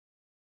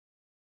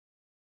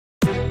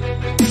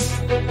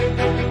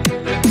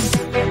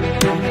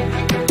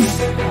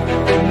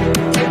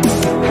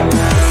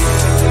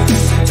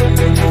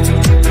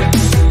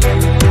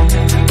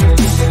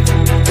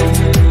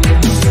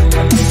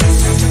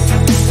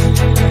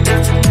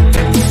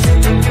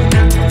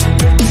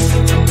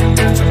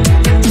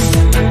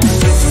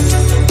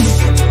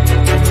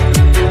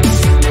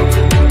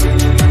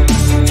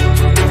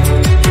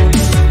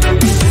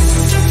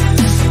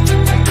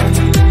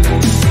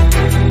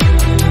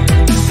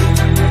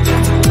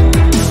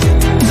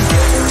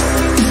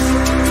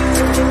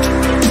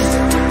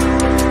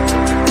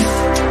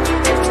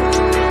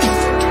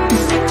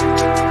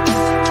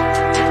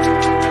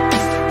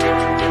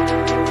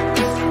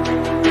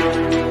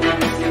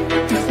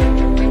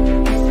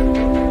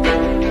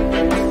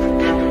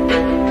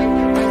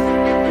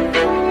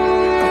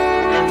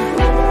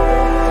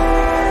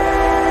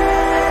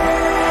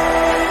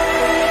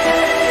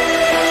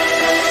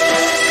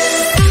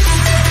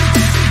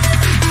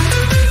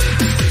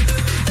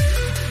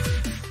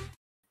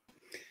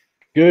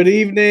Good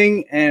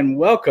evening and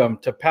welcome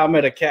to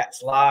Palmetto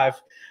Cats Live.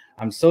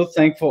 I'm so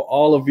thankful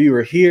all of you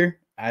are here.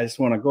 I just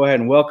want to go ahead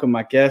and welcome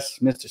my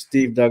guest, Mr.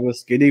 Steve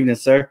Douglas. Good evening,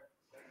 sir.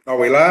 Are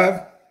we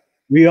live?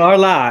 We are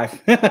live.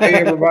 Hey,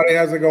 everybody,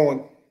 how's it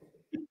going?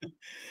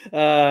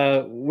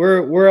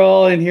 We're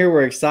all in here.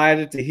 We're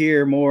excited to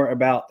hear more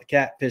about the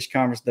Catfish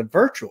Conference, the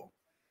virtual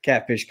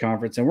Catfish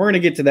Conference, and we're going to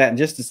get to that in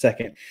just a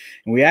second.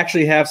 And we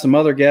actually have some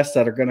other guests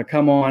that are going to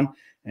come on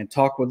and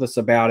talk with us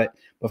about it.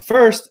 But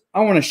first,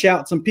 I want to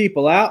shout some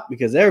people out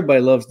because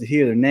everybody loves to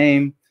hear their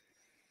name.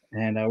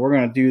 And we're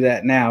going to do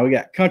that now. We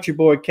got Country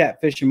Boy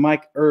Catfishing,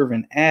 Mike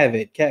Irvin,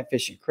 Avid,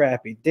 Catfishing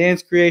Crappy,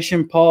 Dance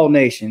Creation, Paul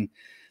Nation.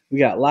 We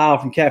got Lyle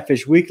from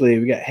Catfish Weekly.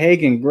 We got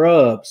Hagen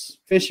Grubbs,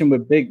 Fishing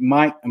with Big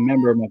Mike, a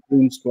member of my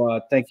Boom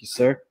Squad. Thank you,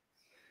 sir.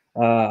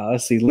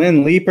 Let's see,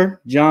 Lynn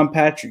Leeper, John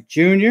Patrick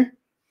Jr.,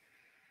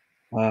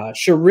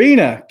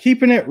 Sharina,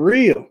 Keeping It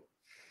Real.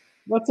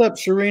 What's up,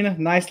 Sharina?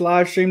 Nice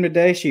live stream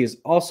today. She is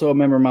also a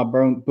member of my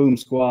Boom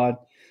Squad.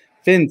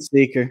 Finn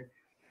Seeker.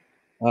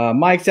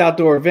 Mike's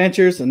Outdoor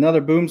Adventures, another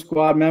Boom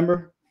Squad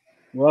member.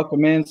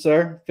 Welcome in,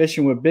 sir.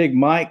 Fishing with Big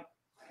Mike.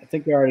 I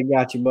think I already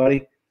got you,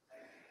 buddy.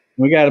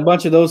 We got a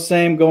bunch of those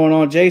same going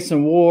on.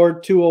 Jason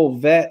Ward, Two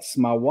Old Vets,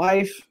 my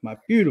wife, my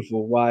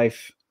beautiful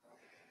wife.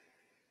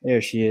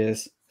 There she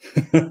is.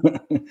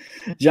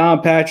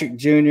 John Patrick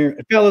Jr.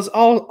 Fellas,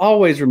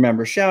 always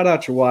remember, shout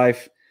out your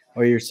wife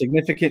or your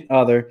significant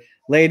other.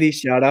 Ladies,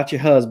 shout out your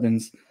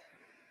husbands.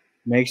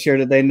 Make sure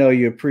that they know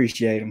you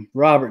appreciate them.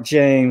 Robert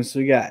James,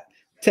 we got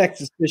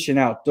Texas Fishing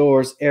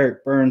Outdoors,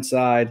 Eric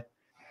Burnside,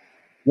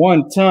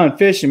 1 Ton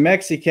Fishing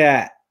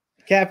Mexicat,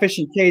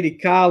 Catfishing Katie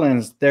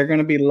Collins. They're going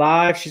to be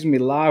live. She's going to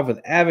be live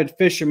with Avid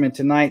Fisherman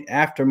tonight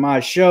after my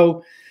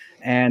show.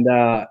 And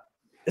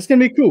it's going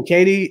to be cool.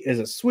 Katie is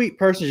a sweet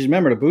person. She's a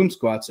member of the Boom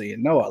Squad, so you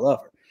know I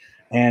love her.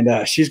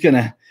 And she's going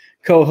to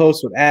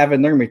co-host with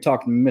Avid. They're going to be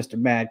talking to Mr.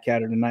 Mad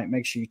Catter tonight.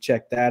 Make sure you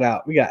check that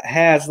out. We got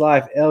Has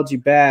Life,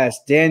 LG Bass,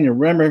 Daniel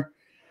Rimmer.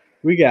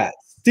 We got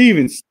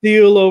Steven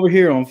Steele over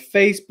here on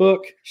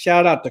Facebook.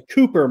 Shout out to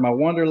Cooper, my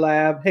Wonder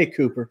Lab. Hey,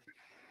 Cooper.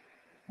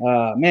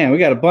 Man, we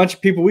got a bunch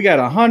of people. We got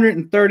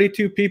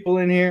 132 people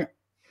in here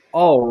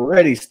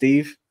already,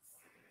 Steve.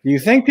 Do you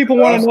think people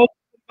want to know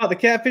about the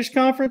Catfish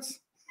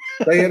Conference?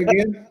 Say it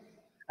again.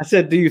 I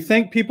said, do you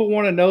think people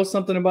want to know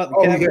something about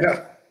the Catfish?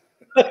 Yeah.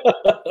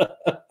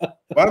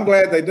 Well, I'm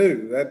glad they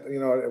do. That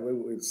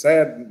it's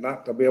sad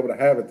not to be able to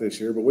have it this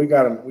year, but we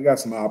got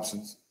some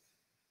options.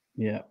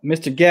 Yeah,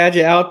 Mr.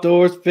 Gadget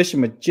Outdoors,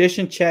 Fishing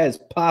Magician, Chad is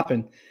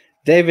popping.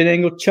 David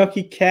Engel,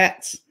 Chucky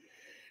Cats,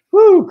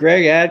 woo,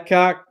 Greg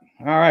Adcock.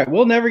 All right,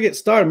 we'll never get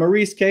started.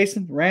 Maurice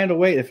Cason, Randall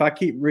Wait, if I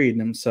keep reading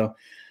them. So,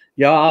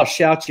 y'all, I'll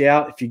shout you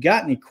out. If you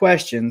got any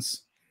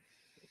questions,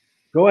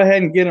 go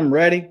ahead and get them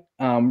ready.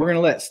 We're going to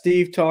let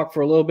Steve talk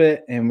for a little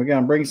bit, and we're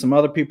going to bring some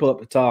other people up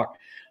to talk.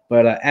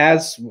 But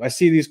as I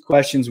see these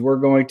questions, we're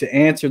going to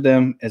answer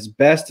them as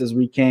best as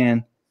we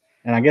can.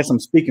 And I guess I'm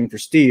speaking for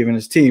Steve and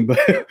his team, but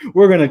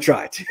we're going to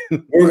try to.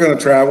 We're going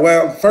to try.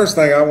 Well, first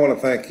thing, I want to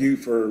thank you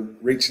for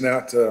reaching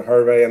out to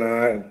Hervé and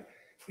I and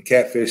the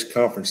Catfish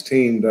Conference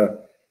team to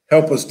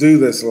help us do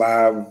this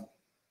live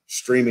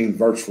streaming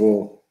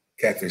virtual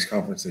Catfish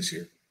Conference this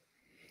year.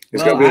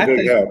 It's going to be a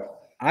big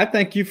help. I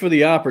thank you for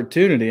the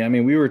opportunity. I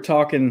mean, we were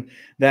talking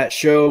that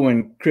show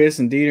when Chris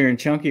and Dieter and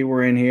Chunky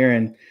were in here,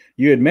 and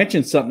you had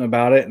mentioned something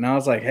about it, and I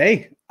was like,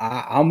 hey,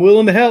 I'm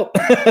willing to help.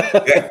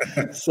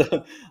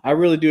 So I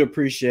really do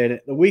appreciate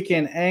it. The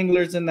Weekend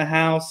Anglers in the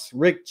house,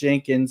 Rick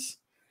Jenkins,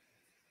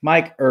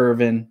 Mike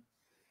Irvin.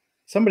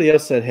 Somebody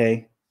else said,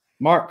 hey,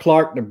 Mark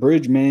Clark, the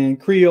Bridgeman,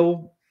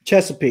 Creole,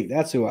 Chesapeake.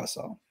 That's who I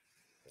saw.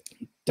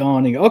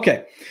 Donnie.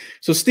 Okay.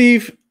 So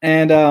Steve,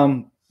 and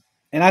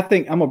I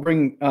think I'm going to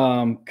bring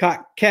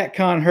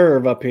CatCon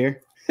Herb up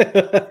here.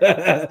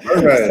 Right.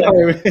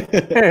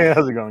 Hey,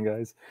 how's it going,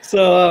 guys?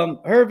 So,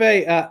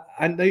 Hervé,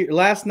 I know your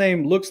last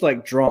name looks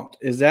like Drumped.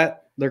 Is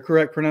that the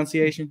correct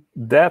pronunciation?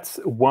 That's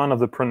one of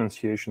the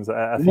pronunciations.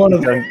 I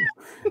think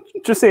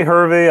just say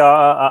Hervé.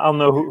 I'll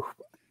know who.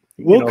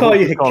 We'll call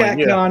you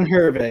CatCon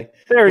Hervé.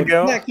 There we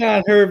go.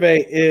 CatCon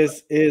Hervé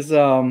is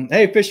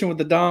hey, Fishing with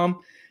the Dom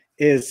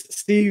is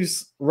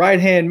Steve's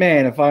right-hand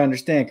man, if I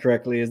understand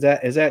correctly. Is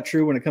that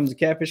true when it comes to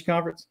Catfish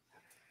Conference?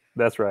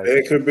 That's right.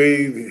 It could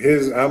be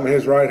I'm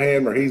his right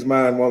hand or he's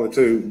mine, one of the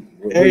two.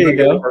 There you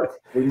go.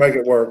 We make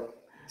it work.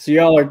 So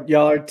y'all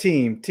are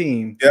team.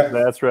 Yeah.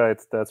 That's right.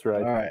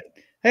 All right.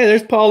 Hey,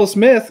 there's Paula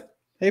Smith.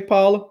 Hey,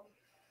 Paula.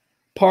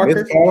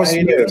 Parker. Paula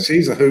Smith.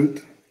 She's a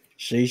hoot.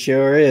 She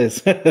sure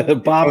is.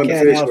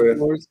 Bobcat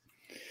Outdoors.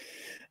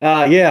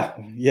 Yeah.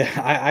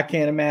 I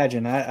can't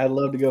imagine. I'd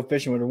love to go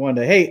fishing with her one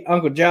day. Hey,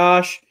 Uncle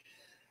Josh.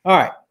 All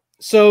right.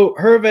 So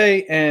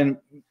Hervé and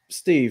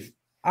Steve,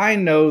 I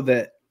know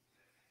that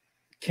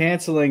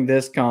canceling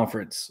this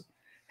conference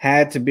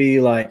had to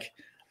be like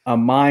a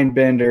mind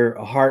bender,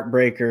 a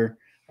heartbreaker,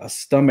 a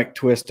stomach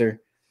twister.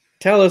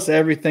 Tell us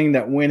everything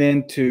that went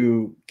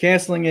into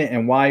canceling it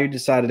and why you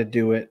decided to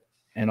do it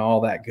and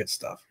all that good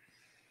stuff.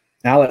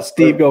 Now let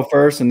Steve go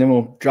first, and then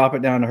we'll drop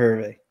it down to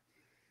Hervé.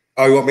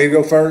 Oh, you want me to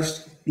go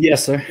first?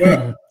 Yes,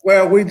 sir.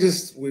 Well,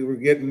 we were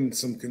getting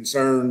some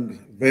concerned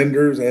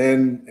vendors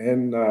and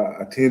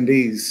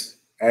attendees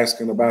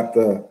asking about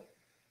the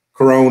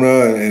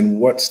corona and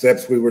what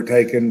steps we were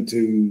taking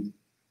to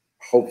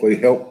hopefully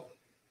help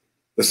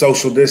the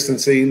social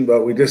distancing,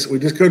 but we just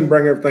couldn't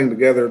bring everything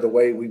together the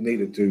way we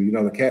needed to. You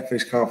know, the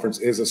Catfish Conference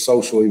is a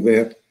social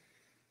event,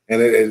 and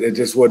it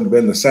just wouldn't have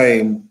been the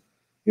same.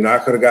 You know, I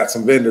could have got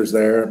some vendors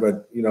there,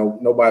 but you know,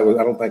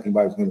 I don't think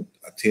anybody was going to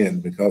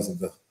attend because of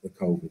the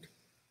COVID.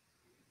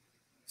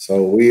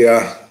 So we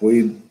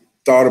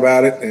thought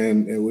about it,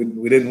 and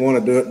we didn't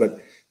want to do it, but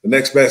the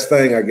next best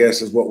thing, I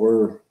guess, is what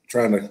we're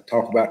trying to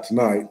talk about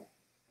tonight.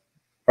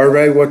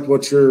 Hervé,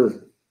 what's your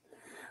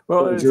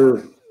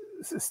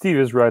Steve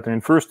is right. I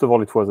mean, first of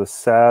all, it was a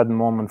sad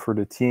moment for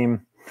the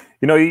team.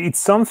 You know, it's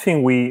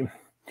something we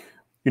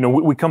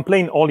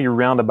complain all year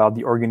round about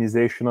the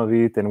organization of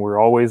it, and we're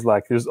always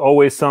like, there's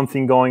always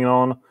something going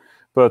on,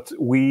 but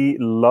we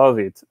love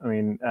it. I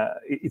mean,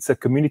 it's a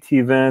community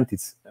event.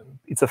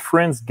 It's a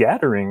friends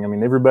gathering. I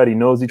mean, everybody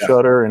knows each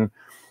other, and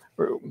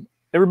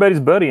everybody's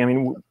buddy. I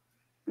mean,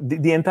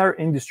 the entire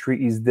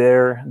industry is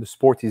there. The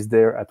sport is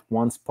there at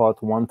one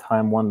spot, one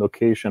time, one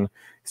location.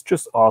 It's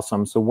just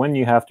awesome. So when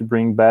you have to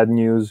bring bad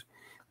news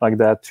like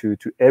that to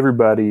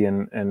everybody,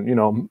 and you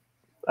know,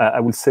 I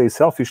would say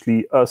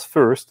selfishly, us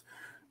first,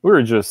 we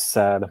were just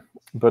sad.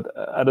 But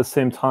at the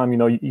same time, you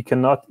know, you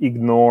cannot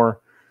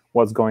ignore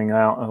what's going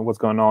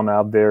on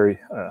out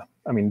there.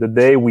 I mean, the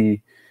day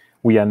we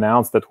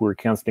announced that we're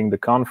canceling the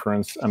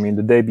conference, I mean,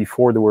 the day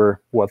before there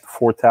were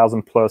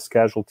 4,000 plus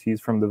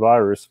casualties from the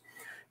virus.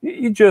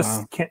 You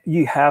just can't.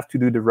 You have to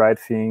do the right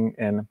thing,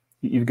 and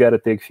you've got to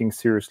take things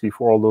seriously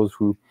for all those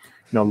who,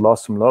 you know,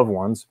 lost some loved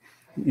ones.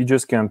 You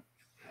just can't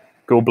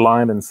go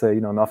blind and say, you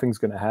know, nothing's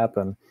going to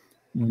happen.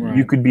 Right.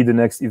 You could be the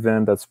next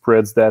event that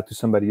spreads that to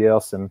somebody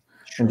else, and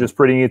just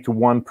spreading it to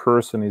one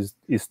person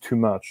is too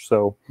much.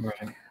 So,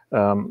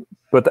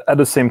 but at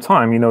the same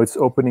time, you know, it's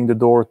opening the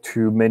door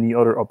to many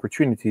other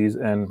opportunities,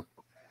 and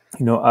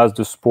you know, as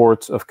the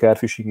sport of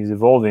catfishing is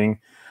evolving,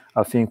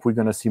 I think we're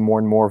going to see more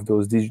and more of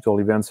those digital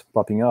events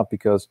popping up,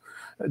 because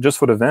just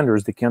for the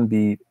vendors, they can't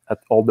be at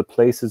all the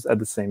places at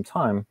the same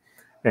time.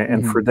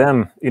 And for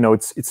them, you know,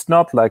 it's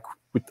not like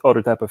with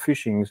other type of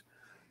fishings,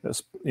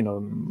 you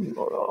know,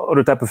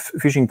 other type of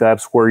fishing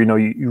types where, you know,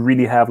 you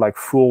really have like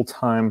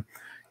full-time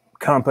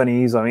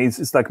companies. I mean,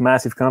 it's like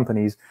massive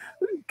companies.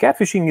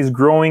 Catfishing is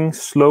growing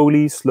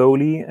slowly,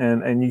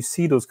 and you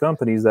see those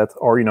companies that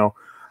are, you know,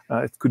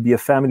 it could be a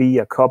family,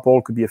 a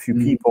couple, could be a few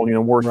people, you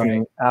know,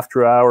 working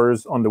after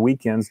hours on the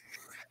weekends,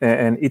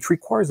 and it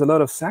requires a lot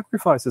of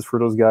sacrifices for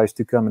those guys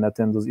to come and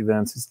attend those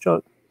events. It's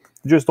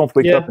just don't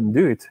wake up and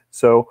do it.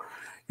 So,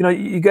 you know,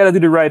 you got to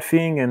do the right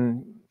thing,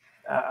 and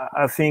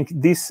I think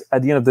this,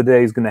 at the end of the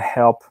day, is going to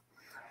help.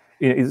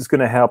 It's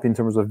going to help in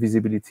terms of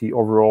visibility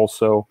overall.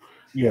 So,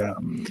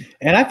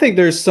 and I think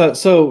there's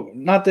so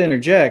not to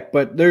interject,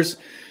 but there's.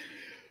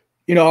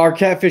 You know, our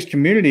catfish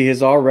community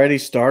has already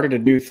started to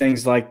do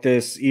things like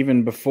this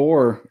even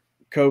before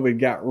COVID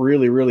got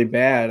really, really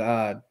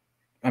bad.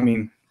 I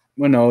mean,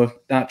 well, no,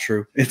 not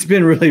true. It's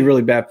been really,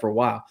 really bad for a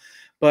while.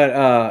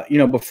 But, you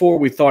know, before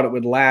we thought it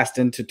would last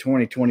into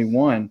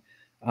 2021,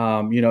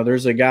 you know,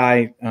 there's a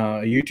guy,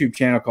 a YouTube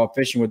channel called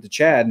Fishing with the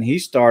Chad, and he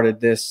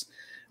started this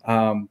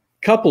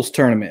couples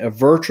tournament, a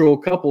virtual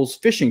couples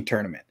fishing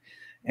tournament.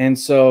 And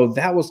so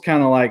that was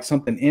kind of like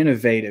something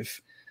innovative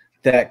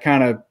that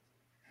kind of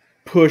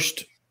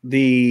pushed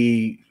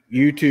the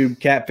YouTube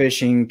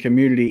catfishing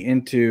community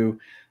into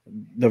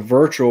the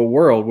virtual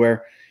world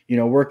where, you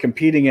know, we're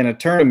competing in a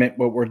tournament,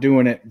 but we're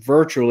doing it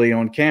virtually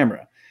on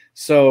camera.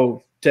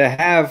 So to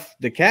have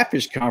the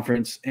Catfish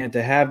Conference and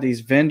to have these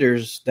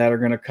vendors that are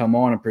going to come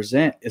on and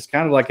present is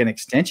kind of like an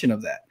extension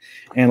of that.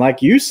 And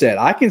like you said,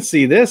 I can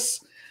see this,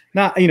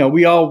 not, you know,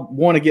 we all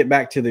want to get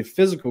back to the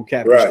physical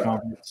Catfish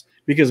Conference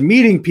because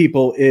meeting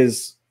people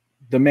is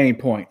the main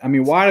point. I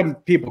mean, why do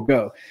people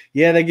go?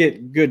 Yeah, they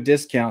get good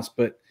discounts,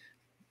 but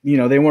you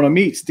know, they want to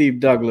meet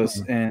Steve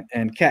Douglas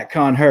and Cat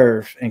Con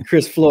Herv and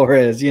Chris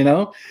Flores, you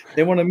know,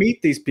 they want to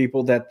meet these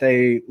people that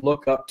they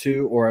look up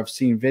to or have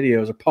seen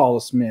videos of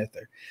Paula Smith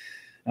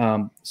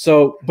or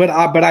so, but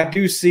I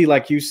do see,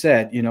 like you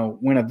said, you know,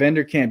 when a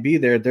vendor can't be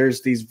there,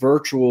 there's these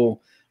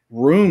virtual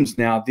rooms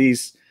now,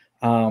 these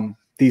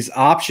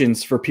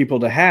options for people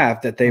to have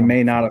that they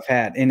may not have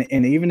had.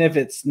 And even if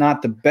it's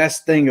not the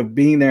best thing of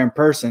being there in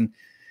person,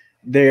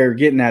 they're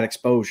getting that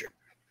exposure.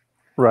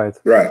 Right.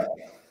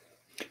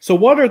 So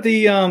what are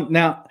the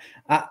now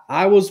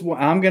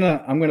I'm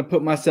gonna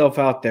put myself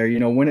out there. You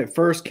know, when it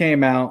first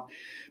came out,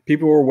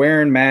 people were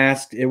wearing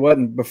masks. It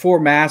wasn't before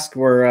masks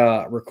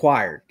were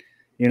required.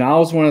 You know, I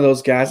was one of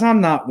those guys.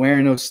 I'm not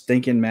wearing no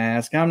stinking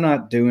mask. I'm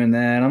not doing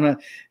that. I'm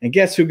not. And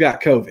guess who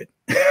got COVID?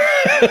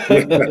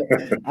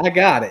 I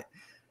got it.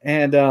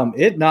 And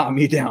it knocked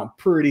me down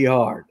pretty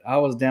hard. I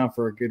was down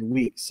for a good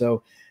week.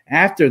 So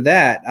after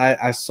that,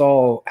 I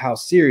saw how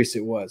serious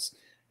it was.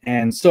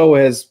 And so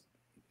has,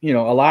 you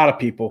know, a lot of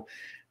people.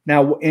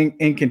 Now,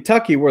 in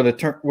Kentucky, where the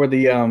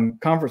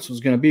conference was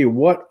going to be,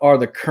 what are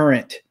the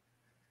current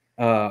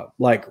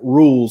like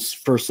rules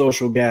for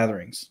social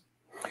gatherings?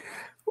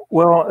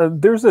 Well,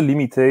 there's a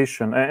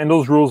limitation, and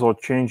those rules are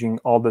changing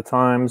all the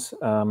times.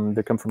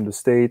 They come from the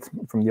state,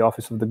 from the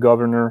office of the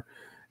governor,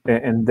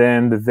 and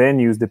then the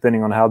venues,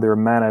 depending on how they're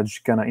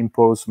managed, kind of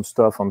impose some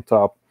stuff on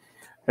top.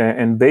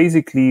 And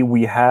basically,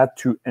 we had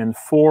to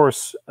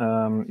enforce,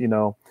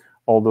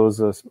 all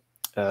those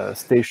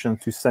stations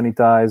to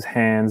sanitize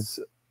hands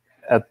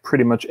at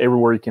pretty much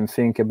everywhere you can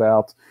think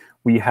about.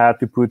 We had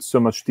to put so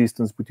much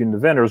distance between the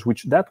vendors,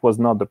 which that was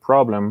not the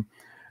problem.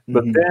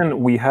 But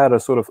then we had a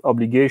sort of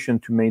obligation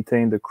to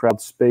maintain the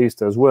crowd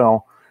spaced as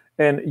well.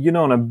 And, in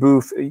a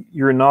booth,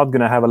 you're not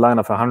going to have a line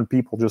of 100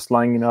 people just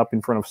lining up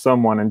in front of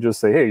someone and just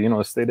say,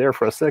 hey, stay there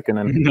for a second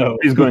and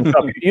he's going to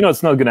talk.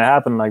 It's not going to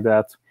happen like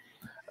that.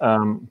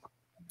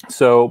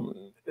 So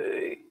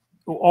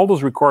all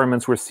those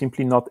requirements were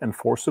simply not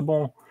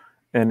enforceable.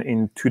 And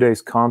in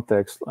today's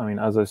context, I mean,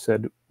 as I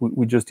said,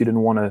 we just didn't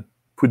want to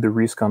put the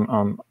risk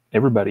on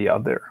everybody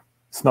out there.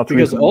 It's not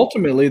because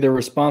ultimately the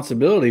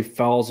responsibility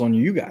falls on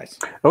you guys.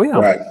 Oh yeah.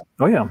 Right.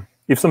 Oh yeah.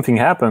 If something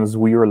happens,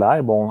 we are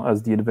liable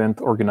as the event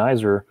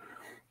organizer,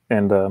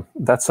 and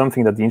that's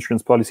something that the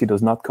insurance policy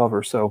does not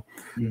cover. So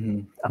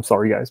I'm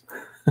sorry, guys.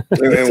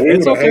 And we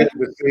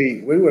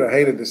would have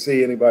hated to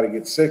see anybody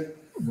get sick,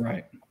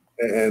 right?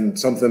 And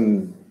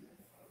something,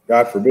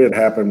 God forbid,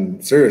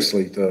 happen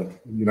seriously to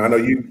I know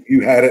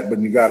you had it, but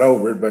you got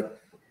over it, but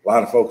a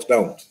lot of folks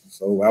don't.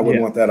 So I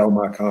wouldn't want that on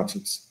my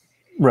conscience.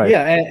 Right.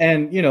 Yeah,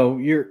 and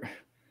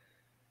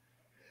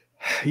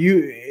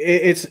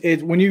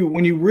it's when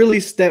you really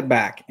step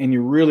back and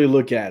you really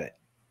look at it,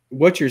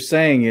 what you're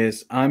saying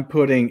is I'm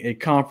putting a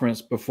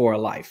conference before a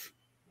life.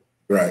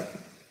 Right.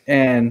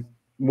 And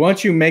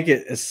once you make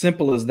it as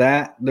simple as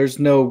that, there's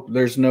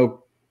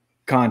no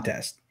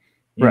contest.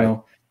 You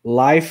know,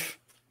 life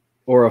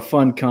or a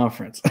fun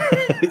conference.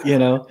 I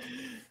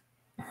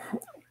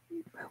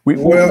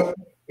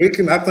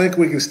think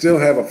we can still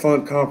have a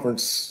fun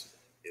conference.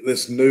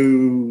 This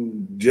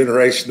new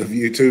generation of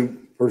YouTube,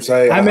 per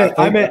se. I meant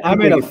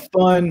a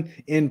fun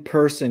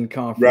in-person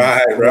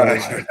conference.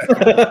 Right.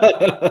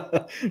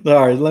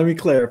 All right, let me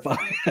clarify.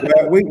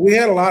 we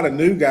had a lot of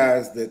new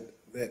guys that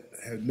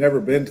had never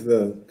been to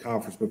the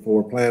conference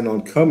before, planned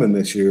on coming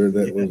this year.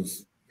 That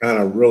was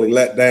kind of really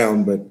let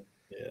down, but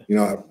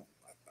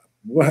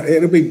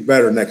it'll be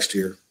better next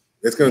year.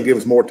 It's going to give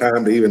us more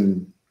time to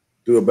even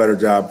do a better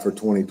job for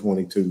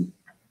 2022.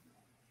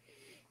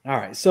 All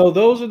right, so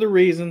those are the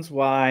reasons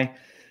why,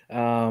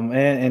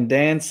 and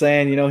Dan's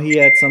saying, he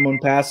had someone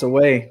pass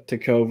away to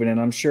COVID,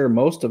 and I'm sure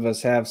most of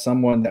us have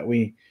someone that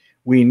we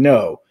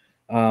know.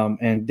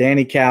 And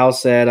Danny Cow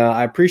said,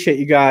 I appreciate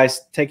you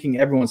guys taking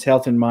everyone's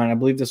health in mind. I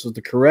believe this was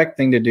the correct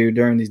thing to do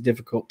during these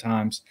difficult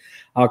times.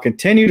 I'll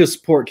continue to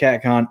support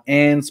CatCon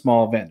and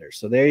small vendors.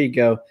 So there you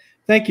go.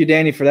 Thank you,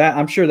 Danny, for that.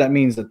 I'm sure that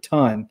means a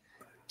ton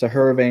to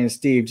Hervé and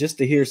Steve just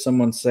to hear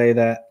someone say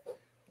that.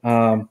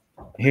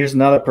 Here's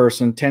another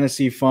person,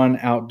 Tennessee Fun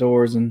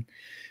Outdoors, and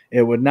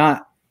it would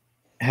not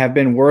have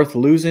been worth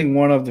losing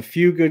one of the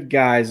few good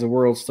guys the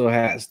world still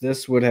has.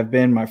 This would have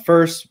been my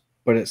first,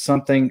 but it's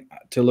something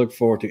to look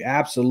forward to.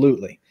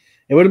 Absolutely.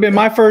 It would have been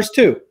my first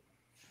too.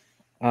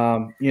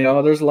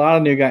 There's a lot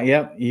of new guys.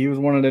 Yep, he was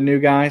one of the new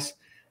guys.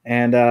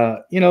 And,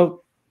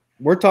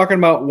 we're talking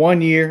about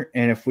 1 year,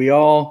 and if we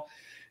all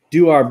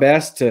do our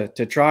best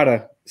to try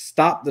to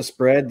stop the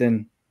spread,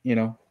 then,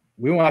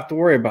 we won't have to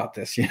worry about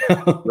this,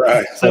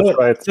 Right. That's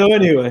right. So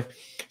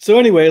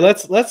anyway,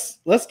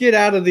 let's get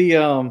out of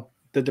the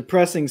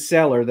depressing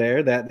cellar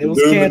there that it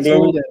was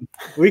canceled and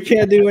we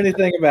can't do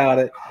anything about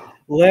it.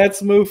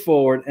 Let's move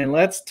forward and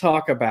let's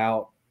talk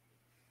about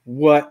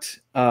what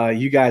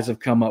you guys have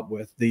come up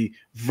with, the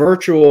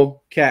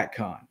virtual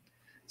CatCon.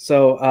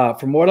 So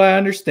from what I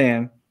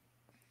understand,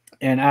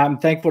 and I'm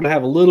thankful to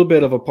have a little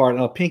bit of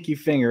a pinky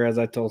finger, as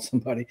I told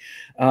somebody,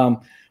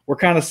 we're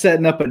kind of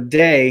setting up a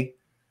day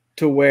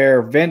to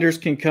where vendors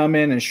can come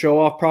in and show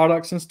off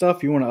products and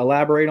stuff. You want to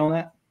elaborate on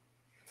that?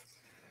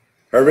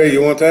 Hervé,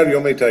 you want that or you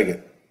want me to take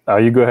it?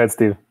 You go ahead,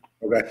 Steve.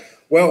 Okay.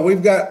 Well,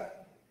 we've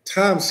got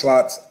time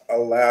slots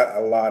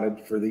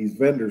allotted for these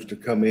vendors to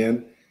come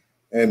in,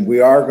 and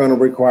we are going to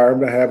require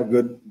them to have a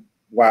good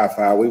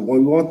Wi-Fi. We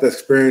want the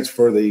experience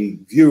for the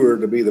viewer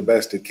to be the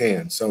best it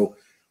can. So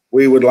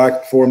we would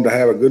like for them to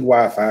have a good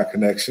Wi-Fi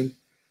connection.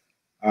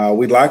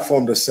 We'd like for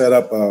them to set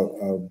up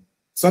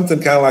something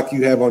kind of like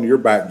you have on your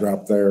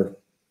backdrop there,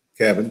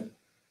 Kevin,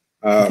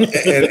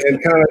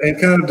 and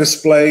kind of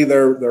display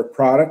their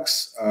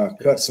products,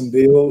 cut some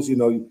deals.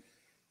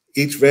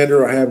 Each vendor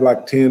will have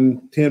like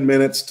 10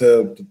 minutes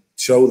to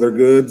show their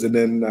goods, and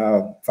then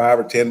 5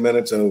 or 10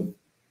 minutes of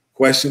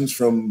questions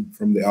from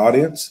the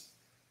audience,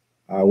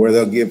 where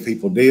they'll give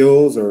people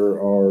deals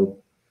or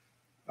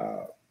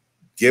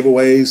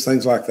giveaways,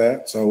 things like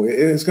that. So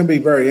it's going to be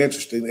very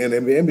interesting. And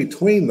in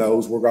between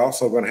those, we're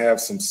also going to have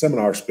some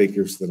seminar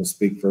speakers that'll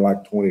speak for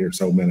like 20 or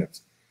so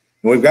minutes.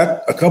 And we've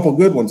got a couple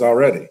good ones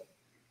already.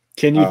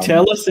 Can you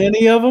tell us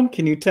any of them?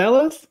 Can you tell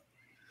us?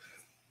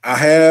 I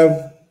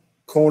have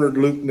cornered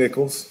Luke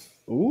Nichols.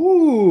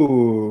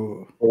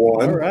 Ooh.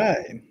 All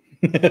right.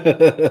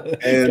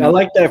 And I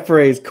like that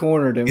phrase,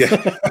 cornered him.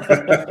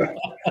 Yeah.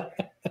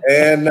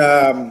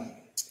 And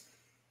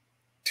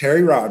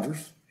Terry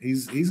Rogers,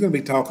 he's going to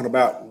be talking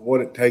about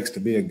what it takes to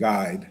be a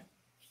guide,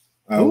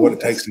 what it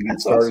takes to get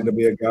started to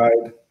be a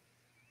guide.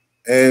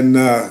 And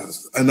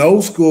an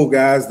old school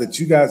guys that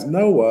you guys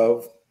know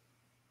of,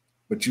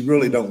 but you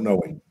really don't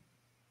know him.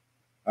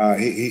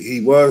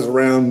 He was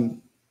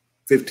around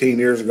 15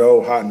 years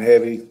ago, hot and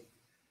heavy.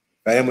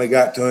 Family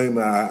got to him.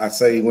 I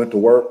say he went to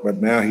work, but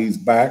now he's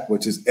back,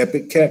 which is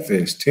Epic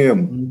Catfish.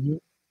 Tim.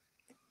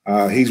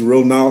 He's a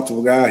real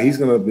knowledgeable guy. He's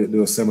going to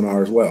do a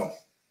seminar as well.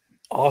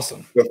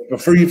 Awesome. But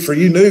for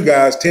you new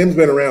guys, Tim's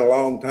been around a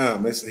long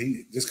time. Just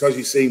because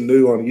you see him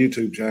new on a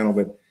YouTube channel,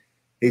 but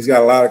he's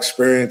got a lot of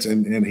experience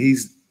and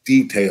he's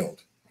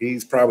detailed.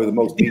 He's probably the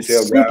most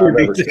detailed guy I've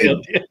ever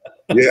seen.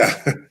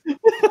 Yeah.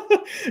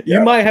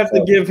 You might have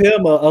to give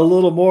him a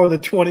little more than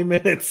 20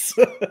 minutes.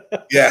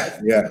 Yeah.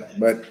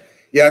 But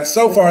yeah,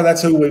 so far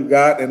that's who we've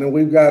got. And then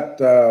we've got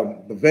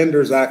the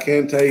vendors I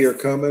can tell you are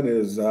coming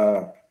is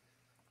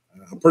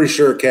I'm pretty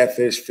sure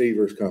Catfish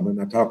Fever is coming.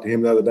 I talked to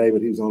him the other day,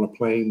 but he was on a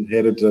plane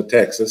headed to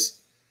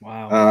Texas.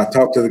 Wow. I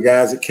talked to the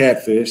guys at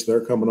Catfish.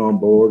 They're coming on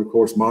board. Of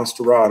course,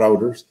 Monster Rod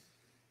Odors.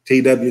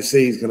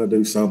 TWC is going to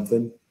do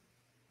something.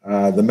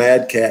 The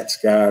Mad Cats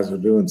guys are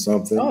doing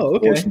something. Oh,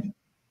 okay. Of course,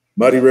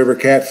 Muddy River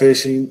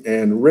Catfishing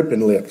and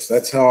Rippin' Lips.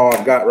 That's all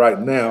I've got right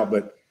now.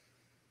 But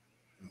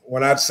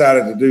when I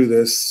decided to do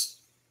this,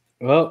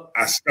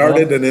 I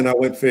started and then I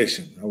went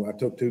fishing. I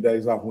took 2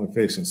 days off and went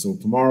fishing. So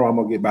tomorrow I'm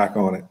going to get back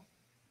on it.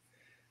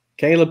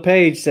 Caleb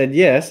Page said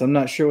yes. I'm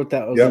not sure what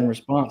that was in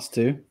response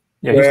to.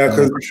 Yeah, he's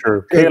coming for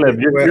sure. Caleb,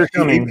 you're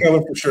coming. He's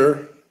coming for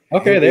sure.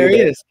 Okay, there he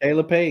is.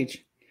 Caleb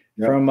Page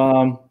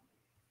from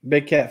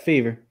Big Cat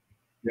Fever.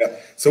 Yeah.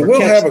 So we'll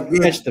have a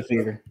good catch the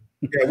fever.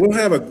 Yeah, we'll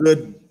have a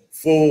good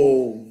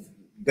full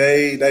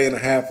day and a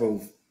half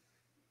of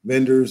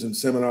vendors and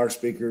seminar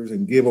speakers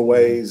and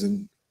giveaways,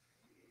 and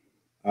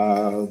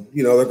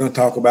they're going to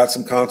talk about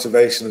some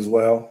conservation as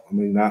well. I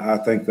mean, I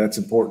think that's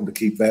important to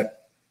keep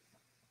that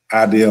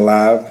idea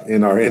alive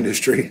in our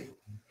industry.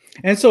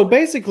 And so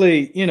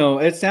basically,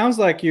 it sounds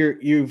like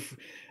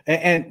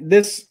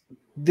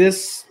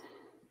this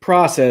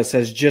process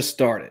has just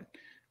started.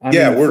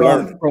 We're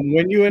learning. From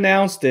when you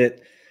announced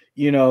it,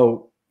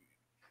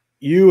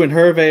 you and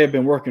Hervé have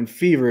been working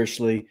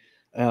feverishly,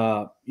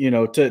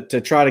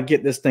 to try to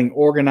get this thing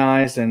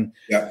organized and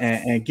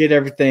get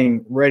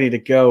everything ready to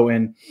go.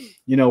 And,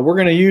 we're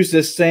going to use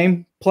this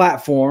same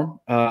platform.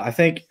 I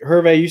think,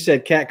 Hervé, you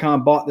said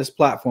CatCon bought this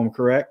platform,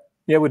 correct?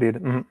 Yeah, we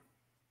did.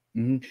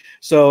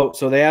 So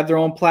they have their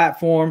own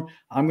platform.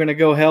 I'm going to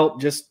go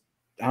help.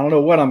 I don't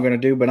know what I'm going to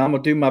do, but I'm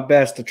going to do my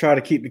best to try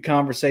to keep the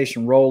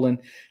conversation rolling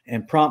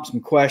and prompt some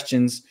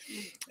questions.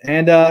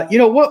 And,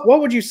 what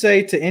would you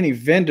say to any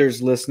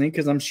vendors listening?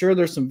 Because I'm sure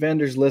there's some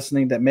vendors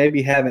listening that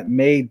maybe haven't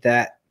made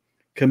that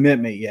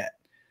commitment yet.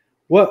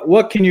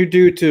 What can you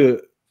do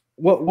to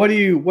what do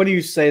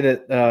you say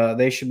that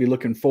they should be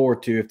looking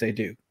forward to if they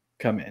do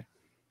come in?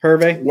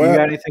 Hervé, you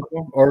got anything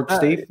for them? Or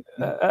Steve?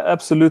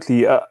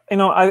 Absolutely.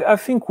 I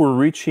think we're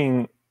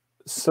reaching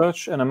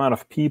such an amount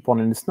of people,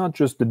 and it's not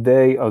just the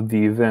day of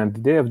the event.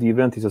 The day of the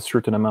event is a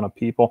certain amount of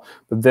people,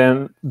 but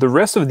then the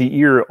rest of the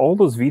year, all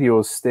those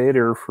videos stay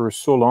there for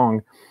so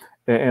long.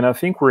 And I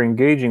think we're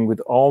engaging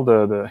with all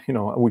the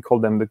we call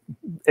them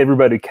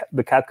everybody,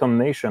 the CatCon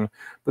Nation,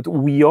 but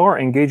we are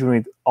engaging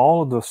with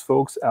all of those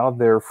folks out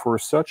there for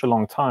such a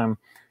long time.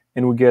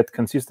 And we get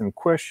consistent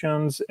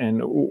questions,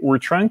 and we're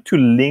trying to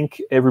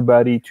link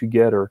everybody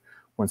together.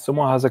 When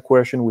someone has a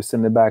question, we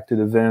send it back to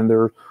the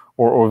vendor,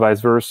 or vice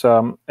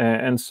versa.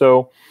 And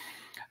so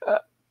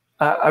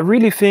I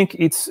really think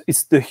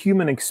it's the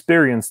human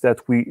experience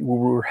that we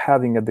were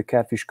having at the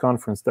Catfish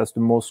Conference. That's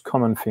the most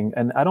common thing.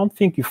 And I don't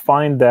think you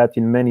find that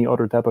in many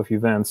other type of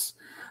events.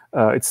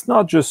 It's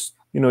not just,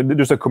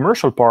 there's a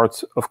commercial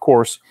part, of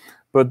course,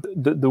 but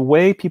the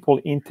way people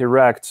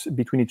interact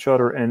between each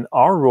other, and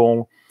our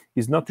role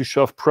is not to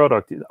shove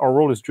product. Our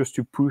role is just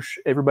to push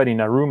everybody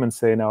in a room and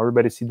say, now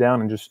everybody sit down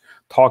and just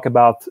talk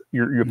about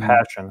your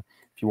passion.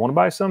 If you want to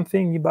buy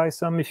something, you buy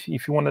some. If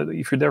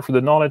you're there for the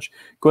knowledge,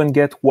 go and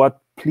get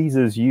what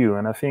pleases you.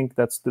 And I think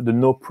that's the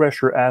no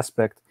pressure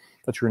aspect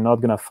that you're not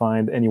going to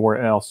find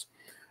anywhere else.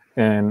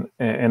 And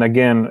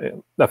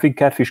again, I think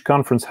Catfish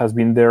Conference has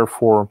been there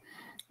for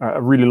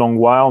a really long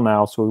while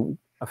now. So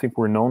I think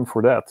we're known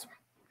for that.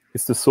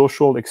 It's the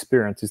social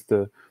experience. It's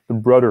the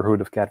brotherhood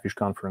of Catfish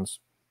Conference.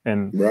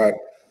 And right.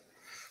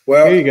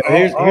 Well, here you go.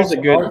 Here's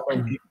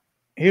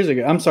a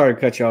good. I'm sorry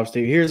to cut you off,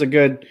 Steve. Here's a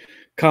good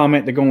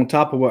comment to go on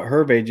top of what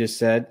Hervé just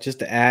said. Just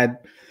to add,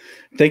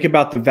 think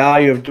about the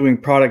value of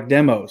doing product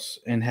demos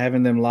and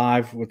having them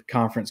live with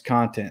conference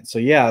content. So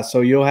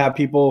so you'll have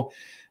people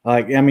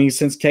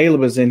since Caleb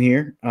was in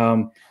here,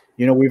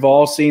 we've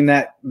all seen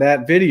that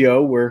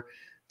video where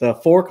the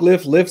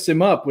forklift lifts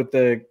him up with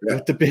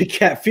the Big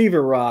Cat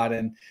Fever rod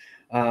and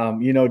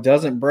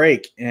doesn't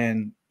break,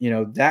 and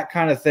that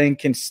kind of thing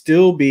can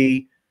still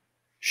be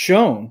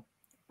shown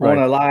Right.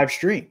 on a live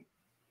stream.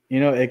 You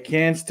know, it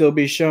can still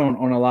be shown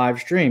on a live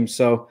stream.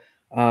 So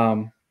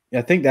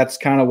I think that's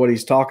kind of what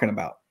he's talking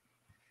about.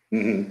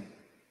 Mm-hmm.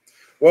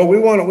 Well, we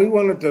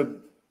wanted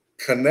to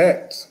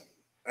connect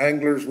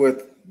anglers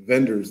with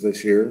vendors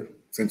this year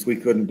since we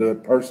couldn't do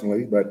it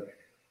personally, but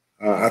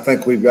I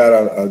think we've got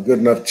a good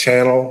enough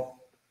channel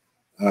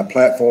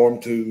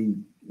platform to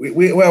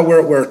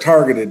we're a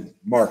targeted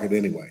market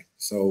anyway.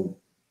 So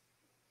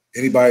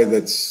anybody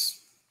that's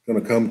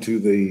going to come to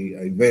the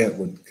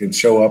event can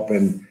show up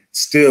and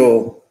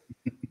still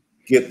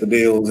get the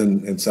deals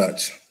and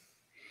such.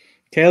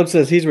 Caleb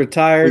says he's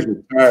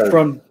retired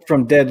from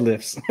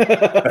deadlifts.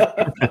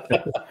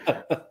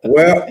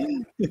 Well,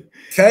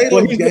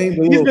 Caleb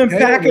he's been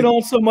packing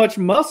on so much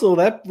muscle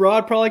that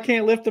rod probably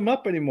can't lift him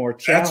up anymore.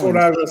 That's what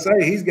I was going to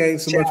say. He's gained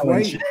so much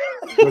weight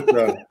with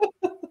the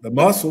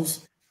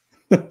muscles.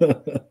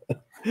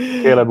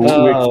 Caleb, we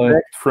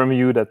expect from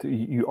you that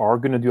you are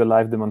going to do a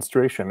live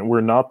demonstration.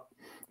 You're not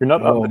up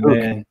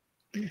the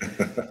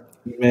hook.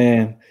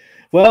 Man.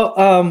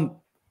 Well,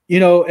 you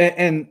know,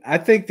 and I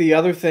think the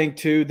other thing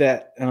too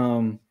that,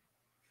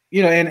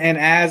 you know, and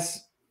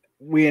as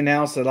we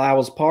announced that I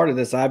was part of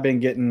this, I've been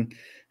getting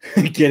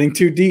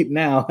too deep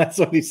now. That's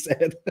what he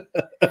said.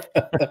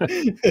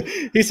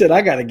 He said,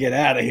 I got to get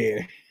out of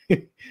here.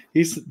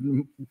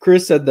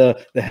 Chris said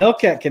the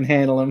Hellcat can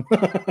handle him.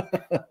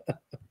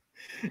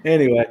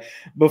 Anyway,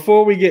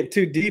 before we get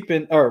too deep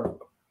in, what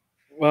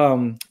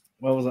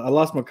was it? I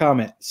lost my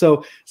comment.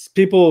 So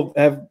people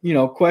have, you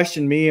know,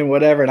 questioned me and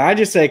whatever, and I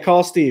just say,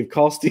 call Steve.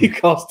 But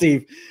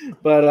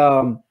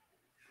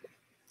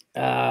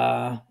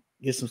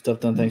get some stuff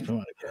done. Thanks for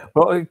money.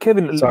 Well,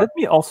 Kevin, let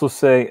me also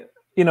say,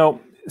 you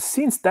know,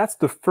 since that's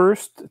the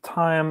first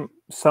time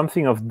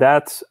something of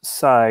that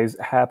size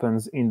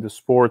happens in the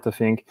sport, I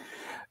think,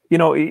 you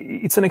know,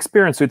 it's an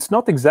experience. So it's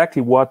not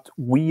exactly what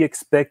we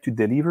expect to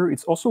deliver.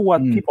 It's also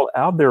what people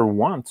out there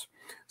want.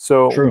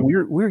 So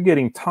we're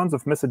getting tons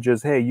of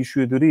messages. Hey, you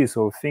should do this,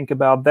 or think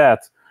about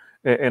that.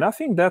 And I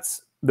think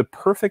that's the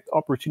perfect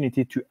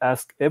opportunity to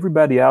ask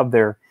everybody out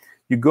there.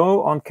 You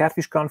go on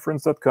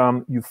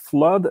catfishconference.com, you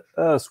flood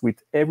us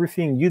with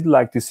everything you'd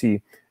like to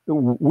see.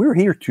 We're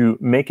here to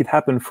make it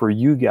happen for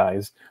you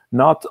guys,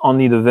 not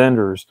only the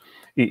vendors.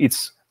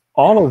 It's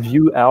all of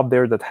you out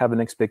there that have an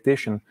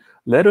expectation.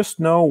 Let us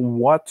know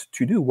what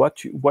to do,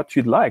 what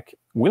you'd like.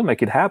 We'll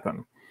make it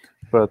happen.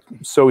 But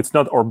so it's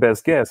not our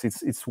best guess.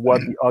 It's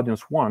what the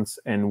audience wants,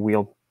 and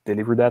we'll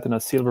deliver that in a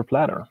silver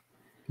platter.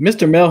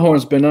 Mr.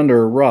 Melhorn's been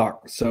under a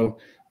rock, so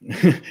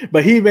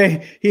but he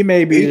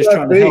may be just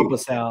trying to help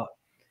us out.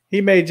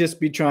 He may just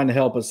be trying to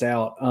help us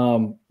out.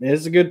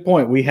 It's a good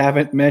point. We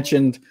haven't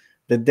mentioned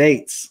the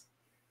dates.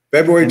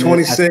 February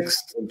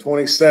 26th and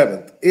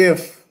 27th,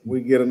 if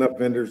we get enough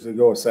vendors to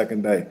go a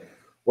second day.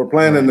 We're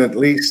planning at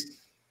least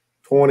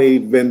 20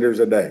 vendors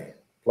a day,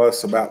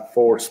 plus about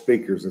 4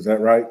 speakers. Is that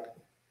right?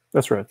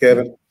 That's right,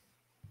 Kevin.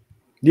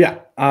 Yeah.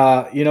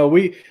 You know,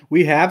 we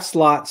have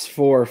slots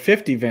for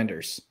 50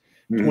 vendors,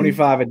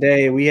 25 a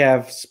day. We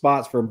have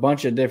spots for a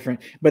bunch of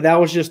different, but that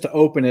was just to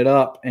open it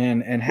up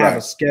and have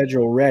a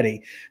schedule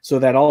ready, so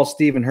that all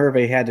Stephen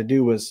Hervey had to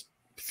do was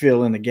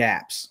fill in the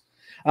gaps.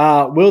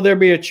 Will there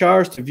be a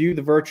charge to view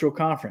the virtual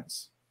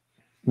conference?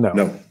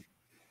 No.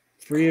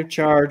 Free of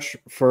charge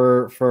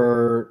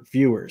for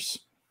viewers.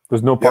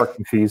 There's no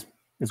parking fees.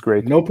 It's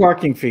great. No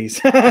parking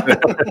fees.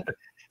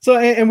 So,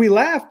 and we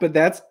laugh, but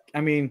that's, I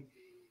mean,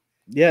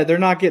 yeah, they're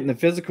not getting the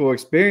physical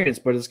experience,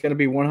 but it's going to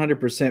be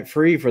 100%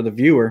 free for the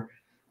viewer,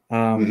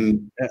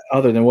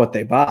 other than what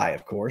they buy,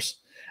 of course.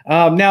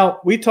 Now,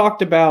 we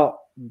talked about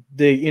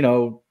the, you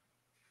know,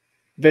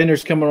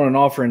 vendors coming on and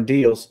offering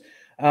deals.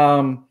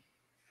 What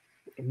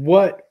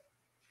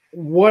are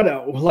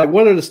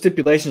the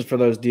stipulations for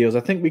those deals? I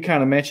think we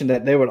kind of mentioned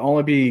that they would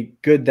only be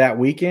good that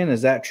weekend.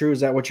 Is that true? Is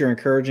that what you're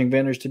encouraging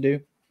vendors to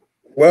do?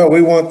 Well,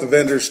 we want the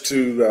vendors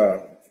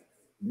to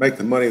make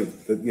the money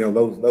that, you know,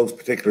 those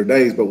particular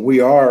days, but we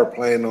are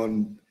planning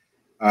on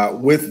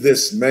with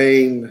this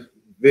main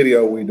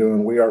video we're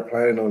doing, we are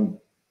planning on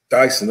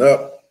dicing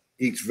up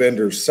each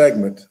vendor's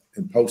segment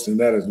and posting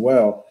that as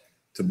well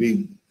to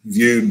be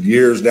viewed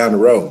years down the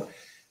road.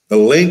 The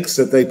links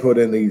that they put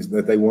in these,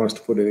 that they want us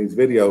to put in these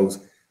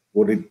videos,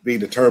 will be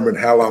determined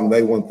how long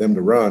they want them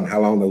to run, how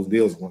long those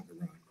deals want to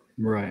run.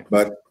 Right.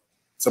 But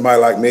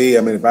somebody like me,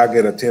 I mean, if I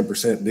get a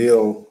 10%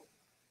 deal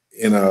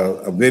in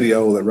a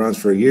video that runs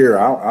for a year,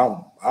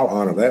 I'll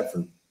honor that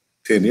for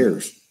 10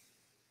 years.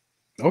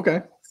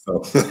 Okay.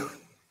 So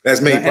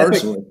that's me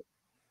personally.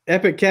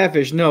 Epic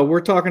Catfish. No, we're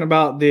talking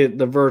about the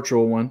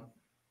virtual one.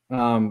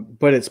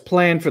 But it's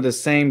planned for the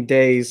same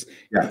days.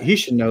 Yeah. He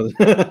should know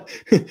that.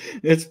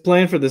 It's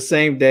planned for the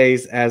same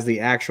days as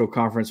the actual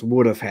conference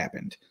would have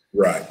happened.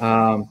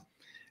 Right.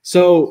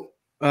 So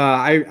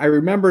I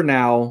remember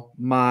now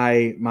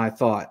my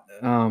thought.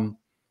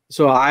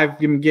 So I've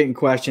been getting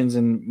questions,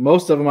 and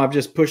most of them I've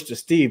just pushed to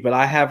Steve, but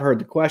I have heard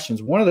the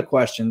questions. One of the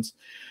questions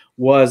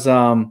was,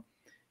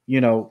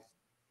 you know,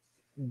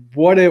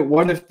 what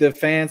if the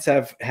fans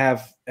have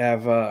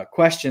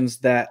questions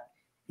that,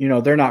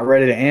 they're not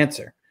ready to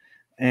answer.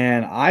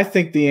 And I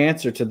think the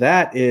answer to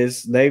that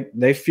is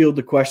they field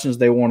the questions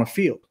they want to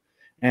field.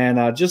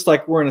 And just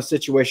like we're in a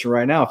situation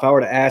right now, if I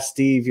were to ask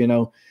Steve,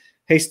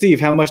 hey, Steve,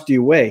 how much do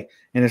you weigh?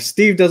 And if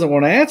Steve doesn't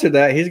want to answer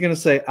that, he's going to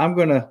say, I'm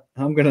going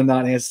to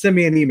not answer. Send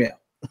me an email.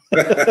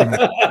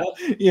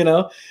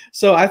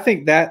 So I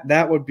think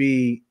that would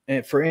be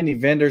for any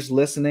vendors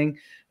listening.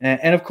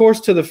 And of course,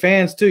 to the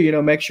fans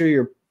too, make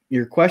sure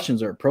your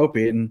questions are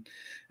appropriate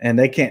and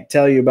they can't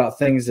tell you about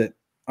things that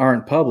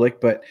aren't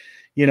public. But,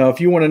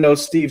 if you want to know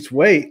Steve's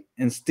weight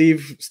and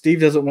Steve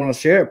doesn't want to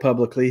share it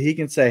publicly, he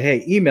can say,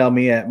 hey, email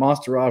me at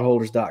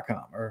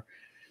monsterrodholders.com.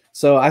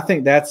 So I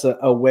think that's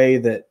a way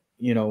that,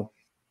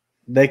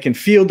 they can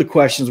field the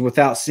questions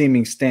without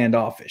seeming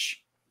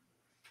standoffish.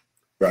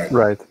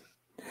 Right.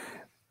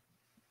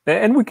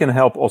 And we can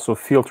help also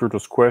filter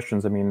those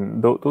questions. I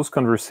mean, those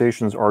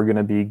conversations are going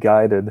to be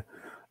guided.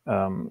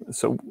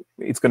 So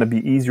it's going to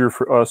be easier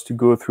for us to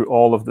go through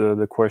all of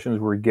the questions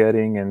we're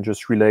getting and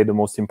just relay the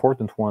most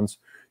important ones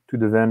to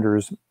the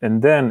vendors.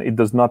 And then it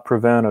does not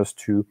prevent us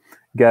to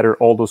gather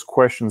all those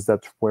questions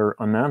that were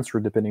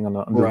unanswered, depending on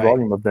the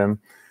volume of them,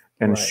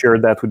 and share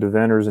that with the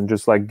vendors and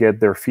just get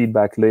their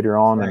feedback later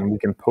on, and we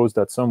can post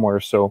that somewhere.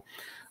 So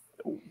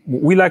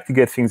we like to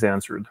get things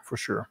answered for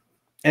sure.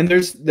 And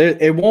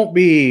it won't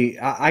be,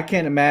 I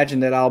can't imagine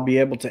that I'll be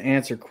able to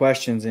answer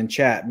questions in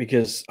chat,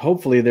 because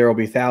hopefully there will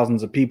be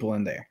thousands of people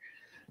in there.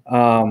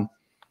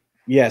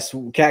 Yes,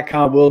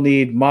 CatCon will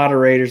need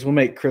moderators. We'll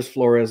make Chris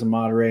Flores a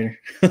moderator.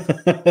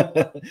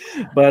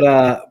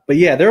 But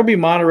yeah, there will be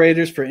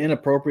moderators for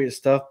inappropriate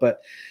stuff. But,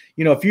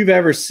 if you've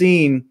ever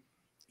seen,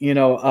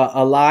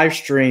 a live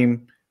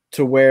stream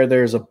to where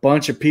there's a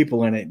bunch of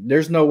people in it,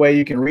 there's no way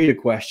you can read a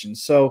question.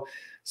 So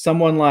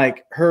someone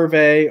like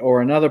Hervé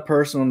or another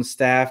person on the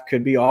staff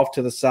could be off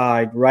to the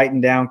side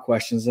writing down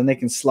questions, and they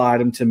can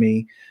slide them to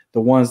me, the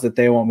ones that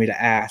they want me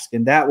to ask.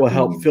 And that will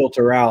help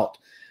filter out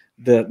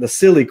the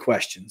silly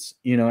questions,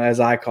 as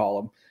I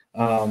call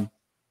them.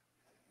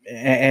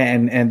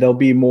 And there'll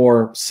be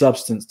more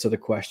substance to the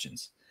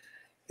questions.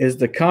 Is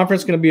the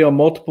conference going to be on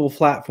multiple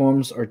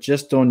platforms or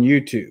just on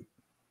YouTube?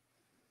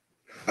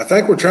 I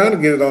think we're trying to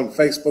get it on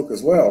Facebook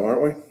as well,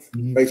 aren't we?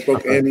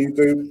 Facebook and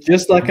YouTube.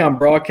 Just like I'm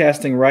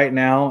broadcasting right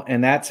now,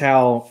 and that's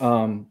how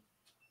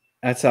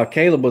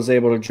Caleb was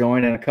able to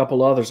join, and a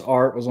couple others.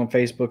 Art was on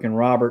Facebook, and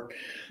Robert.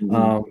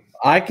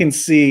 I can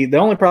see. The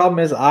only problem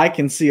is I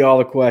can see all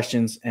the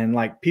questions, and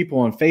people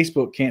on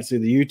Facebook can't see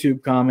the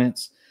YouTube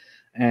comments,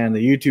 and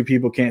the YouTube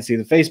people can't see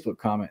the Facebook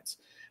comments.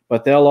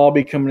 But they'll all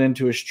be coming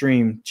into a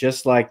stream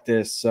just like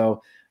this.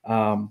 So,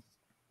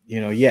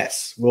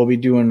 yes, we'll be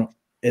doing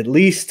at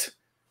least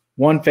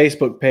one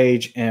Facebook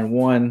page and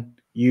one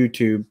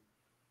YouTube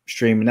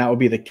stream, and that will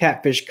be the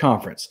Catfish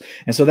Conference.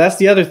 And so that's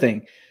the other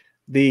thing.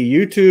 The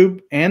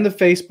YouTube and the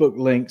Facebook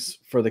links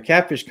for the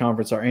Catfish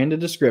Conference are in the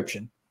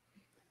description.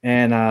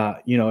 And,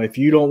 if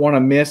you don't want to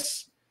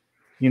miss,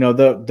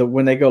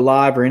 when they go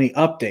live or any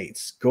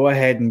updates, go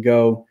ahead and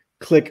go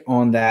click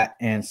on that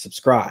and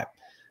subscribe.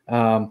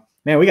 Man,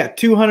 we got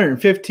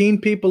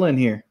 215 people in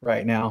here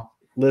right now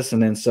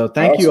listening. So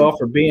thank you all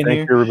for being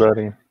here. Thank you,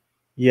 everybody.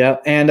 Yeah,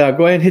 and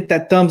go ahead and hit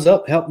that thumbs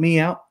up. Help me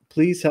out.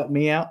 Please help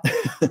me out.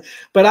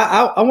 But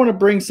I want to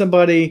bring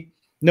somebody.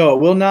 No,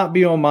 it will not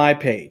be on my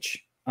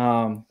page.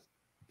 So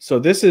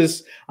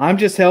I'm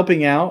just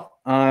helping out.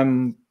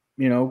 I'm,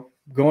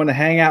 going to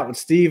hang out with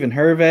Steve and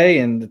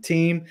Hervé and the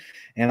team,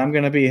 and I'm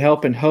going to be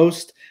helping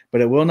host, but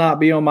it will not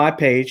be on my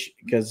page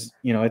because,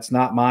 it's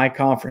not my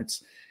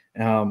conference.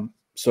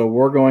 So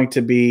we're going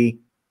to be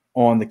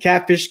on the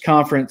Catfish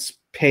Conference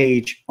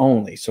page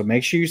only. So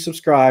make sure you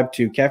subscribe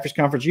to Catfish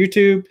Conference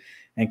YouTube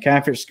and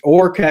Catfish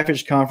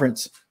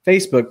Conference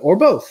Facebook, or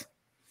both.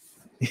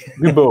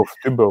 Do both.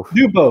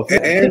 Do both.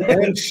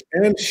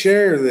 And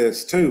share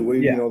this too.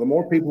 The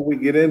more people we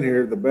get in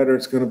here, the better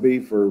it's going to be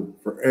for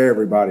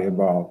everybody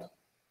involved.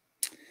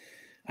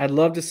 I'd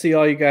love to see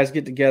all you guys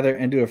get together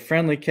and do a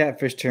friendly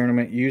catfish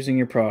tournament using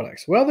your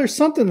products. Well, there's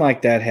something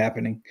like that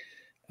happening,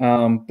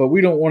 but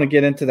we don't want to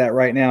get into that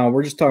right now.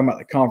 We're just talking about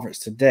the conference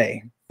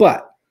today,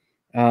 but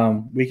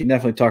we can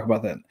definitely talk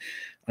about that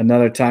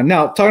another time.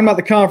 Now, talking about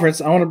the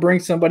conference, I want to bring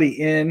somebody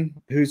in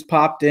who's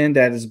popped in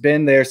that has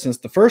been there since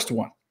the first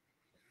one.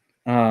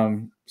 So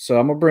I'm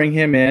going to bring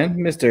him in,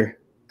 Mr.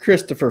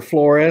 Christopher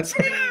Flores.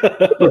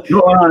 What's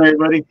going on,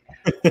 everybody?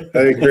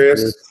 Hey,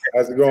 Chris.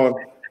 How's it going?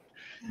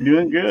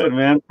 Doing good,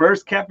 man.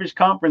 First Catfish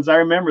Conference, I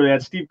remember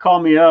that. Steve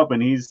called me up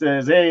and he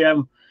says, hey,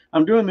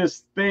 I'm doing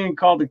this thing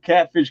called the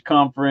Catfish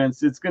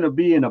Conference. It's going to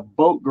be in a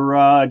boat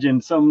garage in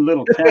some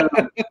little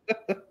town.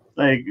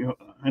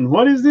 And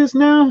what is this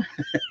now?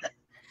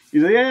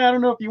 He's like, yeah, I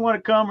don't know if you want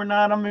to come or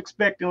not. I'm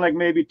expecting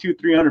maybe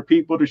 200-300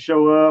 people to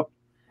show up.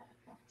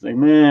 It's like,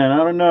 man, I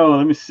don't know.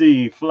 Let me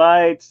see.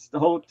 Flights, the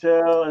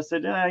hotel. I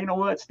said, you know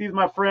what? Steve's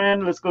my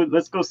friend.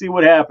 Let's go see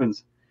what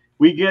happens.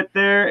 We get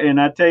there, and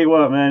I tell you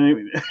what,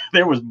 man,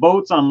 there was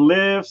boats on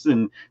lifts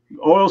and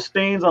oil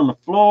stains on the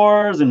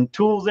floors and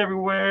tools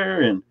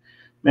everywhere. And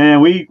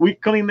man, we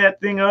cleaned that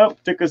thing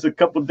up. Took us a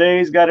couple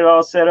days, got it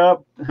all set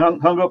up,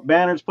 hung up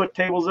banners, put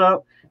tables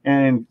up,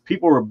 and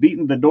people were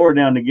beating the door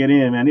down to get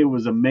in. Man, it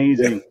was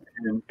amazing.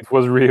 And it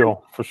was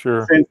real for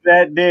sure. Since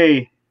that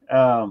day,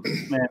 man,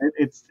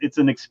 it's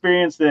an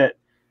experience that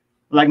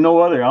like no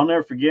other. I'll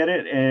never forget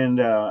it,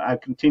 and I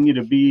continue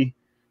to be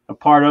a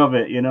part of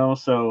it. You know,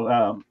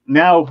 so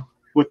now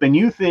with the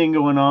new thing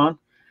going on,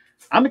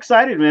 I'm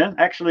excited, man.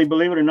 Actually,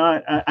 believe it or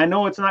not, I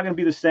know it's not going to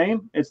be the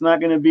same. It's not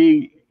going to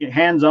be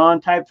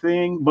hands-on type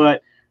thing,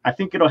 but I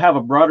think it'll have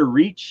a broader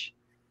reach.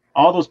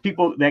 All those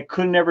people that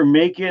could never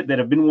make it, that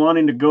have been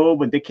wanting to go,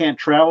 but they can't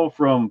travel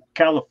from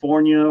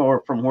California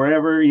or from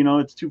wherever, you know,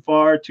 it's too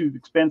far, too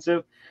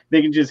expensive.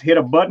 They can just hit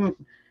a button,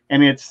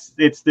 and it's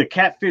the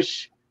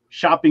Catfish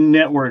Shopping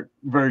Network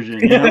version.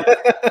 You know?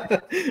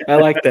 I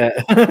like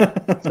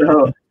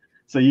that.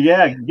 So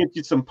yeah, get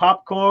you some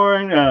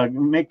popcorn,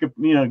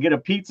 get a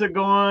pizza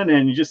going,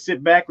 and you just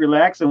sit back,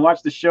 relax, and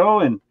watch the show,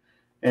 and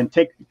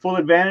take full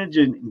advantage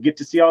and get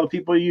to see all the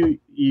people you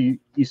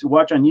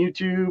watch on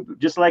YouTube,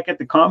 just like at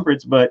the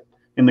conference, but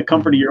in the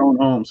comfort of your own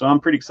home. So I'm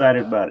pretty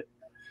excited about it.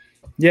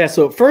 Yeah.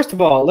 So first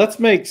of all, let's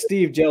make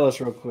Steve jealous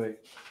real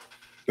quick.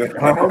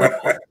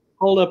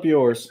 Hold up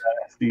yours.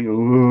 Steve.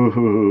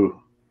 Ooh.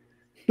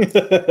 Yeah.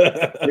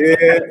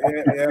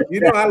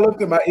 You know, I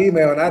looked at my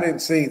email and I didn't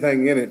see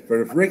anything in it.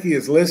 But if Ricky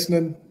is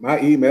listening, my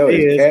email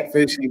is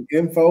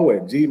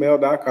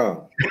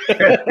catfishinginfo@gmail.com.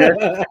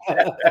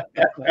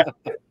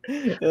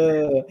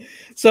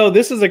 So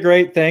this is a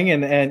great thing,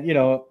 and you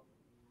know,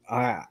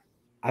 I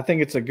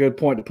think it's a good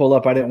point to pull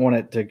up. I didn't want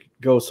it to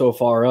go so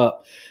far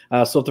up.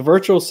 So if the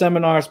virtual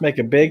seminars make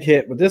a big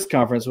hit with this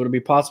conference, would it be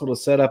possible to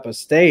set up a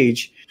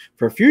stage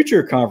for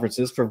future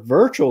conferences for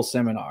virtual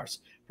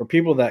seminars for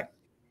people that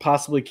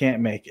possibly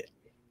can't make it?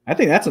 I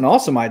think that's an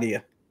awesome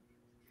idea.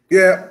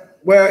 Yeah,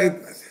 well,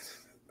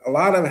 a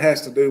lot of it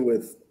has to do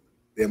with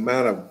the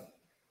amount of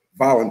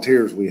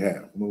volunteers we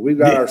have. I mean, we've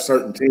got our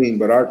certain team,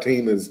 but our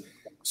team is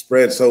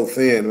spread so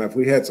thin. And if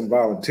we had some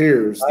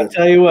volunteers, I'll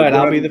tell you what,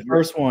 I'll be the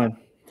first one.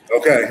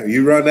 Okay,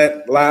 you run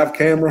that live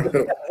camera,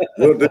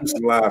 we'll do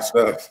some live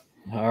stuff.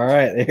 All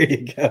right, there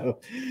you go.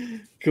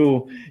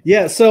 Cool.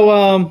 Yeah.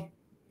 So,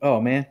 oh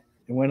man,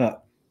 it went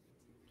up.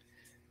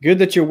 Good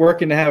that you're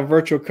working to have a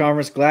virtual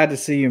conference. Glad to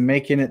see you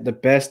making it the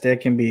best it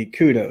can be.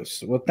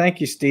 Kudos. Well,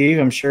 thank you, Steve.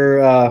 I'm sure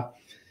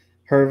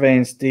Hervé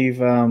and Steve,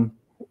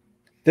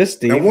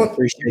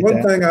 appreciate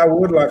one thing I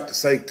would like to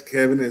say to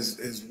Kevin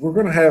is we're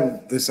going to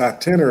have this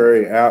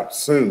itinerary out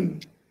soon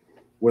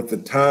with the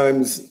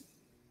times. Of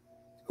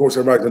course,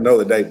 everybody can know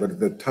the date, but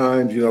the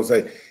times, you know,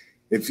 say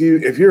if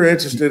you're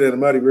interested in a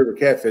Muddy River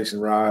catfishing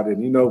ride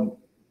and you know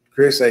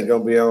Chris ain't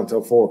going to be on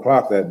until 4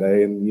 o'clock that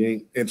day and you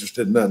ain't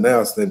interested in nothing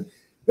else, then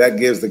that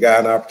gives the guy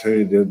an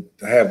opportunity to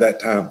have that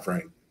time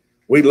frame.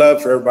 We'd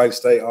love for everybody to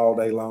stay all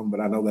day long, but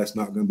I know that's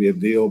not going to be a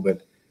deal.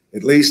 But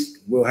at least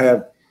we'll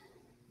have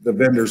the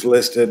vendors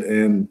listed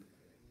and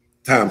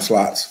time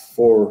slots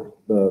for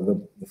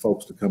the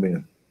folks to come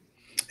in.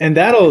 And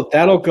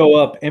that'll go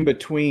up in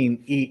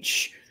between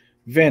each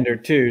vendor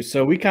too.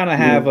 So we kind of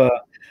have a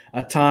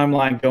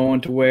timeline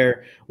going to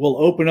where we'll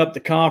open up the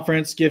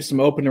conference, give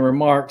some opening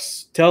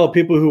remarks, tell the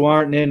people who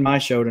aren't in my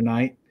show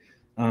tonight,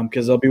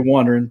 because they'll be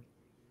wondering,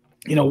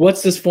 you know,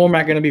 what's this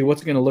format going to be?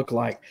 What's it going to look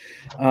like?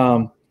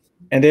 And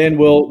then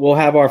we'll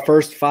have our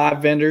first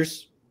 5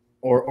 vendors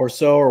or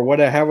so, or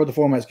whatever, however the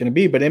format's going to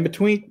be. But in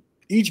between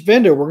each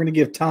vendor, we're going to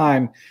give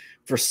time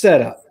for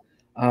setup,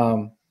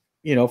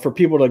 you know, for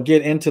people to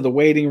get into the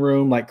waiting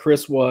room like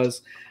Chris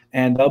was,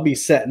 and they'll be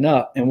setting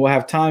up, and we'll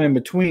have time in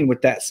between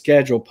with that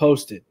schedule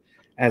posted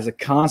as a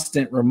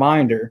constant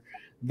reminder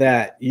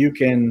that you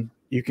can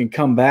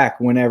come back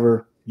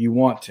whenever you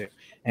want to,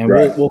 and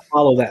we'll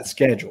follow that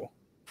schedule.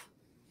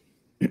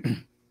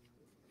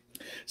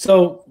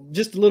 So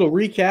just a little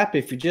recap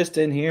if you're just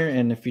in here,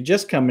 and if you're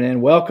just coming in,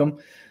 welcome.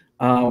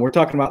 We're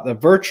talking about the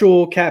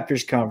Virtual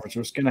Catfish Conference,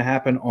 which is going to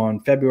happen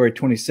on February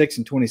 26th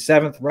and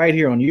 27th right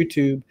here on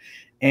YouTube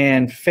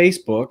and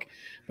Facebook.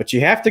 But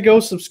you have to go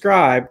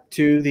subscribe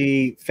to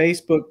the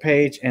Facebook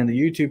page and the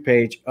YouTube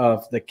page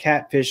of the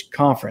Catfish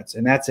Conference,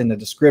 and that's in the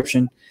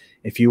description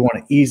if you want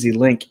an easy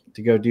link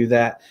to go do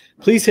that.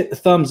 Please hit the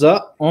thumbs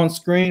up on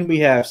screen. We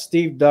have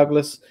Steve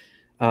Douglas,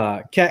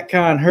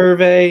 CatCon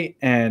Hervé,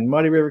 and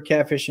Muddy River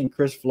Catfishing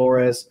Chris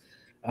Flores.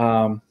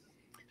 And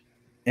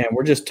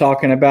we're just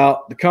talking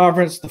about the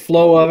conference, the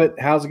flow of it,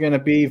 how's it going to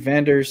be,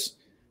 vendors.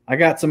 I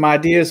got some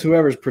ideas.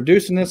 Whoever's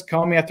producing this,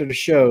 call me after the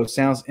show.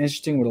 Sounds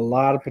interesting with a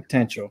lot of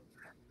potential.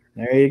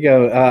 There you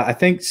go. I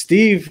think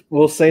Steve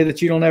will say that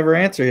you don't ever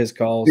answer his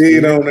calls. He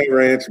don't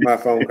ever answer my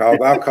phone calls.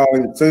 I'll call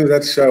him as soon as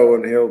that show,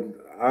 and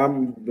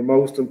I'm the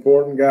most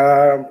important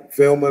guy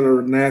filming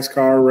a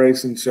NASCAR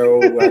racing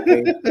show.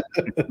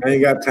 I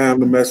ain't got time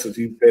to mess with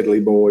you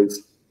piddly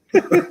boys.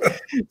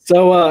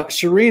 So,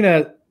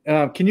 Sharina,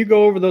 can you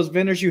go over those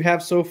vendors you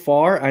have so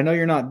far? I know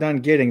you're not done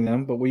getting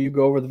them, but will you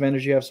go over the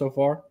vendors you have so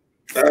far?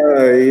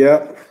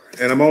 Yep.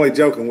 And I'm only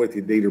joking with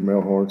you, Dieter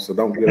Melhorn, so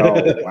don't get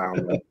all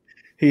wound up.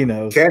 He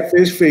knows.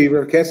 Catfish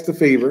Fever, Catch the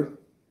Fever.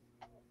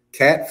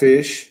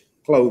 catfish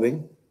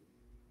clothing,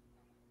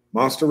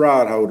 monster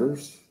rod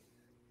holders,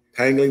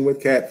 tangling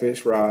with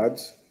catfish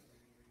rods,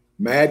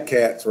 Mad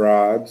Cat's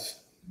rods,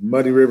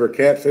 Muddy River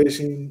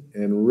catfishing,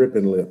 and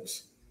ripping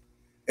lips.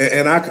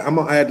 And I'm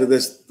gonna add to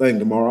this thing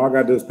tomorrow. All I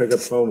gotta do is pick up the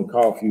phone and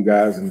call a few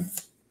guys, and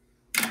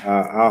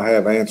I'll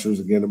have answers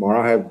again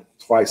tomorrow. I'll have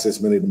twice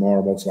this many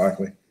tomorrow, most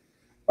likely.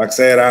 Like I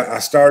said, I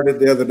started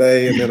the other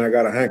day, and then I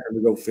got a hanker to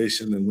go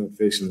fishing and went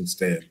fishing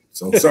instead.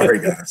 So sorry,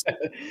 guys.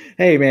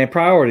 Hey, man,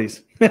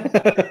 priorities.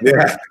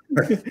 Yeah.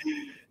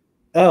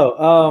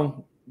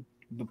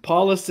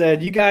 Paula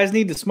said, you guys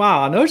need to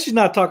smile. I know she's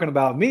not talking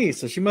about me,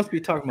 so she must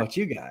be talking about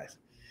you guys.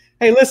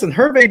 Hey, listen,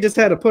 Hervé just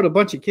had to put a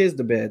bunch of kids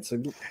to bed, so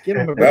give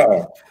him a break.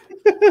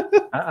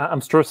 I'm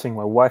stressing.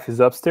 My wife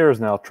is upstairs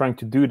now trying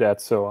to do that,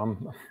 so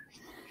I'm...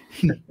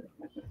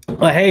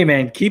 Well, hey,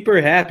 man, keep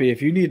her happy.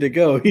 If you need to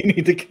go, you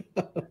need to go.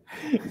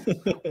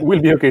 We'll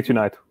be okay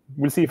tonight.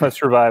 We'll see if I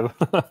survive.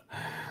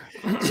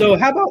 So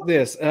how about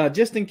this?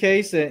 Just in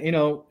case,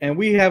 and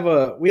we have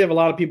a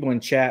lot of people in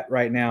chat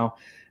right now,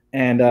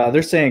 and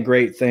they're saying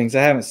great things.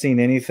 I haven't seen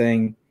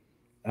anything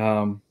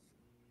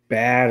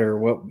bad or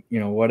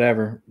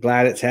whatever.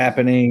 Glad it's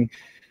happening.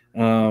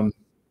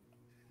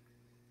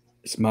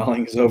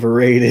 Smiling is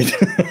overrated.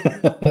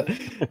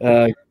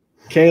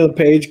 Caleb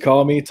Page,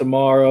 call me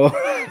tomorrow.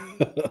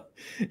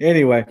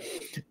 Anyway,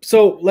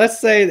 so let's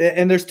say,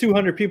 and there's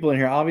 200 people in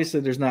here. Obviously,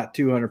 there's not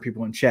 200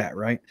 people in chat,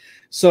 right?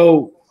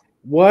 So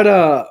what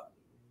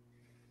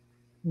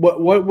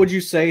would you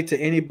say to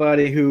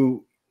anybody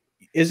who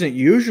isn't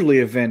usually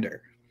a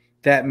vendor,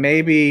 that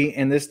maybe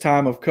in this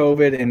time of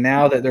COVID and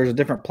now that there's a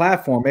different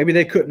platform, maybe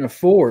they couldn't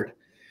afford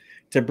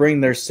to bring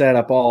their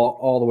setup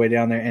all the way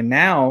down there, and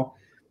now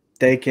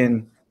they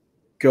can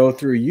go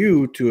through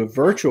you to a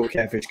virtual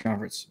catfish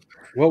conference?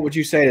 What would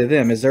you say to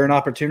them? Is there an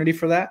opportunity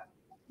for that?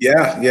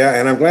 Yeah,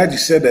 and I'm glad you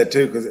said that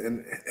too, because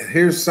and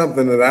here's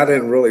something that I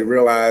didn't really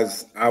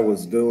realize I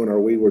was doing or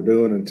we were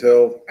doing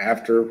until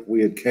after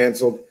we had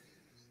canceled.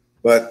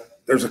 But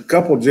there's a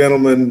couple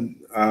gentlemen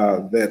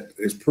that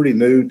is pretty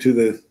new to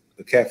the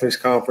Catfish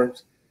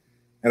Conference,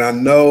 and I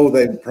know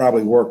they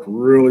probably worked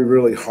really,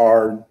 really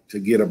hard to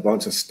get a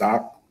bunch of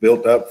stock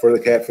built up for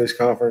the Catfish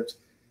Conference,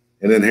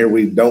 and then here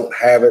we don't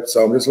have it.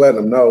 So I'm just letting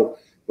them know.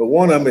 But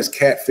one of them is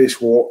Catfish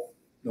War.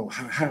 No,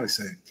 how do I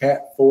say it?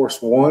 Cat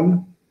Force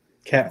One.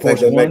 Cat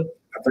Force One.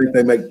 I think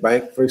they make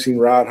bank fishing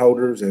rod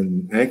holders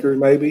and anchors,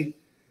 maybe.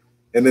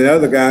 And the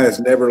other guy has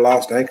never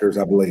lost anchors,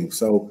 I believe.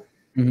 So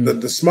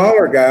the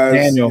smaller guys,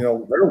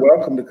 Daniel, they're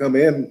welcome to come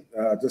in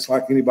just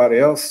like anybody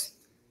else.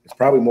 It's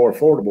probably more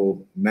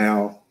affordable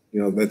now,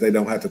 that they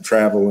don't have to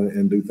travel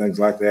and do things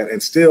like that,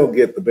 and still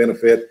get the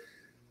benefit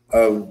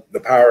of the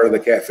power of the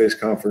Catfish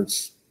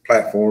Conference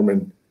platform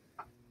and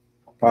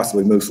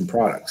possibly move some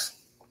products.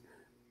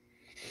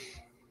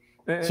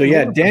 So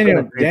yeah,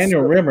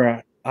 Daniel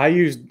Rimmer, I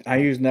use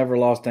Never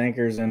Lost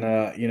Anchors,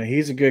 and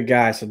he's a good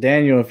guy. So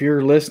Daniel, if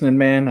you're listening,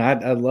 man,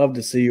 I'd love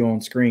to see you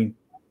on screen.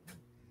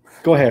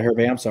 Go ahead,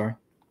 Hervé. I'm sorry.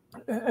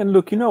 And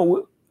look,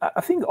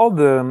 I think all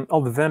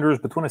the vendors,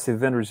 but when I say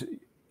vendors,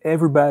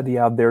 everybody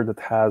out there that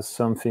has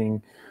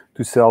something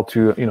to sell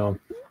to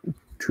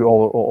to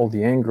all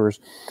the anglers,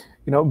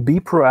 be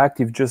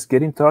proactive. Just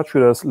get in touch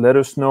with us. Let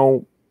us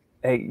know.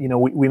 Hey,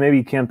 we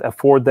maybe can't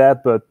afford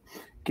that, but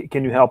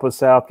can you help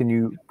us out? Can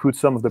you put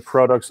some of the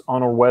products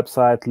on our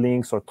website,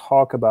 links, or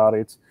talk about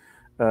it?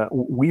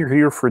 We're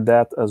here for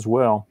that as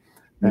well.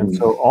 And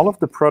so all of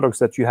the products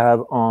that you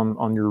have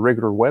on your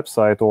regular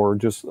website or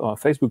just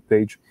Facebook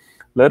page,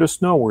 let us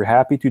know. We're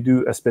happy to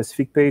do a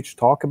specific page,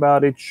 talk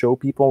about it, show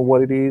people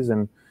what it is.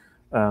 And,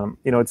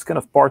 it's kind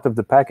of part of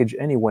the package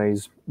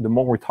anyways. The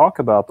more we talk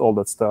about all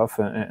that stuff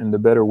and the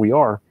better we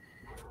are.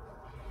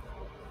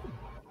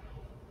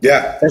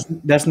 Yeah.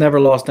 That's Never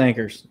Lost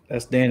Anchors.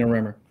 That's Daniel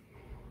Rimmer.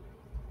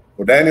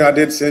 Well, Daniel, I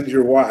did send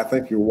your wife. I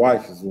think your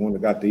wife is the one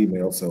that got the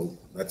email. So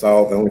that's the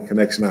only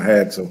connection I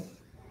had. So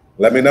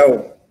let me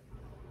know.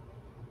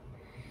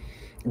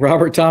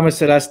 Robert Thomas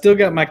said, I still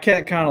got my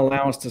CatCon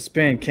allowance to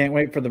spend. Can't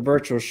wait for the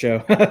virtual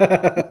show.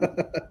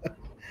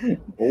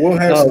 Well, we'll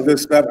have some good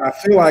stuff. I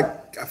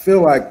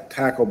feel like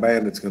Tackle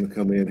Bandit's going to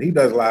come in. He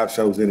does live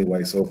shows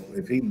anyway. So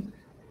if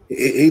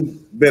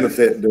he'd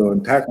benefit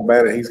doing Tackle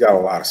Bandit, he's got a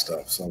lot of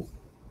stuff. So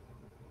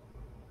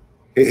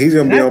he's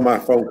going to be on my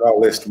phone call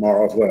list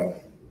tomorrow as well.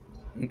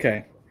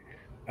 Okay.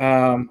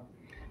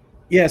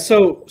 Yeah.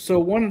 So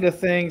one of the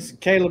things,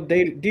 Caleb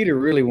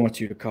Dieter really wants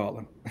you to call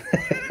him.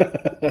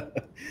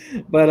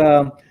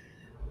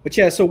 But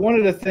yeah, so one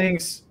of the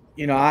things,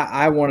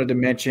 I wanted to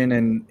mention,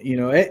 and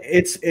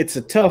it's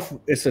a tough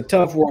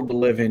world to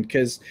live in,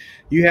 because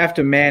you have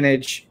to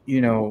manage,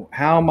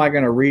 how am I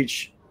going to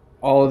reach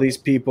all of these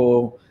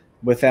people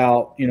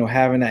without,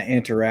 having that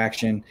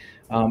interaction?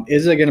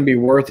 Is it going to be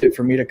worth it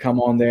for me to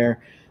come on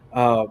there?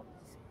 Are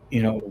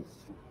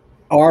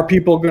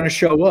people going to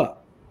show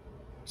up?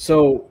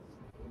 So,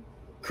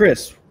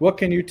 Chris, what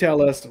can you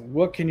tell us?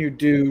 What can you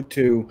do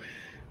to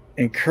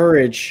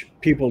encourage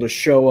people to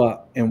show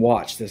up and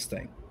watch this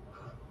thing?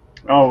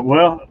 Oh,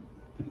 well,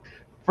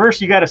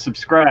 first you got to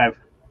subscribe.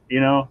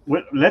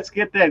 Let's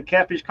get that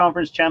Catfish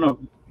Conference channel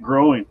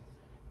growing,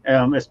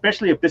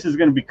 especially if this is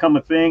going to become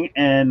a thing.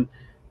 And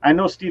I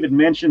know Steve had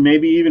mentioned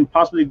maybe even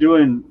possibly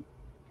doing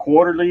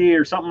quarterly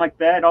or something like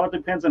that. It all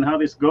depends on how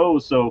this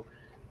goes. So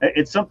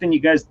it's something you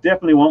guys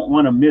definitely won't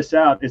want to miss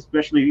out,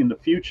 especially in the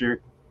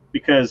future,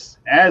 because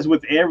as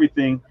with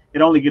everything,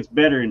 it only gets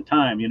better in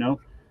time.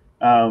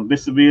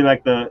 This will be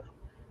like the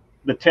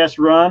test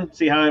run,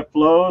 see how it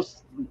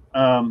flows.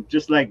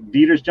 Just like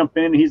Dieter's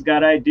jumping in, he's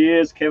got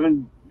ideas.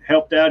 Kevin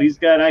helped out, he's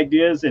got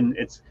ideas, and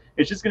it's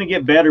just going to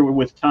get better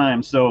with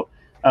time. So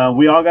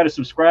we all got to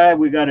subscribe,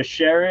 we got to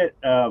share it,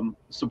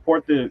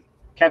 support the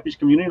catfish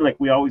community like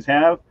we always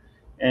have.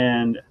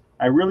 And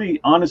I really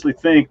honestly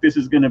think this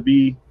is going to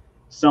be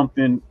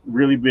something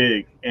really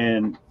big,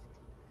 and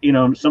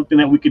something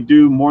that we could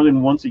do more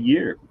than once a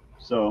year.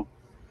 So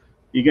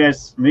you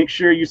guys make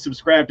sure you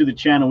subscribe to the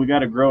channel. We got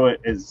to grow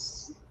it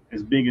as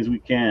big as we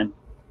can.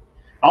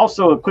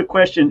 Also, a quick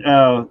question,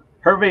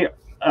 Hervé,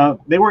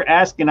 they were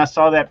asking, I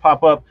saw that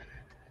pop up,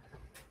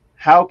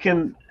 how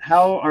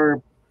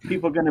are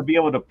people going to be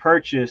able to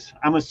purchase?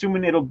 I'm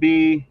assuming it'll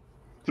be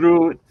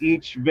through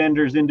each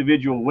vendor's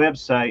individual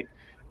website.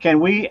 Can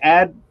we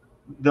add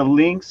the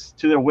links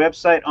to their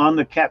website on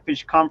the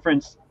Catfish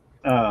Conference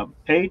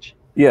page?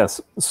 Yes.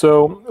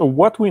 So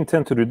what we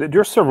intend to do,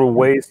 there are several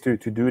ways to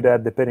do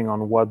that depending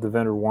on what the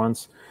vendor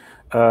wants.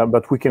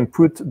 But we can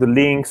put the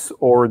links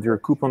or their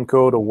coupon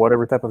code or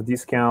whatever type of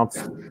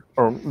discounts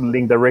or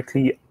link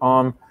directly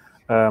on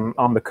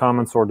the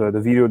comments or the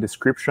video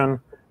description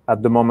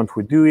at the moment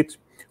we do it.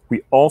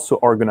 We also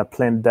are going to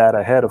plan that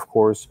ahead, of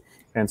course.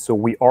 And so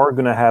we are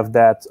going to have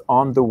that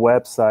on the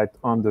website,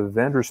 on the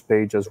vendors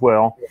page as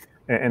well.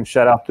 And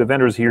shout out to the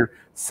vendors here.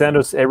 Send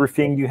us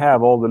everything you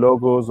have, all the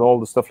logos, all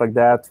the stuff like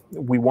that.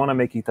 We want to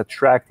make it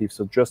attractive,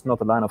 so just not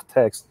a line of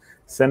text.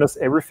 Send us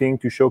everything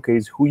to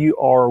showcase who you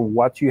are,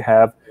 what you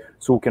have,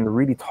 so we can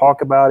really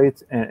talk about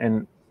it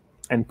and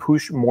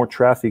push more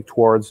traffic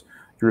towards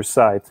your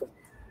site.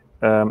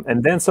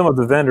 And then some of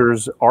the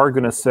vendors are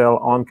going to sell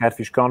on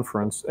Catfish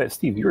Conference.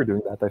 Steve, you're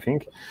doing that, I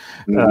think.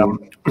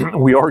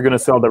 We are going to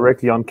sell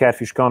directly on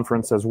Catfish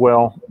Conference as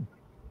well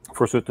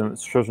for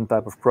certain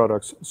type of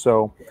products.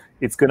 So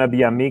it's going to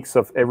be a mix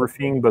of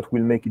everything, but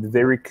we'll make it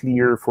very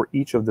clear for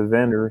each of the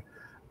vendor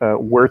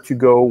where to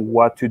go,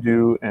 what to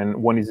do, and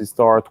when does it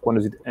start, when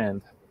does it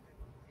end.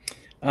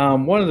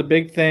 One of the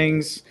big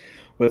things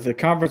with the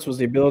conference was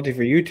the ability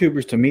for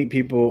YouTubers to meet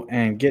people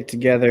and get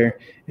together.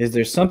 Is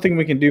there something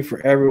we can do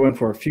for everyone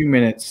for a few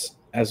minutes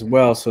as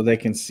well so they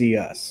can see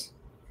us?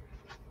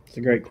 It's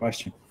a great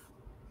question.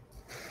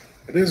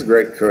 It is a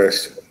great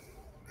question.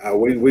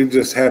 We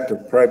just have to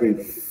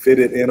probably fit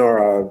it in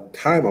our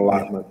time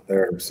allotment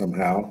there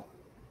somehow.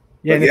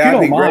 Yeah, and if you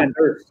don't mind,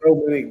 there's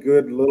so many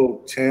good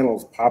little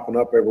channels popping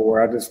up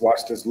everywhere. I just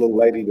watched this little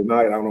lady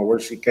tonight. I don't know where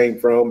she came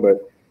from,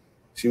 but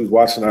she was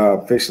watching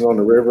fishing on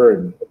the river,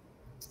 and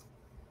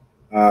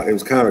it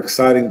was kind of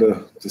exciting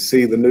to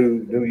see the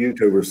new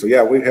YouTubers. So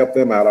yeah, we help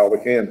them out all we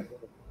can,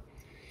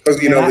 because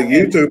the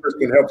YouTubers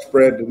can help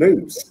spread the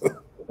news.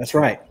 That's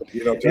right.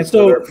 And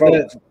so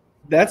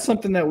that's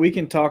something that we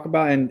can talk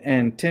about.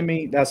 And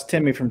Timmy, that's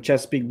Timmy from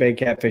Chesapeake Bay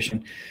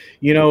Catfishing.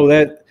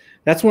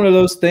 That's one of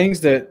those things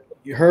that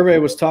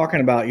Hervé was talking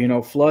about.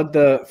 Flood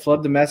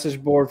the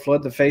message board,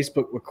 flood the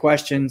Facebook with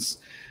questions,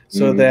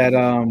 so that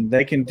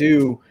they can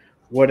do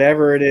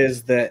whatever it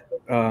is that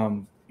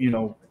y'all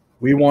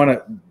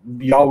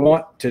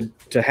want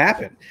to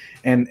happen.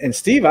 And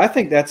Steve, I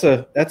think that's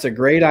a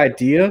great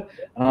idea.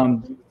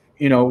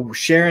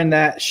 Sharing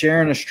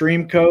a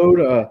stream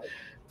code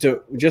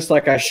to just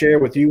like I share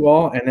with you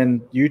all, and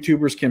then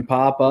YouTubers can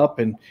pop up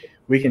and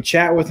we can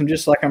chat with them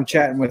just like I'm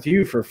chatting with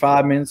you for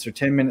 5 minutes or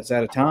 10 minutes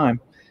at a time.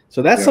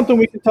 So that's something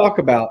we can talk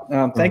about.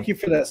 Thank you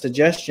for that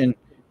suggestion,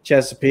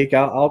 Chesapeake.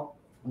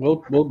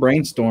 We'll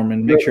brainstorm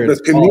and make sure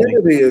the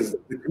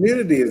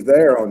community is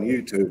there on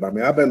YouTube. I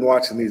mean, I've been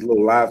watching these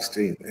little live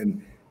streams,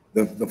 and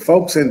the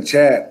folks in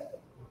chat,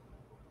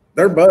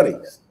 they're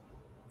buddies.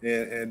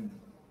 And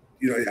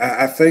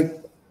I think,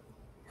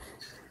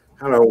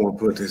 how do I want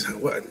to put this?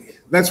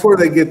 That's where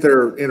they get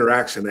their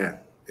interaction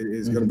at.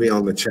 It's going to be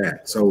on the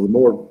chat. So the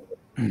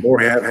more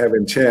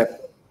having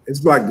chat,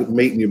 it's like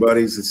meeting your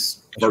buddies. It's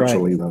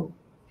virtually though.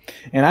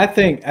 And I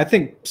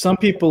think some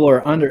people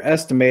are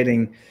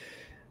underestimating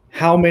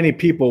how many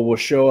people will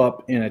show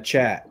up in a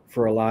chat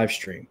for a live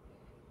stream.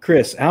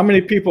 Chris, how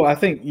many people? I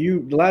think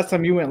the last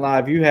time you went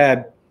live, you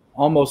had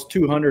almost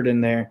 200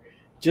 in there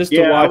just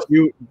to watch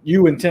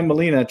you and Tim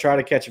Molina try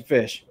to catch a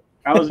fish.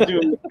 I was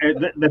doing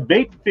the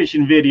bait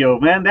fishing video,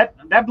 man.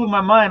 That blew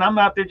my mind. I'm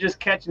out there just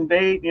catching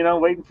bait,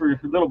 waiting for a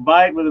little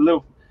bite with a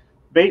little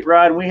bait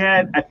rod. And we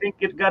had, I think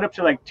it got up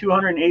to like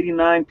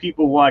 289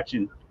 people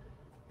watching.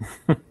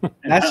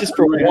 That's just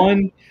for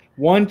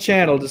one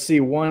channel to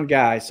see one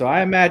guy. So I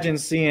imagine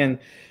seeing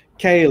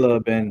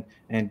Caleb and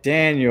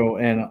Daniel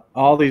and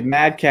all these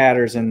Mad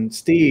Catters and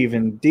Steve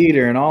and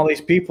Dieter and all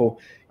these people,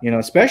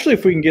 especially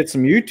if we can get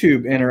some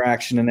YouTube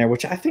interaction in there,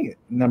 which I think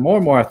the more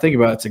and more I think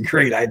about it, it's a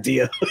great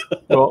idea.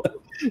 Well,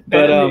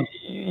 but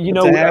You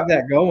But know, to have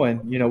that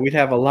going, we'd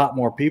have a lot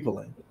more people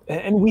in.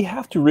 and we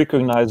have to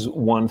recognize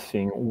one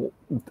thing.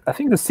 I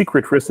think the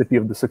secret recipe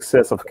of the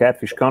success of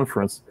Catfish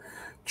Conference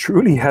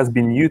truly has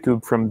been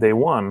YouTube from day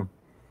one.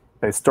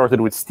 It started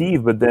with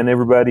Steve, but then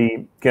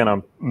everybody kind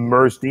of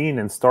merged in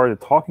and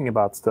started talking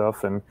about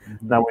stuff. And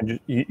now when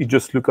you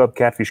just look up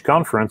Catfish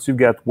Conference, you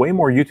get way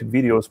more YouTube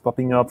videos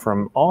popping up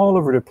from all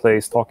over the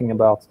place talking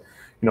about,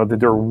 their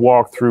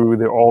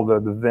walkthrough, all the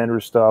vendor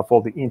stuff,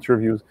 all the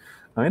interviews.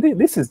 I mean,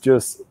 this is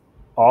just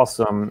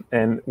awesome.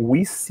 And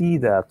we see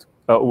that.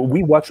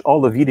 We watch all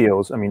the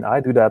videos. I mean, I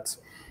do that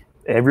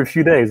every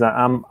few days.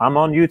 I'm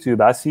on YouTube.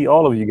 I see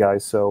all of you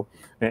guys. So,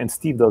 and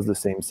Steve does the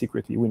same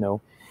secretly, we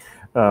know.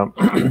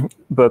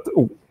 But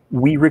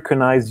we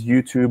recognize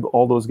YouTube,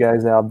 all those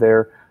guys out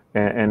there,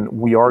 and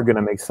we are going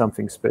to make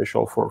something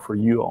special for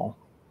you all.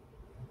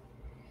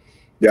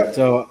 Yeah.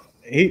 So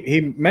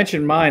he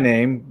mentioned my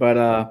name,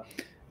 but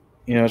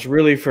it's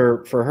really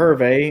for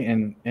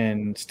Hervé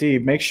and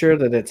Steve. Make sure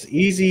that it's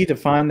easy to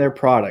find their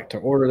product, to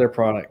order their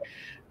product.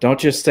 Don't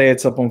just say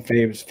it's up on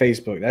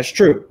Facebook. That's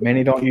true.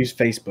 Many don't use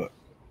Facebook.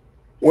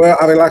 Well,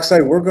 I mean, like I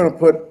say, we're going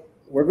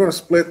to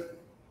split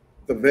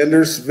the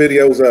vendors'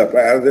 videos up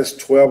out of this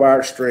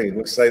 12-hour stream.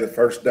 Let's say the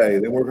first day.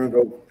 Then we're going to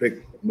go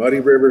pick Muddy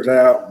Rivers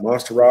out,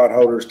 Monster Rod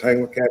Holders,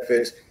 Tangled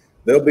Catfish.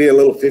 There'll be a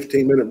little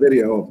 15-minute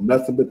video of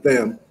nothing but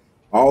them.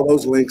 All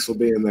those links will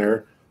be in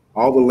there.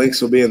 All the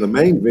links will be in the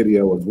main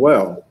video as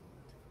well.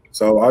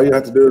 So all you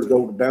have to do is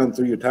go down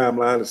through your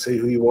timeline and see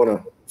who you want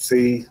to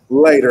see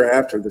later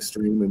after the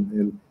stream,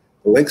 and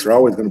the links are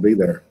always going to be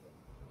there.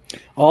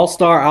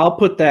 All-Star, I'll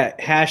put that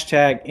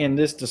hashtag in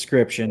this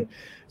description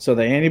so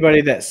that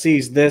anybody that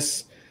sees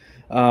this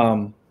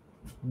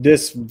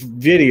this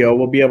video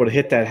will be able to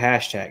hit that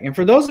hashtag. And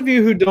for those of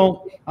you who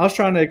don't, I was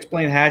trying to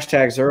explain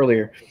hashtags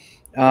earlier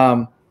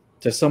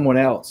to someone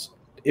else.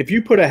 If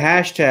you put a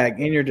hashtag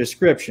in your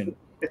description,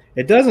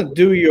 it doesn't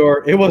do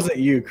it wasn't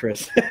you,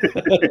 Chris.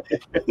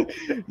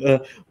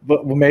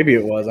 But maybe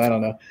it was, I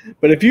don't know.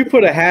 But if you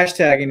put a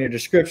hashtag in your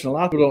description, a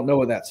lot of people don't know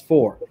what that's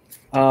for.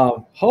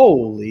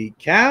 Holy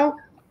cow.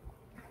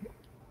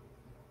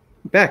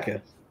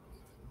 Becca,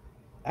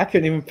 I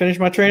couldn't even finish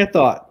my train of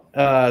thought.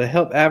 To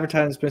help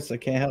advertise business, I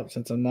can't help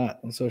since I'm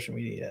not on social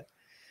media yet.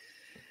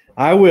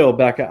 I will,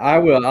 Becca. I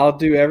will. I'll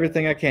do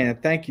everything I can.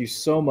 Thank you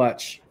so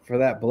much for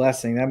that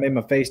blessing. That made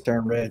my face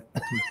turn red.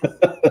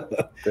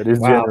 That is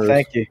wow, generous.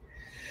 thank you.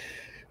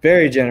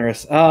 Very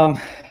generous. What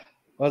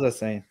was I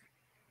saying?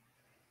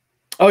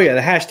 Oh yeah,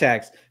 the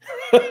hashtags.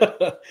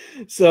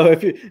 So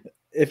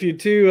if you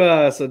two,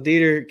 so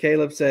Dieter,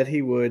 Caleb said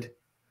he would.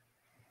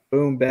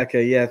 Boom,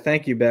 Becca. Yeah,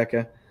 thank you,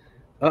 Becca.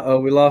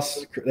 We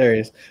lost. There he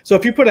is. So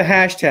if you put a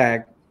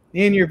hashtag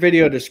in your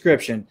video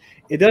description,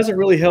 it doesn't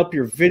really help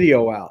your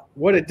video out.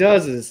 What it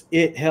does is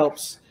it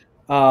helps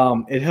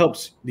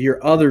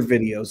your other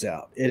videos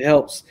out. It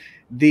helps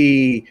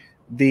the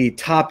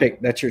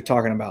topic that you're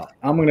talking about.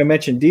 I'm going to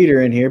mention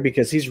Dieter in here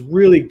because he's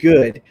really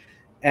good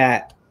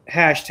at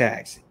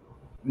hashtags.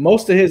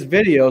 Most of his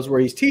videos where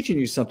he's teaching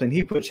you something,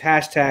 he puts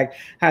hashtag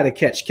how to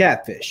catch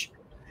catfish.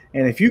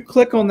 And if you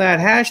click on that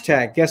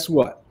hashtag, guess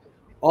what?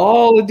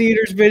 All of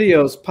Dieter's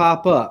videos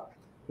pop up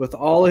with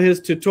all of his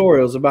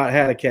tutorials about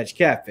how to catch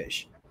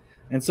catfish.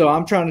 And so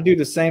I'm trying to do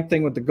the same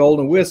thing with the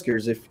golden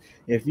whiskers. If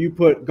you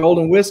put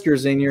golden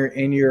whiskers in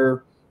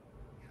your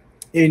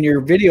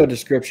video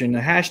description, the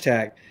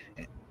hashtag,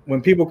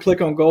 when people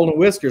click on golden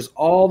whiskers,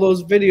 all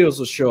those videos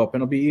will show up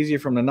and it'll be easier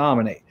for them to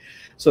nominate.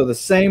 So the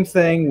same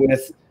thing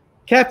with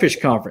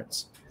Catfish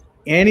Conference.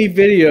 Any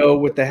video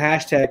with the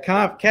hashtag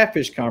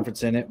Catfish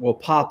Conference in it will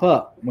pop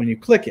up when you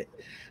click it.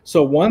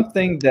 So one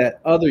thing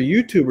that other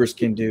YouTubers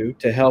can do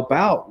to help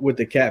out with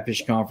the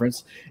Catfish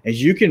Conference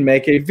is you can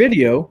make a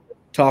video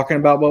talking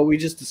about what we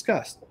just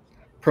discussed,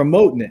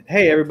 promoting it.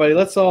 Hey, everybody,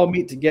 let's all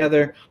meet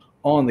together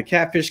on the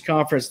Catfish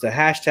Conference. The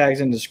hashtag's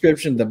in the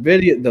description.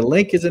 The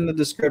link is in the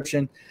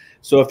description.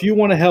 So if you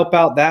want to help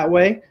out that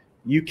way,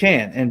 you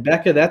can. And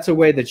Becca, that's a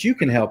way that you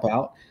can help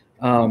out.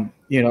 I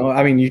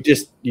mean, you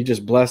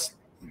just blessed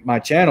my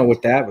channel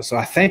with that. So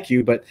I thank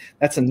you, but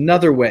that's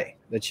another way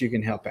that you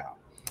can help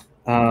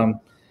out.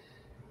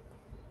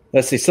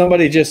 Let's see.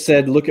 Somebody just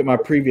said, look at my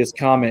previous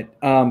comment.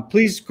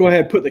 Please go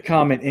ahead and put the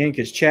comment in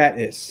because chat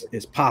is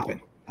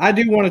popping. I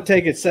do want to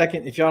take a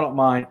second, if y'all don't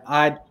mind.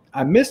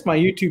 I missed my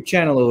YouTube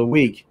channel of the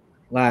week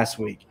last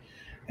week.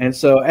 And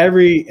so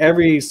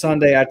every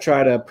Sunday I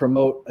try to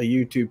promote a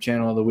YouTube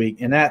channel of the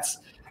week. And that's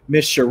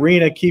Miss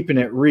Sharina Keeping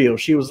It Real.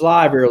 She was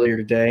live earlier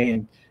today.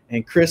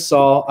 And Chris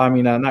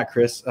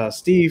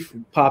Steve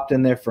popped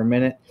in there for a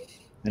minute.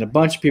 And a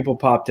bunch of people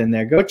popped in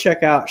there. Go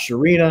check out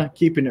Sharina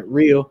Keeping It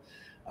Real.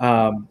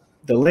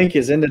 The link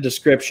is in the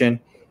description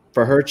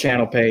for her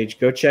channel page.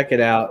 Go check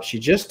it out. She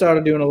just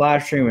started doing a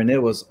live stream, and it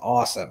was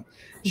awesome.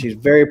 She's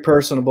very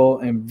personable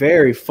and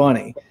very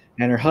funny.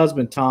 And her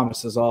husband,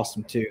 Thomas, is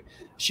awesome, too.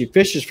 She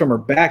fishes from her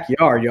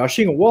backyard, y'all.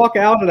 She can walk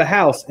out of the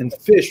house and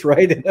fish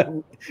right in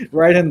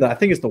the, I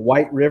think it's the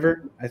White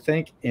River,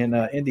 in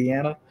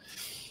Indiana.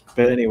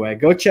 But anyway,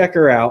 go check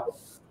her out.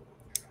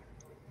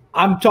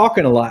 I'm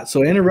talking a lot,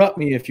 so interrupt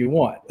me if you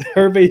want.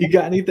 Hervé, you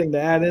got anything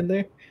to add in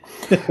there?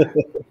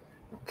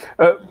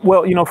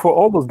 Well, for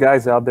all those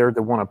guys out there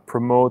that want to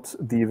promote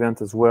the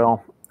event as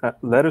well,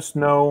 let us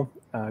know.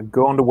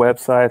 Go on the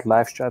website,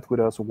 live chat with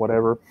us or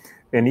whatever.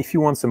 And if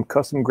you want some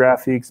custom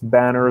graphics,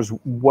 banners,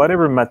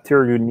 whatever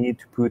material you need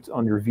to put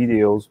on your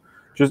videos,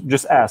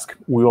 just ask.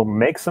 We'll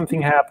make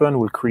something happen.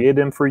 We'll create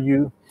them for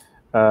you.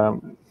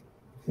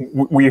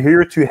 We're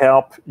here to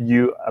help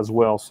you as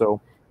well.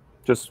 So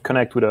just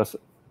connect with us.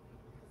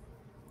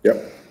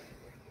 Yep.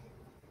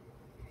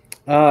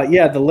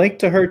 Yeah, the link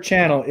to her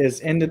channel is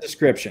in the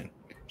description.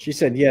 She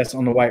said yes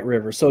on the White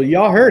River. So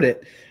y'all heard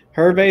it.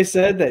 Hervé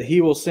said that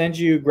he will send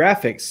you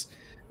graphics,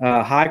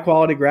 high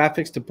quality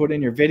graphics to put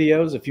in your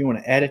videos if you want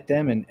to edit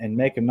them and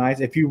make them nice.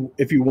 If you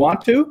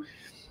want to,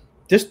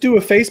 just do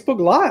a Facebook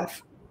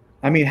Live.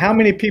 I mean, how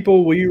many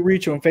people will you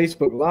reach on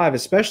Facebook Live,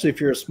 especially if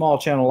you're a small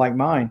channel like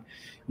mine?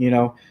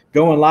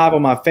 Going live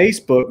on my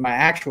Facebook, my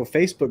actual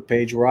Facebook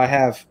page where I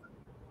have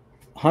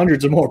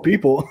hundreds of more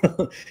people,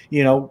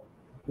 we'll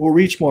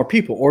reach more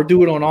people, or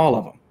do it on all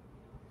of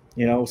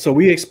them. So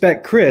we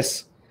expect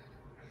Chris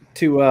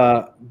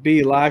to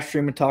be live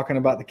streaming talking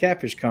about the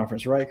Catfish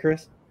Conference, right,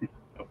 Chris?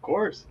 Of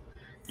course.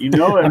 It,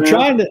 I'm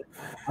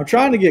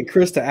trying to get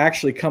Chris to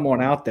actually come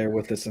on out there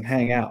with us and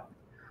hang out.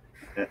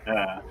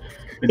 I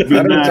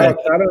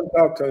don't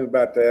talk to him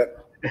about that.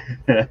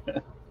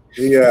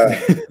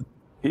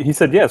 He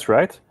said yes,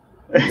 right?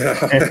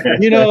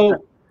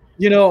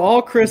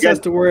 All Chris has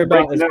to worry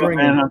about is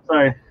bringing. I'm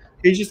sorry.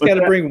 He's just got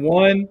to bring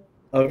one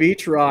of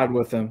each rod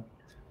with him,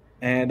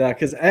 and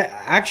because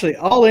actually,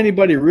 all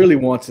anybody really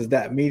wants is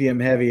that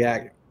medium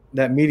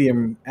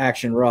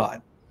action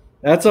rod.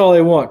 That's all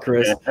they want,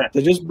 Chris.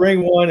 To just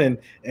bring one and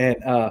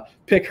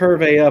pick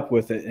Hervé up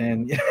with it.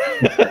 And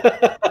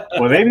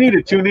well, they need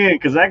to tune in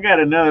because I got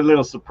another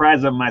little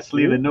surprise up my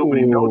sleeve that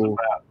nobody knows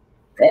about.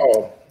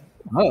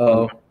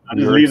 Uh-oh. I'll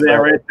just leave that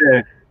right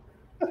there.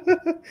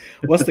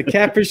 What's the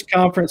Catfish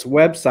Conference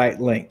website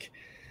link?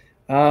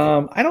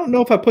 I don't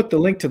know if I put the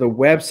link to the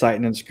website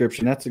in the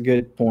description. That's a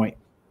good point.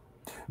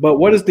 But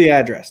what is the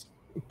address?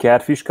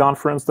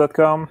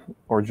 Catfishconference.com,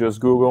 or just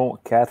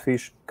Google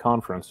Catfish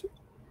Conference.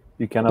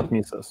 You cannot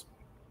miss us.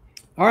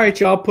 All right,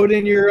 y'all. Put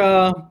in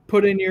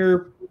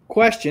your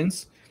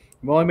questions.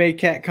 We've only made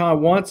CatCon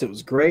once. It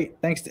was great.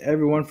 Thanks to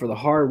everyone for the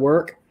hard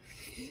work.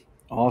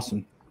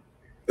 Awesome.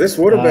 This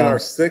would have been our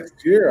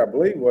 6th year, I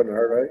believe, wasn't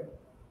it,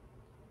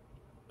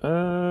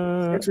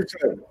 Hervé? 6 or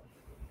 7?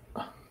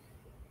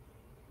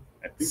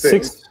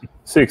 Six.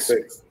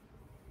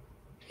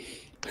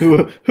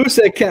 Who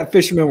said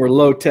catfishermen were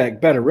low tech?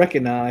 Better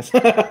recognize.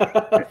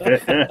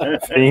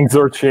 Things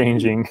are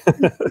changing.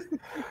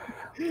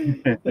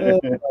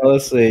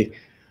 Let's see.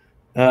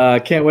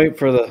 Can't wait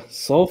for the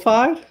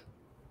sulfide.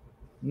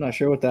 I'm not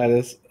sure what that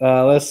is.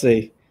 Let's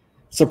see.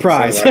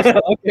 Surprise.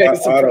 Okay.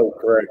 Auto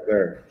correct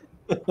there.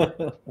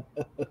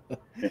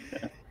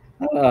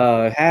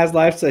 Has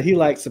Life said he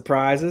likes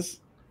surprises.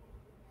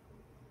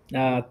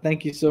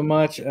 Thank you so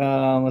much.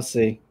 Let's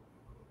see.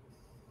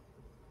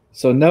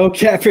 So no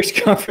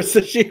Catfish Conference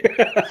this year.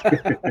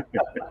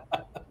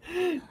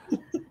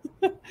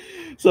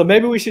 So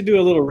maybe we should do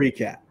a little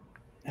recap.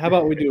 How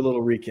about we do a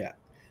little recap?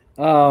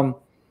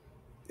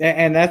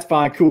 And that's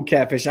fine. Cool,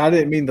 Catfish. I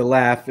didn't mean to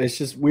laugh. It's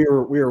just we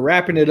were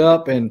wrapping it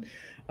up, and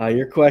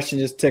your question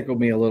just tickled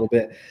me a little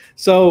bit.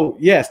 So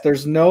yes,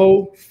 there's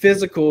no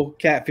physical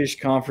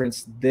Catfish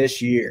Conference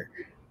this year.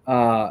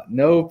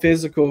 No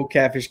physical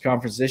Catfish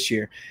Conference this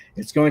year.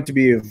 It's going to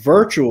be a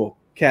virtual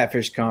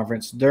Catfish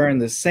Conference during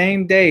the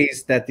same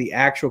days that the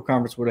actual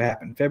conference would have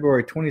happened,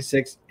 February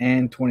 26th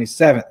and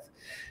 27th.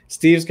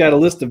 Steve's got a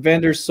list of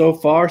vendors so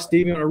far.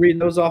 Steve, you want to read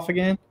those off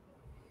again?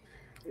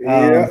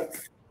 Yeah.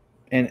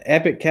 And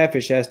Epic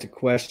Catfish asked a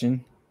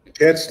question.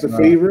 Catch the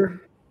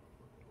Fever,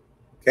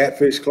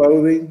 Catfish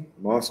Clothing,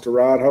 Monster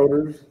Rod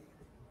Holders,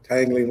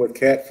 Tangling with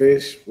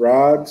Catfish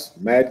Rods,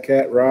 Mad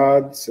Cat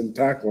Rods, and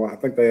Tackle. I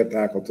think they had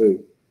tackle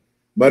too.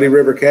 Muddy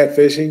River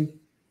Catfishing,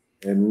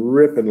 and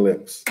Rippin'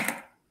 Lips.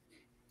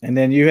 And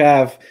then you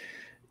have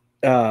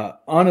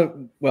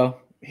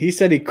he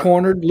said he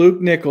cornered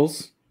Luke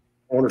Nichols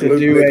to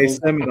do a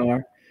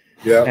seminar.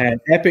 Yeah. And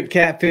Epic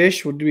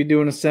Catfish would be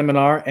doing a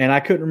seminar, and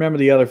I couldn't remember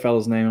the other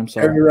fellow's name. I'm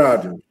sorry. Tony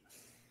Rogers.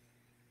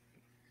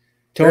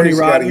 Tony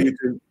Rogers.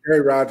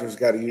 Harry Rogers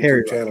got a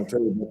YouTube channel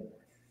too.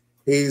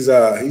 He's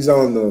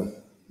on the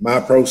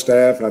My Pro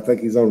staff, and I think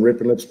he's on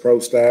Rippin' Lips Pro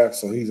staff.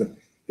 So he's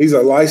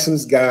a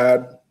licensed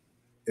guide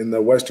in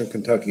the Western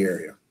Kentucky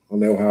area on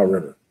the Ohio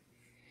River.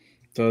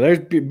 So there's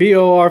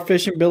BOR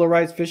Fishing, Bill of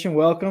Rights Fishing.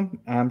 Welcome.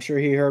 I'm sure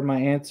he heard my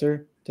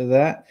answer to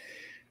that.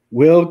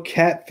 Will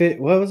Catfish,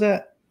 what was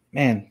that?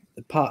 Man,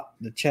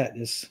 the chat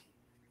is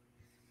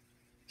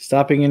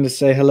stopping in to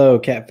say hello,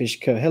 Catfish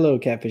Code. Hello,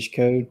 Catfish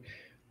Code.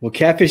 Will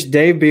Catfish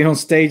Dave be on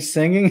stage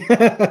singing?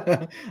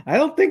 I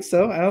don't think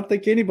so. I don't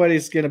think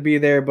anybody's going to be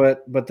there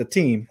but the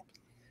team.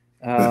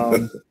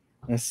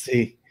 Let's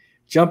see.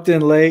 Jumped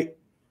in late.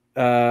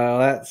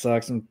 That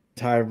sucks. I'm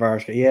tired of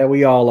ours. Yeah,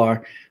 we all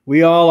are.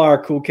 We all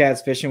are Cool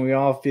Cats Fishing. We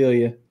all feel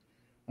you.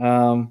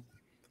 I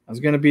was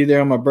going to be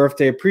there on my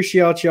birthday.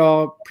 Appreciate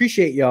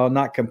y'all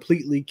not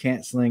completely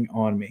canceling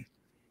on me.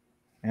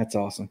 That's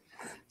awesome.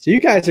 So you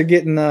guys are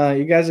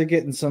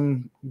getting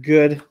some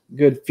good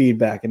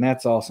feedback, and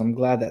that's awesome. I'm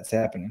glad that's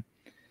happening.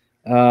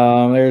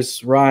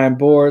 There's Ryan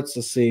Bortz.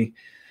 Let's see.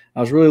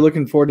 I was really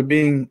looking forward to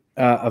being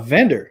a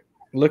vendor,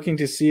 looking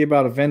to see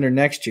about a vendor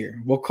next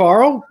year. Well,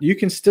 Carl, you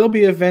can still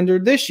be a vendor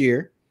this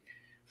year.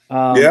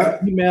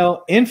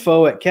 Email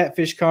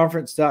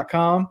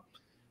info@catfishconference.com.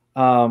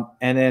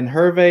 And then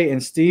Hervé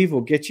and Steve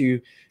will get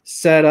you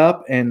set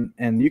up,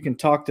 and you can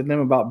talk to them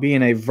about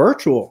being a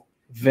virtual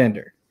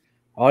vendor.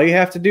 All you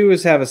have to do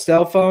is have a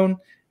cell phone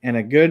and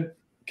a good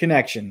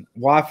connection,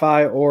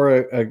 Wi-Fi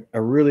or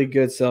a really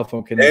good cell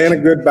phone connection. And a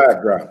good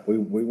backdrop. We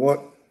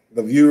want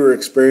the viewer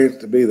experience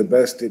to be the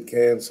best it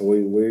can, so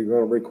we're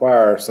going to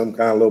require some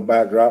kind of little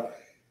backdrop,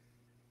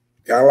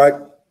 kind of like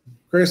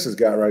Chris has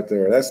got right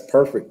there. That's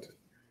perfect.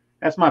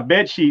 That's my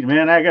bed sheet,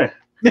 man. I got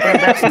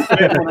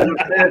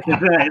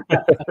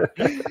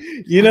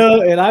you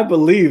know, and I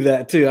believe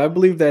that too. I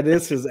believe that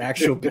is his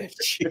actual bed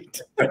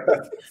sheet.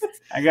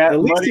 I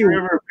got Muddy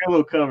River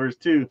pillow covers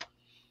too.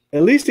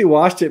 At least he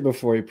washed it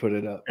before he put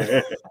it up.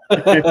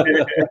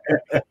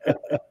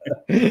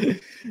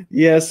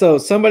 Yeah, so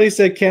somebody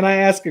said, can I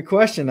ask a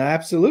question?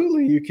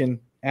 Absolutely, you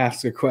can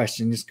ask a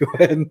question. Just go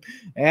ahead and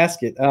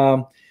ask it.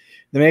 Then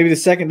maybe the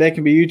second day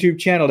can be YouTube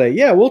channel day.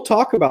 Yeah, we'll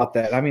talk about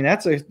that. I mean,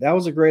 that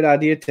was a great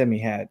idea Timmy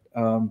had.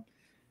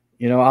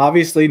 You know,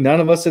 obviously none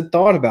of us had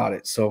thought about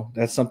it. So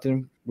that's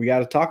something we got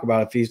to talk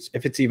about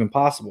if it's even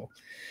possible.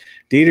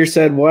 Dieter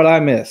said, what I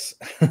miss.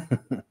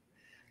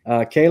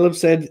 Caleb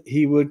said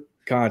he would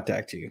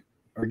contact you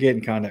or get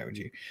in contact with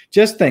you.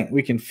 Just think,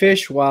 we can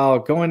fish while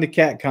going to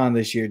CatCon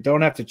this year.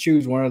 Don't have to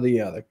choose one or the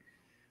other.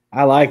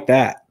 I like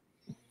that.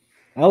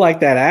 I like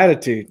that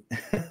attitude.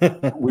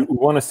 we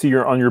want to see you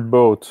on your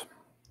boat.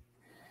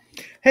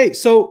 Hey,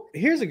 so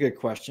here's a good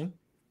question.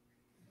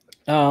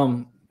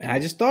 I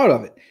just thought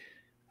of it.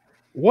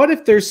 What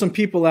if there's some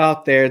people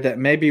out there that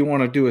maybe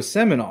want to do a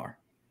seminar?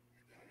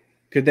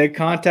 Could they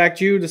contact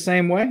you the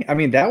same way? I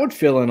mean, that would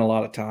fill in a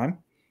lot of time,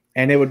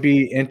 and it would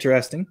be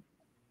interesting.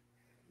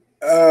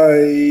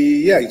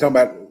 Yeah, you talking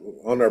about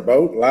on their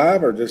boat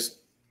live or just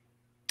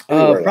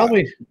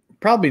probably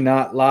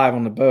not live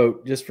on the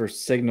boat, just for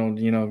signal.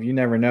 You know, you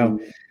never know.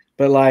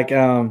 But like,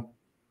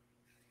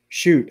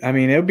 shoot, I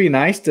mean, it would be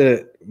nice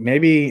to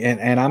maybe,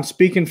 and I'm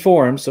speaking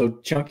for him, so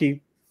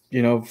Chunky,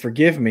 you know,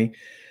 forgive me.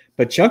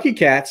 But Chunky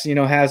Cats, you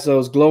know, has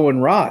those glowing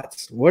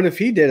rods. What if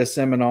he did a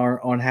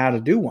seminar on how to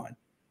do one?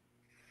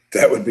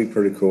 That would be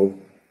pretty cool.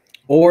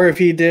 Or if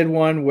he did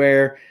one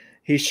where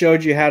he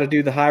showed you how to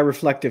do the high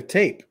reflective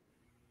tape.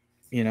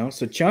 You know,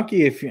 so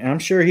Chunky, I'm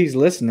sure he's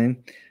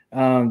listening,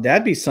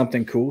 that'd be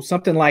something cool,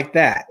 something like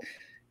that.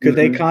 Could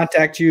they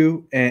contact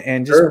you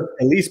and just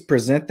at least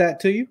present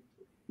that to you?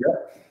 Yeah.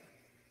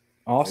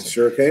 Awesome. I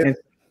sure can. And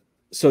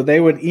so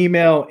they would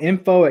email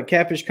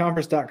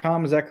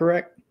info@catfishconference.com. Is that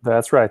correct?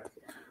 That's right.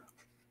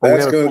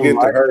 That's going to get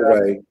to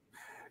Hervé.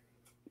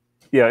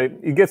 Yeah,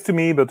 it gets to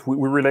me, but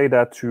we relay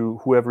that to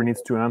whoever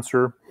needs to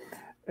answer.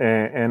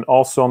 And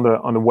also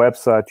on the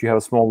website, you have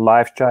a small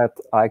live chat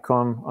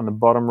icon on the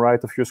bottom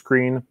right of your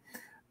screen.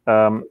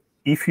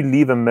 If you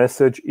leave a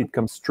message, it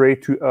comes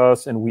straight to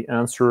us, and we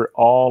answer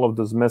all of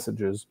those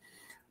messages.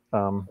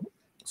 So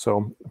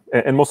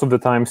most of the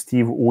time,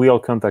 Steve will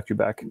contact you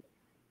back.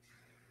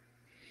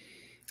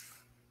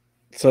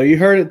 So you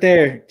heard it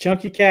there,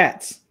 Chunky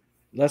Cats.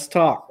 Let's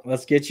talk.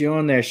 Let's get you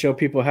on there. Show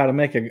people how to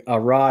make a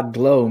rod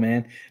glow,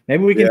 man.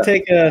 Maybe we can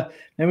take a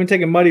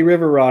Muddy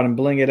River rod and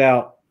bling it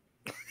out.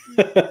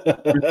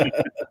 There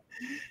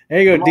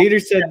you go.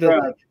 Dieter said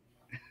that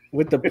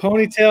with the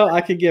ponytail,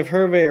 I could give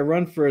Hervé a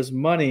run for his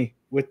money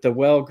with the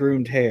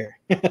well-groomed hair.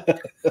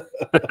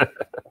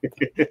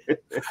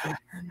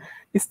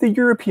 It's the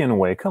European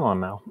way. Come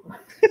on now.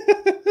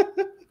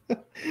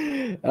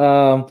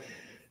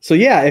 So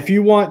yeah, if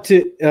you want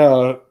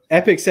to,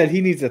 Epic said he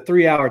needs a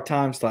 3-hour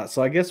time slot.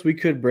 So I guess we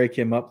could break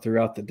him up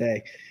throughout the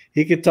day.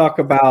 He could talk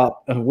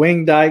about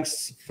wing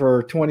dikes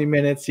for 20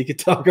 minutes. He could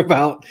talk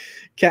about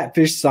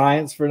catfish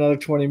science for another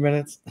 20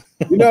 minutes.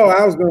 You know,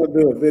 I was going to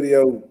do a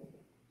video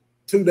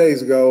 2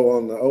 days ago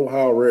on the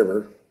Ohio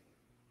River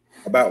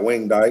about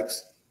wing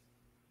dikes,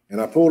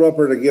 and I pulled up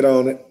there to get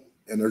on it,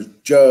 and there's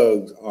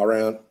jugs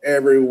around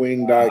every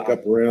wing dike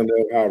up around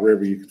the Ohio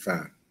River you can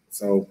find.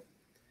 So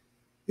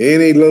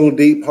any little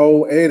deep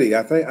hole eddy,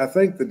 I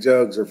think the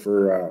jugs are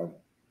for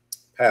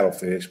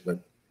paddlefish, but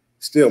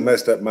still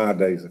messed up my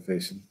days of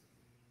fishing.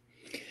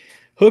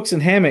 Hooks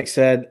and Hammocks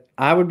said,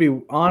 I would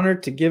be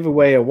honored to give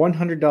away a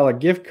 $100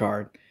 gift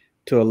card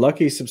to a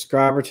lucky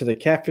subscriber to the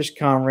Catfish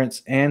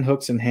Conference and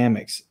Hooks and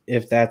Hammocks,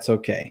 if that's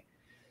okay.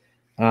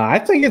 I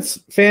think it's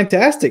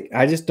fantastic.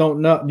 I just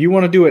don't know. Do you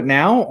want to do it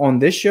now on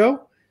this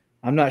show?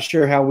 I'm not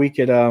sure how we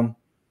could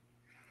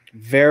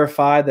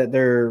verify that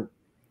they're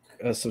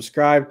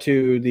subscribed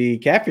to the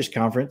Catfish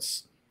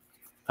Conference.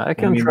 I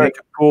can try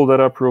to pull that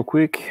up real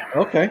quick.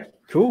 Okay,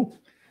 cool.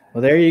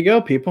 Well, there you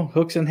go, people.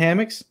 Hooks and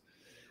Hammocks.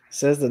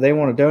 says that they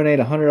want to donate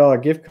a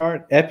 $100 gift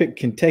card. Epic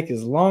can take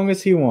as long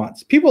as he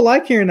wants. People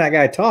like hearing that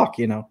guy talk,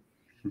 you know.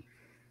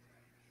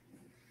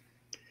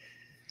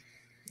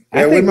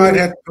 Yeah, we might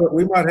have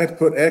to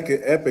put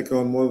Epic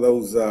on one of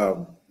those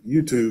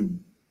YouTube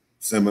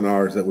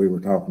seminars that we were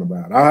talking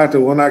about. I'll have to,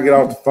 when I get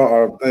off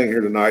the thing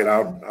here tonight,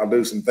 I'll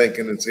do some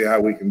thinking and see how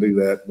we can do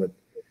that. But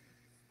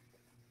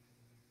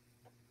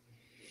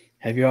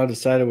have you all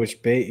decided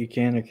which bait you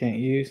can or can't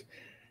use?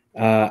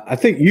 I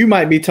think you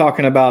might be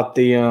talking about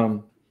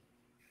the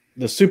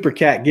Super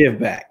Cat give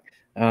back.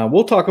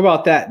 We'll talk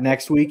about that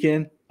next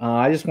weekend.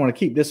 I just want to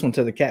keep this one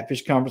to the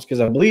Catfish Conference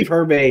because I believe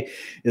Hervé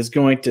is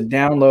going to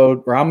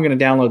download, or I'm going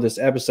to download this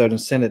episode and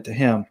send it to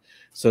him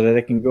so that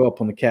it can go up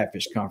on the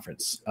Catfish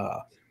Conference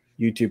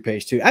YouTube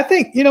page too. I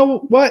think, you know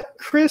what,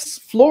 Chris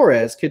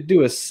Flores could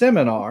do a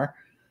seminar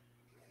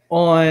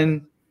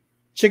on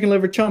chicken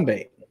liver chum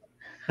bait.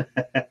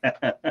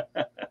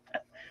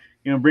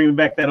 You know, bringing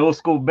back that old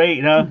school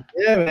bait, huh?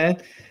 Yeah,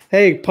 man.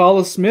 Hey,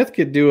 Paula Smith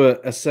could do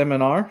a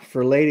seminar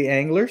for lady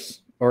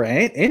anglers or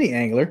any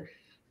angler.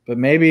 But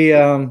maybe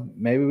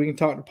we can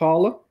talk to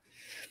Paula.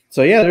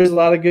 So yeah, there's a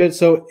lot of good.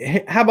 So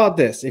how about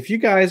this? If you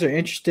guys are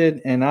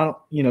interested, and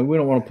we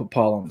don't want to put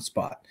Paula on the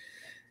spot.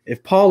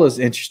 If Paula's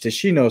interested,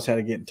 she knows how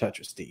to get in touch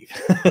with Steve.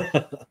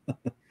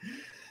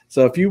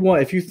 So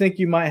if you think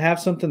you might have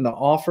something to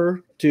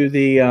offer to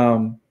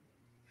the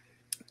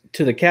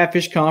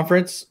Catfish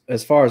Conference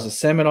as far as a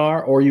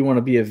seminar, or you want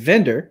to be a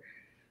vendor,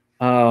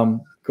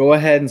 go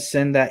ahead and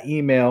send that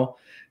email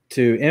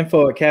to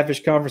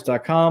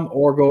info@catfishconference.com,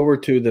 or go over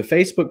to the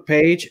Facebook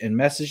page and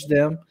message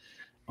them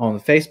on the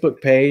Facebook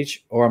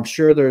page, or I'm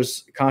sure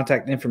there's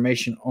contact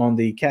information on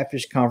the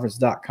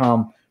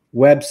catfishconference.com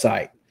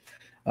website.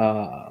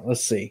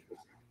 Let's see.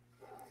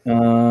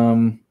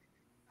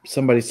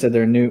 Somebody said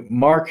they're new.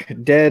 Mark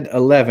Dead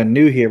 11,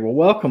 new here. Well,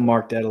 welcome,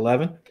 Mark Dead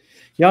 11.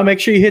 Y'all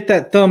make sure you hit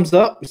that thumbs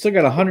up. We still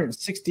got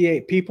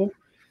 168 people.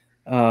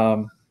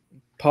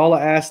 Paula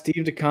asked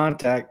Steve to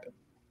contact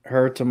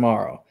her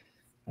tomorrow.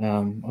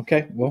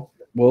 Okay, well,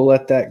 we'll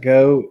let that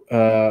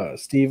go.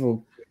 Steve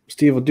will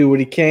do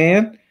what he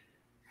can.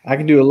 I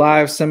can do a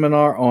live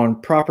seminar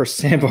on proper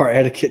sandbar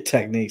etiquette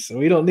techniques, so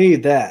we don't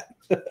need that.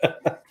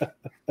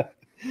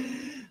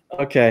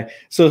 Okay,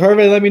 so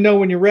Hervé, let me know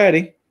when you're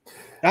ready.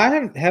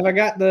 Have I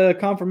got the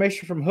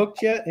confirmation from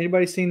Hooked yet?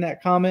 Anybody seen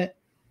that comment?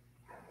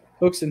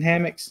 Hooks and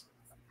hammocks.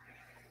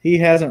 He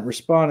hasn't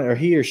responded, or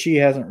he or she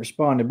hasn't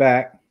responded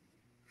back.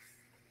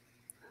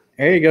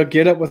 There you go.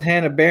 Get up with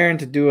Hannah Barron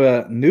to do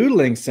a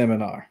noodling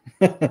seminar.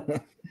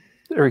 There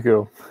we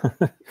go.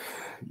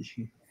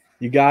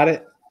 You got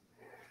it?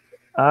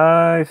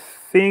 I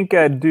think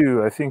I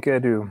do.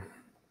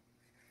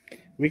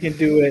 We can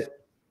do it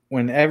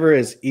whenever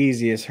is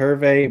easiest.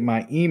 Hervé,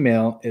 my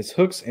email is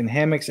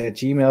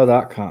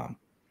hooksandhammocks@gmail.com.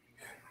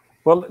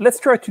 Well, let's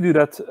try to do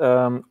that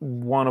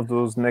one of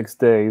those next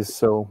days,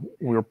 so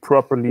we're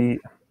properly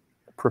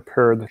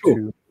prepared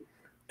to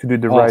do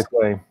it the right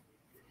way.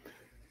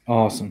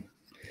 Awesome.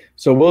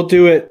 So we'll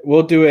do it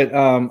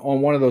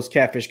on one of those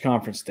Catfish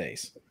Conference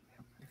days.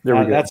 There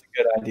we go. That's a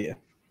good idea.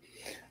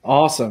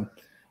 Awesome.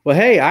 Well,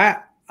 hey,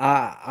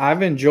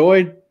 I've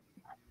enjoyed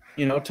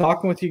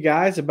talking with you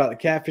guys about the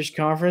Catfish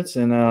Conference,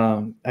 and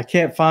I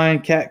can't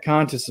find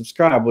CatCon to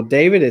subscribe. Well,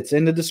 David, it's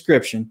in the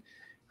description.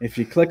 If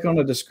you click on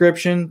the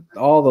description,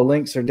 all the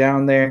links are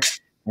down there,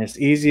 and it's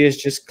easy as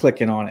just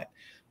clicking on it.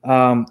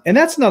 And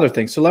that's another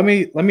thing. So let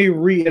me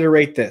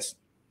reiterate this.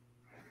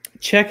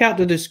 Check out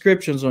the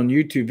descriptions on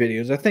YouTube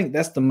videos. I think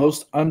that's the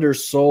most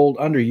undersold,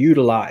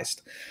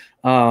 underutilized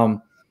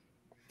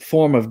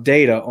form of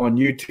data on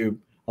YouTube.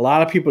 A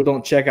lot of people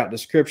don't check out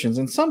descriptions,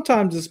 and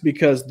sometimes it's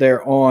because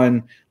they're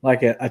on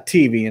like a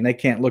TV and they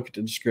can't look at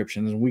the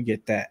descriptions, and we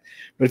get that.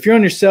 But if you're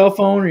on your cell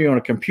phone or you're on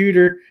a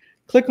computer,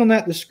 click on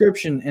that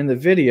description in the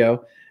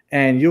video,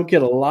 and you'll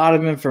get a lot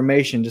of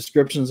information,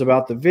 descriptions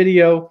about the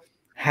video,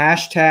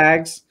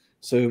 hashtags,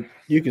 so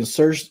you can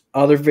search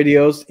other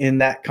videos in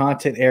that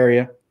content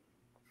area.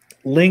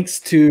 Links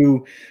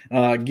to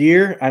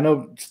gear. I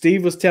know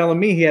Steve was telling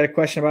me he had a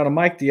question about a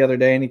mic the other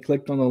day, and he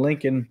clicked on the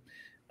link in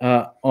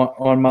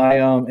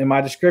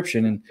my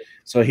description, and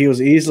so he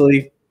was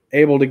easily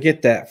able to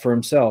get that for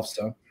himself.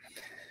 So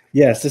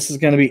yes, this is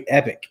going to be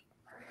epic.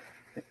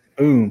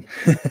 Boom.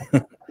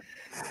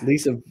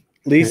 Lisa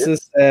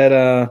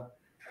said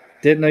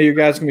didn't know you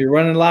guys were going to be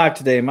running live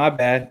today. My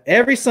bad.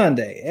 Every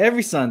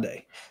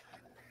Sunday.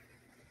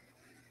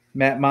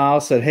 Matt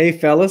Miles said, hey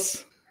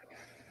fellas.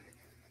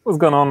 What's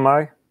going on,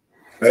 Mike?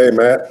 Hey,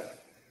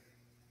 Matt.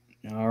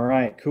 All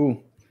right,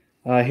 cool.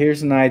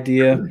 Here's an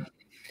idea.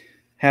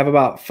 Have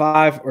about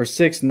 5 or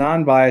 6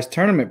 non-biased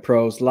tournament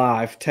pros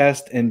live,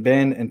 test and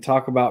bend, and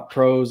talk about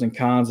pros and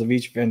cons of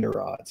each vendor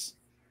rods.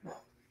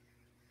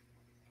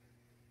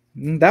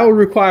 That would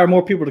require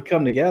more people to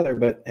come together,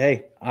 but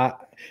hey,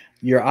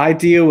 your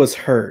idea was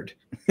heard.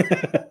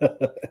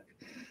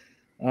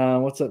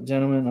 What's up,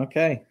 gentlemen?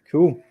 Okay,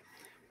 cool.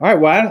 All right,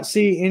 well, I don't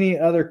see any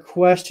other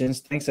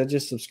questions. Thanks, I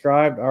just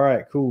subscribed. All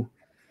right, cool.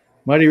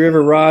 Muddy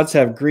River rods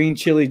have green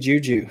chili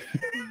juju.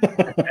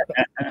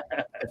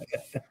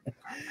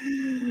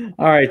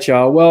 All right,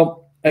 y'all.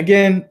 Well,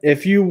 again,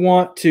 if you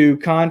want to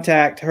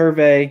contact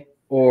Hervé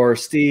or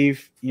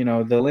Steve,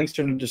 the links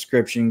are in the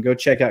description. Go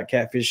check out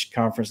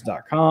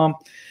catfishconference.com,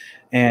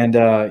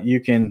 and you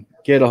can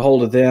get a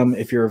hold of them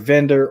if you're a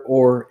vendor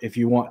or if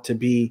you want to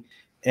be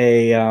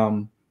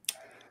a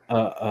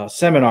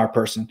seminar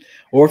person,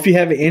 or if you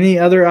have any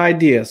other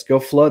ideas, go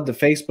flood the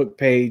Facebook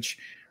page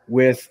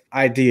with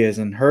ideas.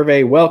 And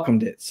Hervé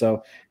welcomed it,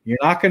 so you're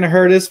not going to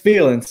hurt his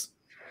feelings.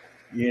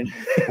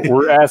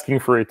 We're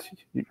asking for it.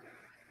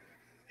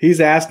 He's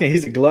asking.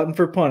 He's a glutton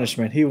for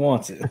punishment. He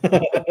wants it.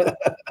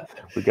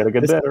 We got to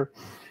get better.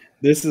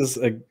 This is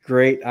a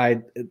great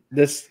idea.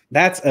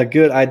 That's a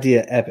good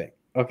idea. Epic.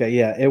 Okay,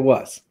 yeah, it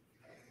was.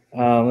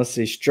 Let's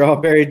see.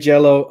 Strawberry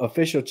Jello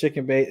official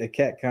chicken bait at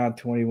CatCon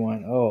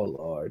 21. Oh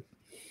Lord.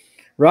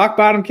 Rock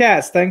Bottom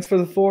Cats. Thanks for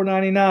the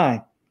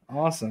 $4.99.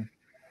 Awesome.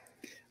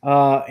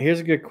 Here's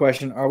a good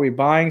question. Are we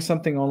buying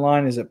something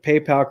online? Is it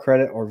PayPal,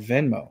 credit, or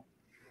Venmo?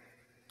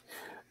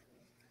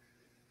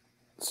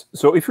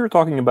 So if you're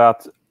talking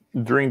about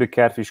during the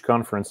Catfish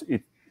Conference,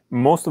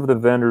 most of the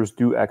vendors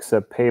do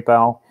accept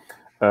PayPal,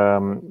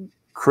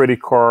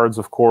 credit cards,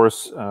 of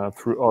course,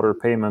 through other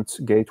payment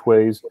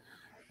gateways,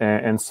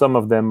 and some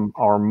of them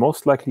are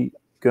most likely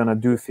gonna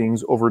do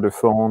things over the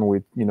phone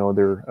with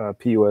their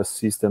POS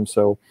system.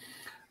 So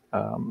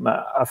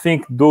I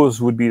think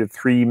those would be the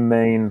three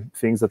main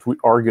things that we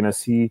are gonna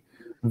see.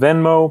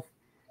 Venmo,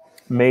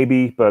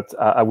 maybe, but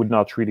I would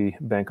not really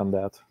bank on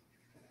that.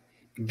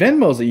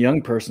 Venmo's a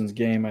young person's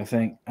game, I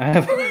think.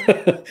 I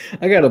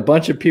got a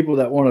bunch of people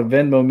that want to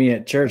Venmo me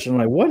at church. I'm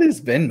like, what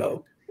is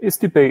Venmo? It's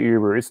to pay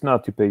Uber. It's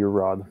not to pay your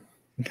rod.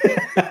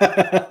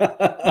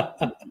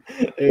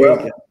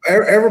 Well,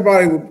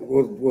 everybody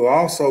will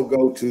also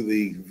go to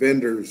the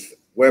vendor's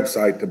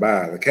website to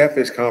buy. The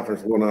Catfish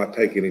Conference will not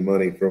take any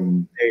money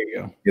from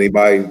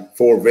anybody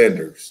for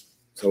vendors.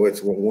 So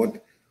it's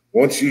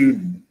once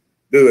you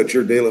do it,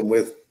 you're dealing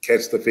with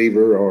Catch the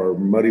Fever or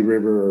Muddy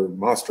River or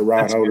Monster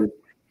Rod Holder.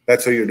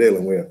 That's who you're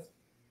dealing with.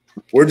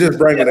 We're just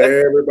bringing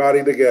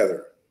everybody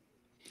together.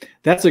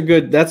 That's a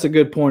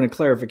good point of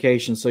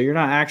clarification. So you're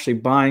not actually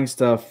buying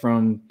stuff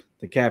from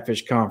the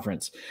Catfish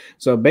Conference.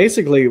 So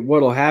basically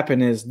what will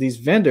happen is these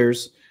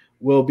vendors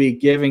will be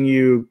giving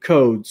you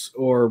codes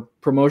or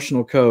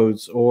promotional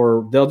codes,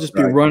 or they'll just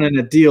be running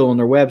a deal on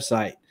their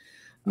website.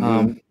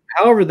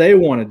 However they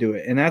want to do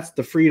it. And that's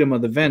the freedom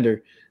of the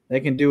vendor. They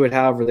can do it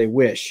however they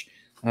wish.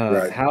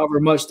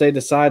 However much they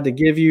decide to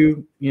give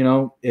you,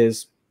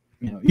 is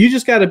you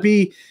just got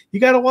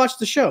to watch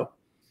the show,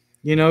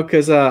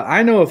 because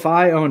I know if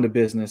I owned a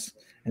business,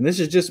 and this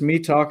is just me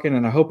talking,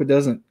 and I hope it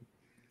doesn't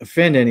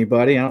offend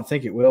anybody. I don't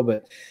think it will,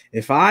 but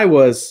if I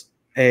was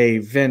a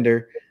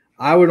vendor,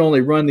 I would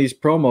only run these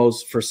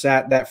promos for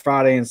that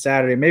Friday and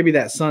Saturday, maybe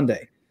that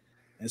Sunday,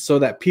 and so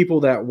that people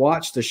that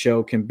watch the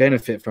show can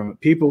benefit from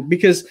it.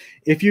 Because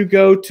if you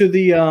go to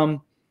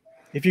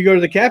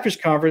the Catfish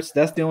Conference,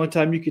 that's the only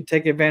time you could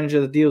take advantage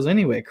of the deals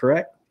anyway,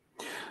 correct?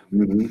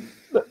 Mm-hmm.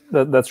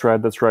 That's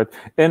right. That's right.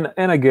 And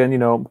again,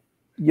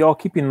 y'all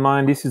keep in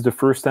mind, this is the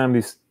first time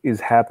this is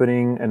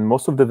happening, and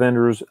most of the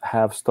vendors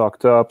have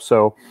stocked up.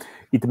 So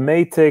it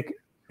may take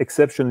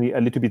exceptionally a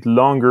little bit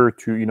longer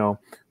to,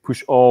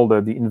 push all the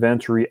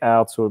inventory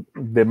out. So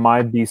there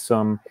might be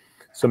some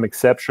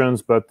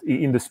exceptions, but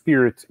in the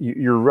spirit,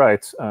 you're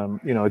right.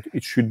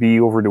 It should be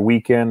over the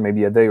weekend,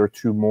 maybe a day or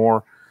two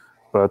more,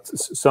 but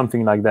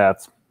something like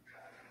that.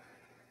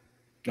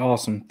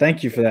 Awesome.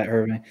 Thank you for that,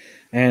 Hervé.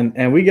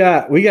 And we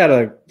got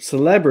a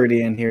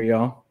celebrity in here,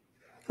 y'all.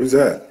 Who's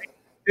that?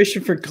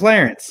 Fishing for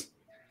Clarence.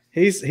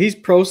 He's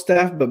pro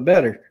staff, but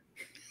better.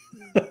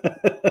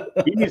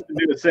 He needs to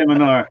do a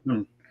seminar.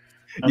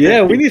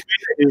 Yeah, we need.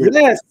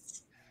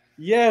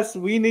 Yes,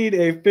 we need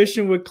a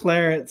Fishing with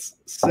Clarence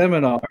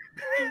seminar.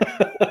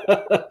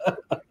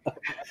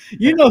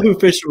 You know who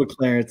Fishing with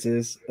Clarence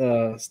is,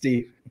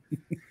 Steve.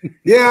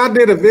 Yeah, I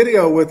did a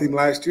video with him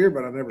last year,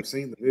 but I've never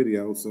seen the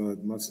video, so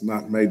it must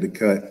not made the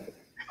cut.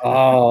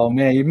 Oh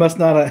man, you must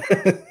not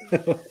have.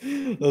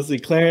 Let's see.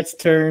 Clarence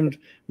turned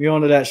me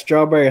onto that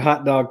strawberry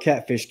hot dog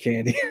catfish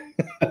candy.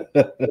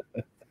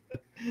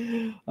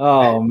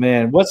 Oh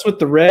man, what's with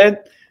the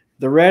red?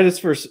 The red is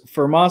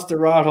for monster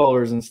rod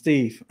holders and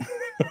Steve.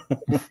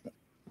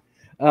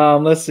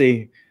 Let's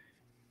see.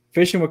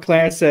 Fishing with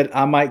Clarence said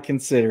I might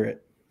consider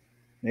it.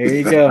 There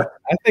you go.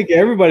 I think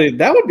everybody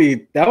that would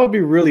be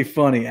really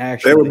funny.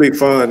 Actually, that would be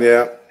fun.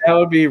 Yeah, that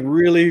would be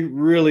really,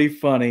 really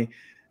funny.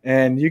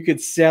 And you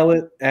could sell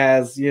it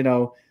as, hey,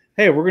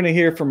 we're going to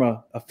hear from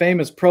a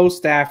famous pro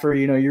staffer.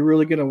 You're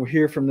really going to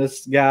hear from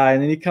this guy.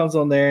 And then he comes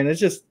on there, and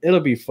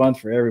it'll be fun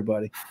for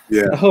everybody.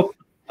 Yeah. I hope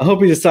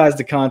he decides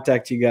to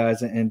contact you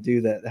guys and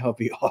do that. That would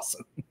be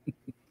awesome.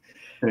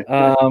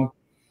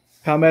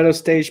 Palmetto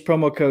stage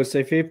promo code,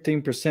 say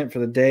 15% for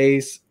the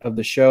days of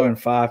the show and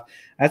 5.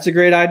 That's a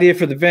great idea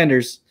for the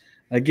vendors.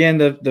 Again,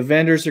 the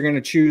vendors are going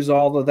to choose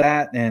all of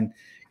that. And,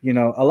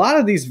 a lot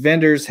of these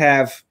vendors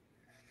have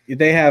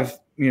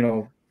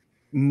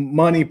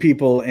money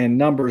people and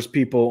numbers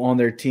people on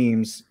their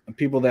teams,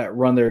 people that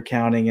run their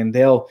accounting, and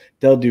they'll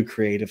do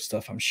creative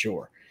stuff, I'm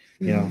sure.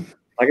 You know,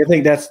 like I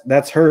think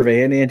that's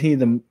Hervey, and he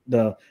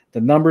the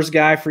numbers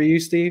guy for you,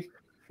 Steve.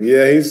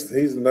 Yeah, he's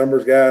the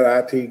numbers guy, the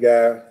IT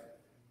guy,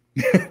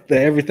 the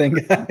everything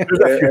guy.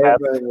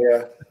 Everything,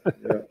 yeah.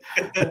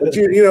 But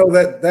you know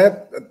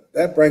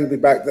that brings me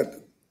back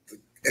that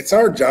it's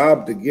our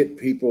job to get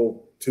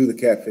people to the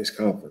Catfish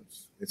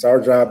Conference. It's our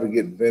job to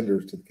get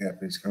vendors to the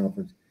Catfish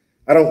Conference.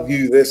 I don't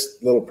view this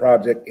little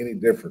project any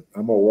different.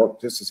 I'm gonna work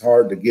just as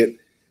hard to get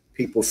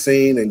people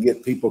seen and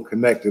get people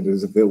connected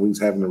as if it was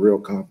having a real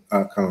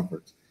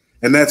conference.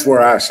 And that's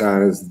where I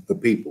shine, is the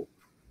people.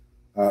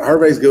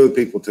 Hervey's good with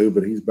people too,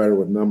 but he's better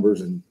with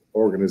numbers and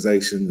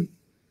organization.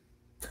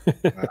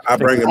 I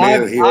bring him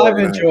in.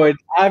 And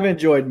I've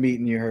enjoyed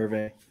meeting you,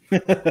 Hervey.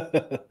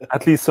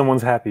 At least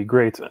someone's happy.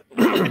 Great.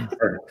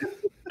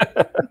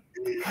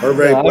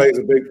 Hervey plays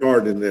a big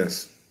part in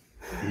this.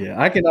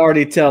 Yeah, I can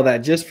already tell that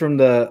just from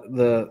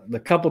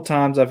the couple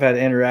times I've had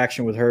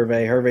interaction with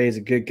Hervey. Hervey is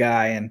a good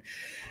guy, and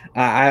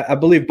I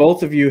believe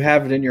both of you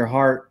have it in your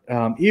heart.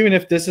 Even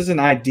if this isn't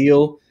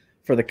ideal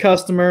for the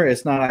customer,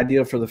 it's not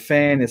ideal for the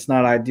fan, it's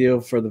not ideal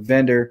for the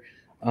vendor.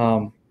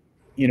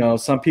 You know,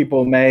 some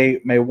people may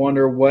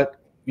wonder what,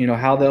 you know,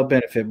 how they'll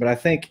benefit, but I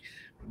think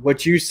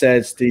what you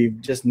said,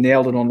 Steve, just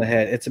nailed it on the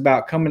head. It's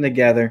about coming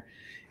together.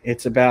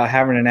 It's about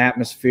having an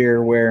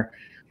atmosphere where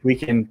we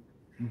can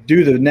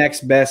do the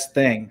next best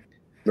thing,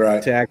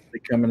 right, to actually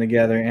coming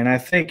together. And I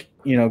think,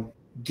 you know,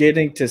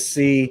 getting to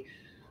see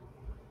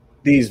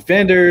these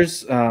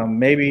vendors,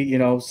 maybe, you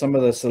know, some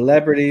of the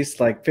celebrities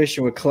like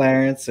Fishing with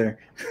Clarence or,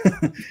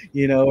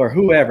 you know, or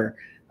whoever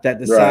that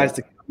decides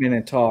to come in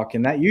and talk.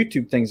 And that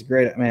YouTube thing's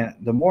great, man.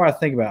 The more I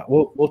think about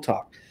it, we'll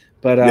talk.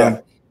 But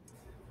I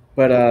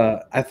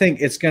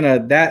think it's gonna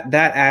that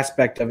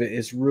aspect of it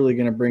is really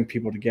gonna bring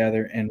people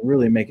together and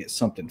really make it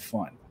something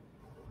fun.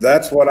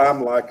 That's what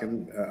I'm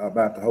liking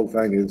about the whole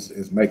thing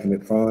is making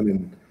it fun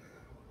and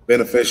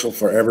beneficial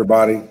for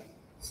everybody.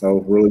 So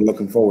really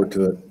looking forward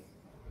to it.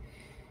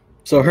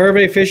 So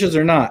Hervey fishes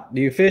or not?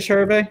 Do you fish,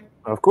 Hervey?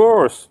 Of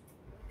course.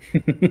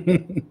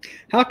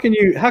 How can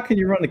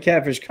you run the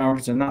Catfish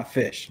Conference and not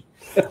fish?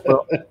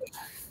 Well,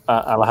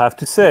 I'll have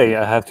to say,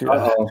 I have to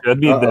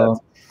admit that.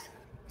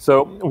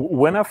 So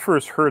when I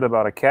first heard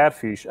about a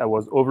catfish, I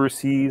was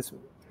overseas.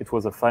 It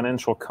was a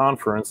financial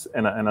conference,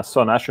 and I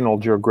saw National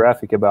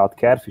Geographic about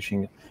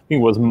catfishing. I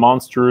think it was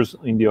Monsters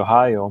in the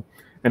Ohio.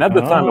 And at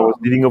the time, I was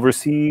living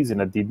overseas,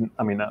 and I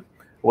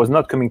was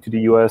not coming to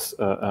the U.S.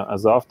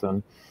 As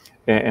often.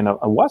 And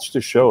I watched the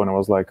show, and I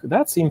was like,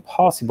 that's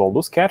impossible.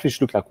 Those catfish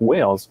look like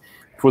whales.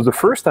 It was the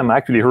first time I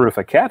actually heard of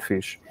a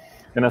catfish.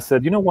 And I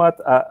said, you know what?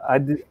 I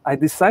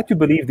decide to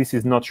believe this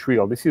is not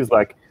real. This is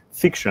like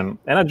fiction.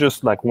 And I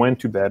just like went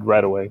to bed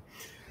right away.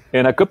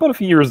 And a couple of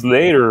years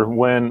later,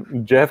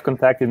 when Jeff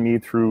contacted me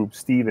through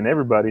Steve and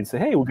everybody and said,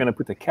 hey, we're going to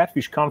put a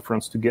catfish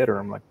conference together.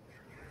 I'm like,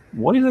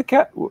 what is a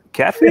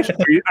catfish?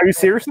 Are you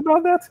serious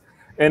about that?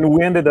 And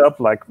we ended up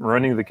like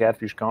running the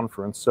catfish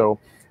conference. So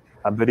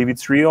I believe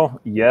it's real.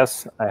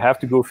 Yes, I have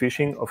to go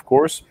fishing, of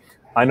course.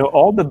 I know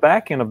all the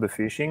back end of the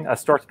fishing. I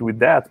started with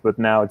that, but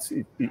now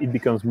it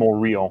becomes more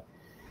real.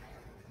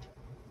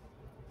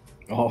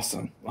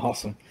 Awesome.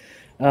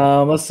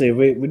 Let's see.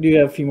 We do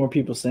have a few more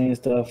people saying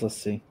stuff. Let's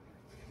see.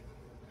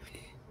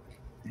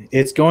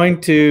 Is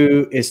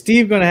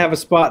Steve going to have a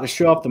spot to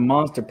show off the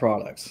Monster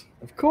products?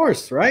 Of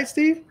course, right,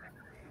 Steve?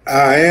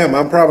 I am.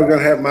 I'm probably going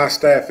to have my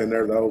staff in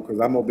there though,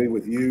 because I'm going to be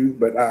with you.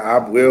 But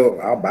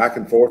I'll back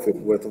and forth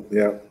with them.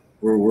 Yeah,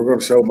 we're going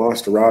to show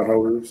Monster rod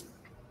holders.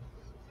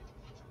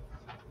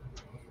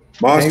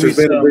 Monster's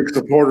been a big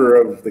supporter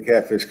of the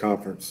Catfish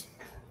Conference.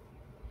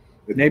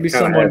 Maybe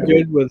someone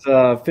good with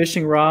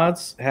fishing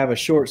rods have a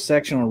short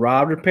section on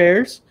rod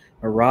repairs,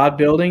 or rod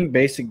building,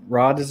 basic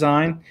rod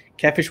design.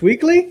 Catfish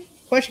Weekly? ?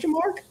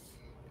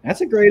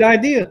 That's a great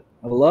idea.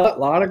 A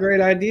lot of great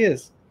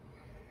ideas.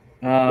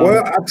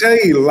 Well, I'll tell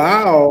you,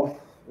 Lyle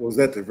was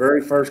at the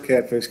very first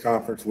Catfish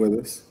Conference with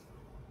us.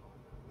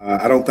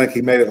 I don't think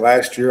he made it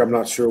last year. I'm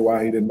not sure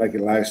why he didn't make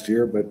it last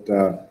year,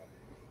 but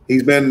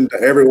he's been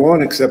to every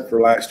one except for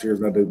last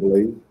year's, I do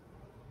believe.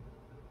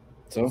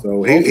 So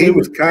Lyle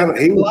was kind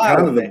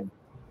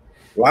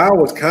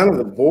of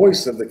the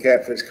voice of the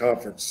Catfish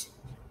Conference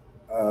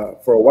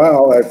for a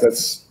while.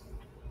 That's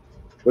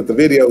with the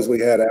videos we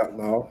had out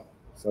and all.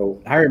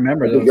 So I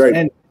remember those.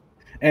 Great.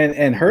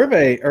 And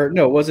Hervey, or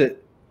no, was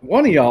it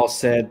one of y'all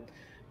said,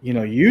 you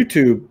know,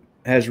 YouTube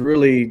has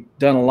really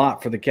done a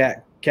lot for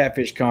the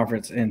Catfish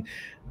Conference. And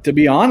to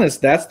be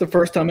honest, that's the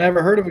first time I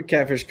ever heard of a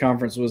Catfish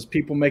Conference, was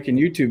people making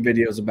YouTube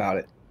videos about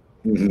it.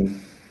 Mm-hmm.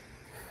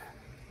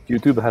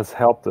 YouTube has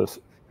helped us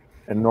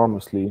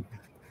enormously.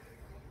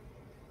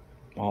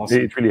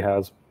 Awesome. It really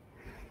has.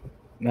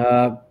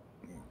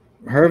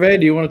 Hervey,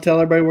 do you want to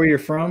tell everybody where you're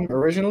from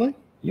originally?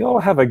 You all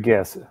have a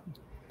guess.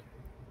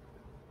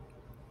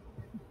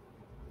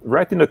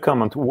 Write in the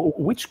comment,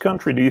 which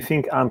country do you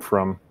think I'm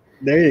from?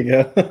 There you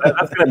go.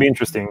 That's going to be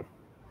interesting.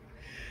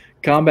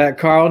 Combat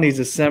Carl needs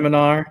a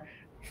seminar.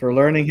 for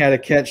learning how to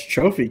catch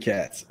trophy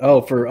cats.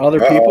 Oh, for other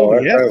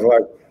people? Yeah.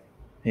 Like...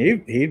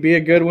 He'd be a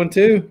good one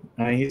too.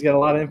 I mean, he's got a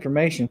lot of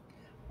information.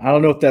 I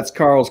don't know if that's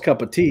Carl's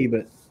cup of tea,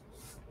 but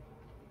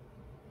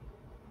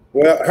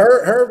well,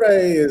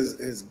 Hervé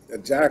is a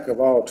jack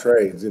of all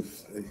trades.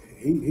 If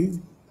he's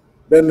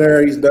been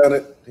there, he's done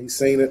it, he's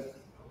seen it.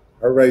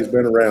 Hervé's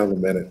been around a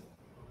minute.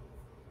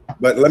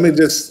 But let me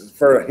just,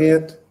 for a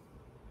hint,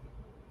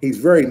 he's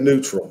very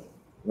neutral.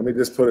 Let me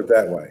just put it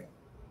that way.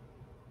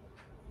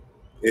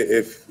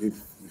 If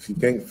you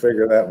can't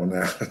figure that one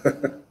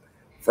out,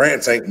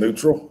 France ain't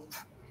neutral.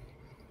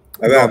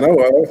 As I know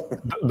of.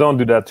 Don't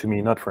do that to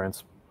me, not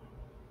France.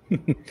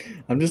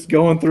 I'm just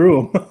going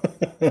through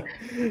them.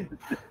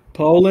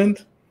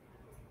 Poland,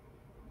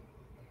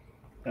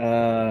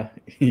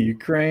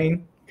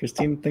 Ukraine.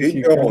 Christina thinks Keep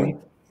Ukraine.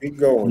 going. Keep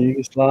going.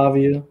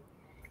 Yugoslavia,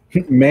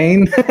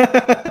 Maine,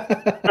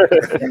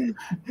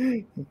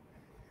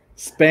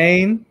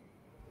 Spain.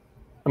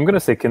 I'm going to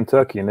say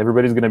Kentucky, and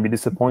everybody's going to be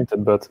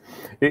disappointed, but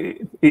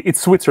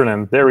it's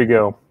Switzerland. There we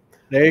go.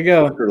 There you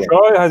go.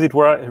 Troy has it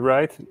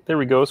right. There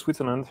we go,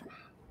 Switzerland.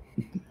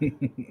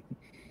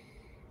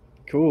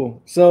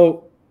 Cool.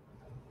 So,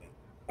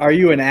 are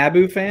you an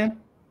Abu fan?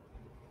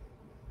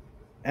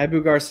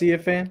 Abu Garcia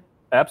fan?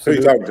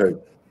 Absolutely. Who you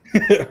talking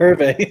to?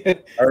 Hervé.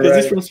 Because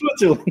he's from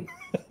Switzerland.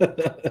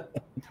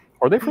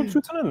 Are they from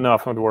Switzerland? No, I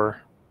thought they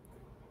were.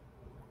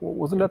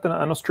 Wasn't that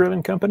an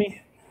Australian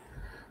company?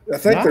 I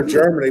think they're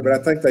Germany, but I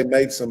think they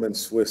made some in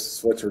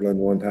Switzerland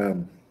one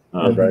time.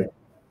 Right.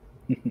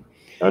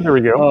 Oh, there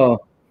we go. Oh,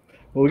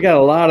 well, we got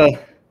a lot of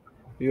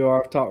you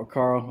are talk with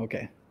Carl.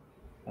 Okay.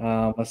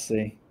 Let's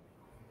see.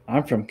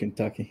 I'm from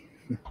Kentucky.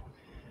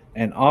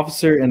 An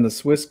officer in the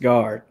Swiss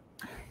Guard.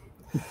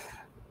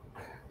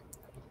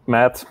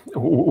 Matt,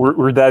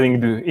 we're diving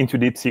into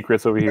deep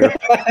secrets over here.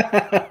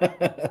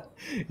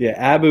 Yeah,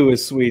 Abu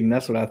is Sweden.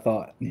 That's what I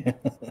thought.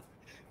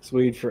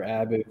 Swede for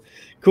Abu.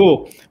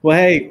 Cool. Well,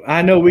 hey,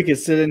 I know we could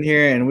sit in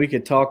here and we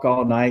could talk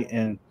all night.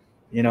 And,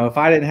 you know, if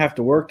I didn't have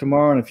to work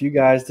tomorrow and if you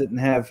guys didn't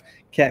have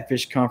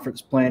Catfish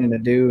Conference planning to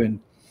do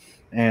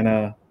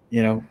and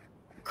you know,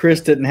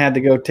 Chris didn't have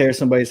to go tear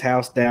somebody's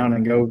house down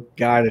and go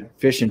guide a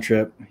fishing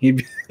trip.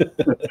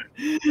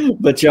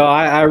 But y'all,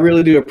 I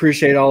really do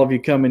appreciate all of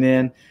you coming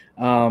in.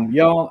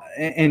 Y'all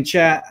in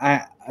chat,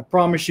 I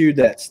promise you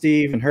that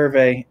Steve and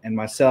Hervé and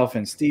myself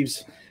and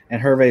Steve's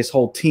and Hervé's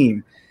whole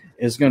team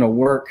is going to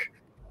work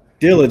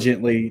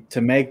diligently to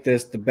make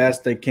this the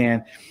best they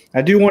can.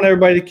 I do want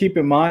everybody to keep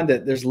in mind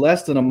that there's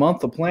less than a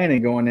month of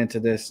planning going into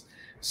this.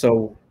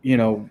 So, you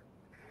know,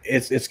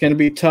 it's going to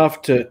be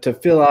tough to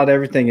fill out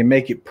everything and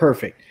make it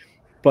perfect,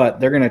 but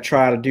they're going to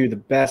try to do the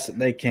best that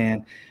they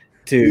can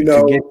to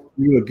get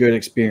you a good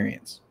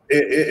experience.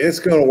 It's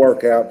going to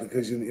work out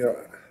because, you know,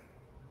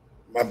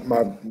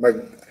 my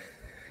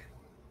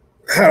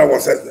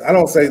I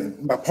don't say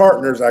my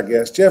partners, I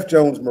guess. Jeff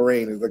Jones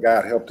Marine is the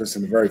guy that helped us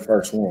in the very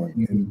first one.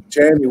 In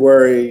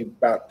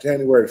about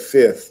January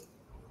 5th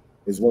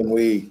is when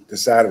we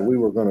decided we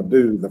were going to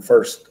do the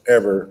first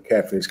ever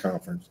Catfish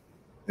Conference.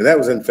 And that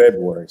was in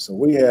February. So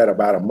we had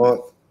about a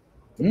month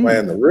to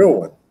plan the real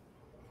one.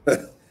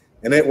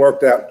 And it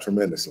worked out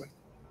tremendously.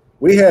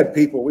 We had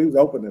people, we was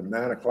open at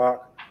 9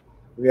 o'clock.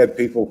 We had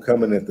people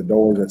coming at the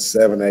doors at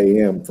 7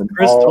 a.m. from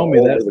all over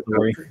the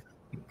country.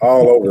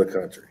 All over the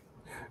country.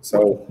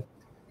 So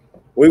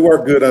we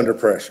work good under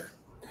pressure.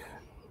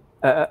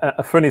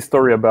 A funny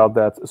story about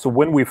that. So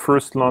when we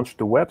first launched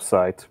the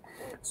website,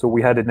 so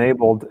we had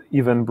enabled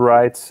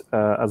Eventbrite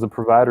as a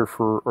provider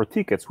for our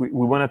tickets. We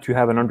wanted to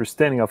have an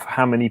understanding of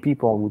how many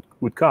people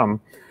would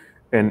come.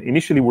 And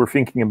initially we're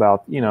thinking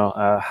about,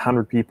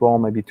 100 people,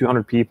 maybe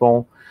 200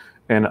 people.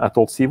 And I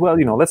told Steve, well,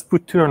 let's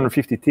put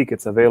 250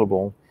 tickets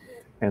available.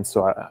 And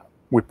so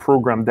we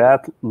programmed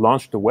that,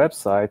 launched the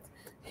website.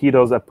 He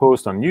does a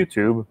post on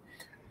YouTube.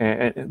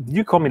 And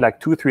you called me like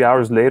 2 or 3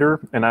 hours later,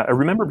 and I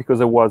remember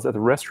because I was at a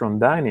restaurant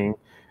dining,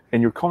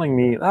 and you're calling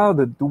me, oh,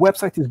 the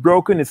website is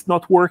broken, it's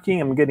not working,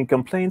 I'm getting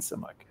complaints.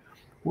 I'm like,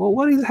 well,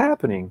 what is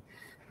happening?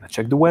 I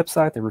checked the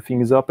website,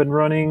 everything is up and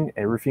running,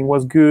 everything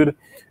was good,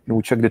 and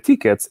we checked the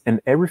tickets, and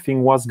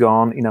everything was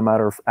gone in a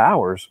matter of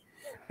hours.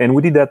 And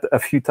we did that a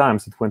few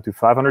times. It went to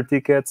 500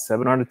 tickets,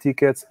 700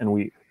 tickets, and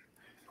it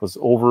was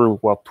over,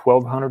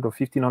 1,200 or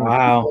 1,500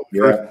 wow.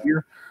 First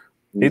year.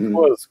 It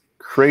was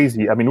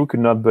crazy. I mean, we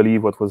could not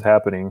believe what was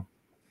happening.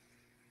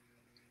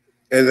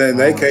 And then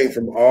they came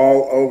from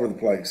all over the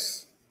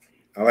place.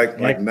 Like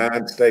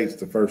 9 states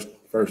the first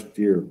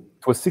year.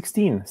 It was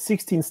 16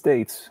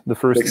 states the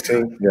first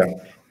 16, yeah.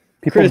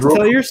 Chris,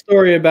 tell your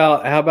story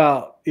about how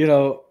about,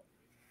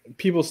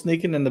 people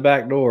sneaking in the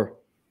back door.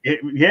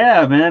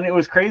 Yeah, man, it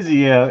was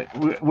crazy.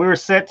 We were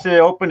set to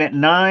open at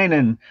 9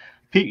 and,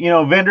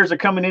 vendors are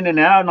coming in and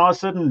out, and all of a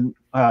sudden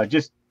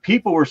just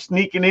people were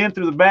sneaking in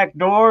through the back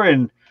door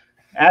and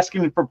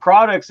asking for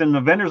products, and the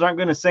vendors aren't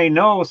going to say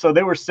no. So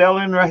they were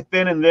selling right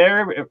then and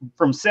there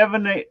from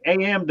 7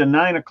 a.m. to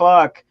 9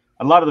 o'clock.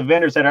 A lot of the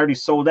vendors had already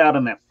sold out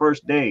on that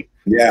first day.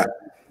 Yeah.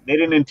 They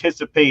didn't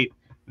anticipate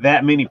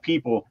that many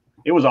people.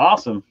 It was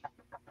awesome.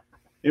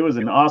 It was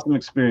an awesome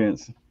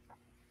experience.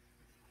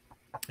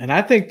 And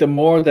I think the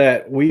more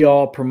that we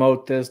all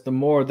promote this, the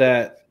more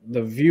that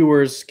the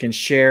viewers can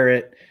share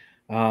it.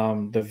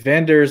 The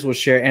vendors will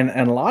share, and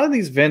a lot of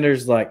these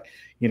vendors, like,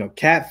 you know,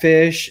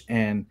 Catfish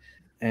and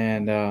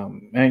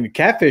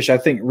Catfish, I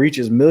think,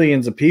 reaches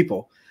millions of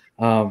people.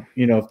 You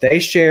know, if they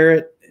share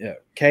it,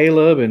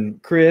 Caleb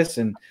and Chris,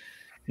 and,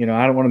 you know,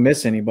 I don't want to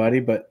miss anybody,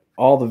 but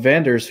all the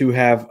vendors who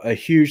have a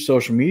huge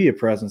social media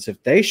presence,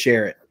 if they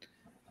share it,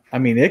 I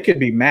mean, it could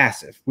be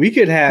massive. We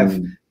could have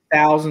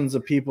thousands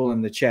of people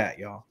in the chat,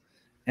 y'all.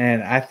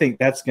 And I think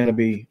that's going to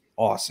be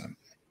awesome.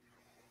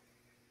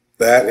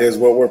 That is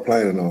what we're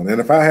planning on.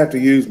 And if I have to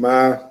use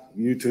my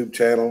YouTube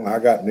channel, I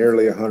got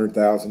nearly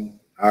 100,000.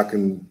 I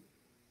can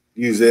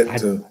use it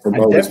to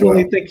promote. I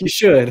definitely think you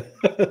should.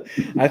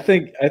 I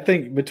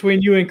think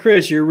between you and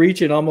Chris, you're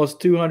reaching almost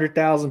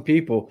 200,000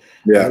 people.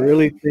 Yeah. I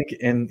really think,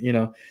 and, you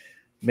know,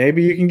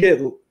 maybe you can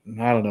get,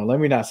 I don't know, let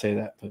me not say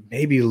that, but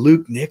maybe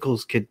Luke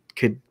Nichols could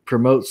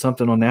promote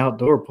something on the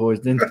Outdoor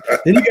Boys. Then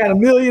you got 1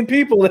 million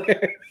people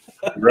there.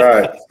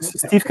 Right.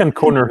 Steve can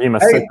corner him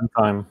a second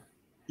time.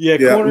 Yeah,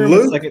 corner him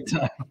a second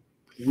time.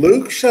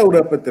 Luke showed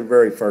up at the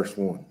very first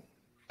one.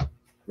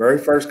 Very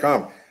first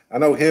comment. I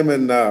know him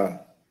and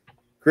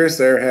Chris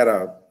there had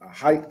a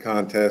height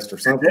contest or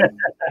something.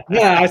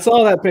 Yeah, I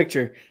saw that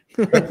picture.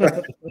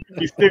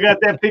 You still got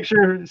that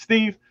picture,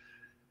 Steve?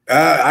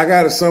 I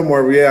got it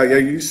somewhere. Yeah.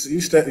 You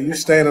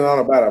standing on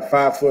about a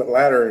 5-foot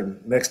ladder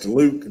and next to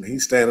Luke, and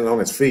he's standing on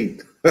his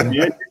feet. Yeah, you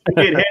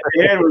get head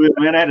to head with it,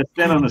 man. I had to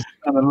stand on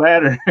the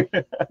ladder.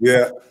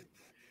 Yeah.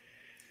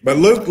 But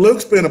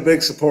Luke's been a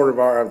big supporter of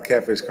our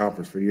Catfish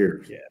Conference for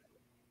years. Yeah.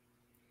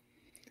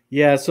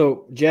 Yeah,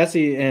 so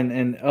Jesse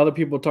and other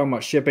people talking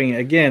about shipping.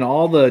 Again,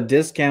 all the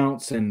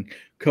discounts and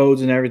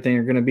codes and everything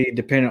are going to be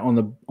dependent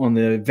on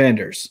the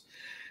vendors.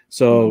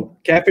 So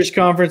Catfish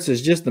Conference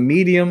is just the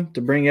medium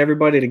to bring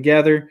everybody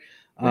together.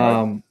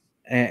 Right.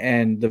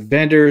 And the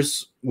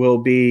vendors will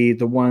be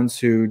the ones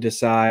who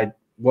decide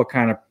what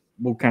kind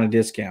of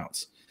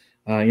discounts.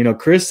 You know,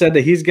 Chris said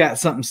that he's got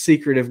something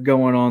secretive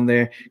going on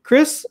there.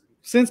 Chris,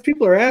 since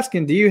people are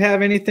asking, do you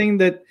have anything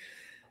that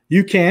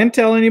you can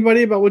tell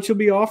anybody about what you'll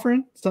be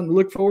offering? Something to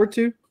look forward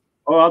to?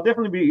 Oh, I'll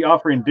definitely be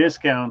offering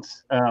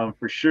discounts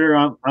for sure.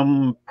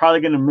 I'm probably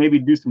going to maybe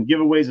do some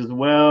giveaways as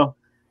well.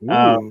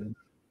 And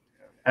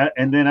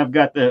then I've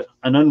got an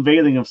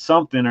unveiling of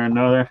something or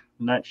another.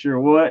 I'm not sure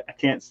what. I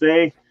can't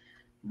say.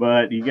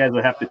 But you guys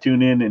will have to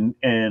tune in.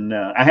 And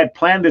I had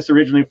planned this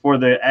originally for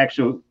the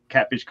actual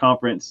Catfish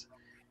Conference.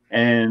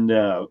 And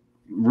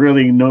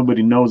really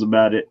nobody knows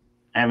about it.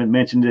 I haven't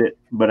mentioned it,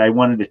 but I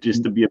wanted it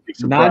just to be a big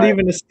surprise. Not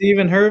even to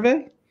Stephen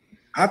Hervey?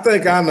 I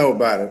think I know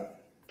about it.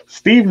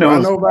 Steve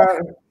knows. I know about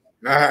it.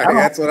 All right,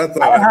 that's what I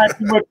thought. I don't have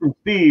too much from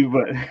Steve,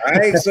 but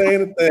I ain't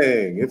saying a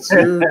thing. It's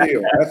your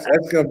deal.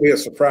 That's going to be a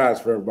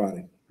surprise for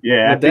everybody.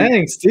 Yeah. Well,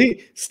 dang,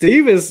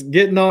 Steve is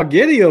getting all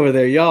giddy over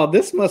there, y'all.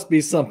 This must be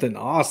something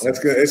awesome. That's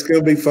good. It's going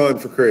to be fun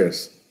for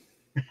Chris.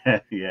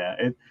 Yeah,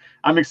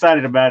 I'm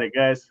excited about it,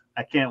 guys.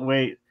 I can't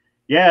wait.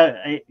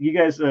 Yeah, you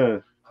guys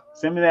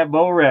send me that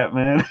bow wrap,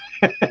 man.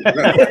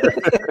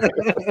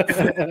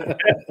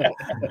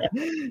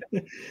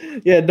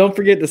 Yeah, don't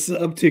forget to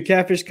sub to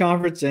Catfish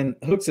Conference and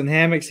Hooks and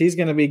Hammocks. He's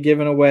going to be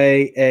giving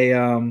away a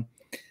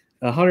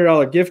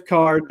 $100 gift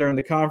card during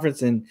the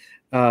conference. And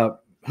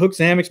Hooks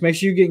and Hammocks, make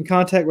sure you get in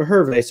contact with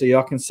Hervey so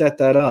y'all can set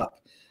that up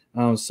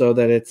so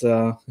that it's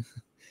so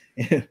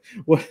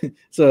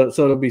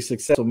it'll be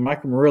successful.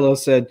 Michael Murillo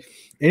said,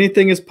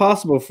 anything is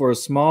possible for a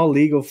small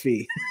legal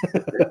fee.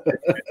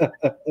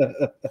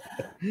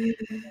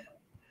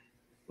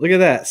 Look at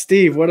that.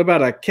 Steve, what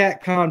about a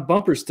CatCon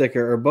bumper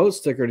sticker or boat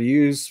sticker to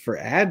use for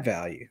ad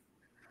value?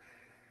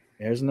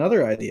 There's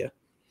another idea.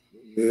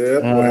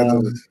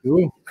 Yeah.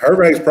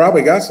 Hervey's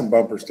probably got some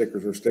bumper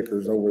stickers or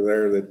stickers over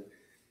there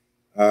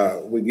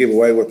that we give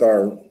away with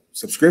our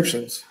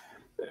subscriptions.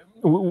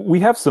 We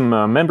have some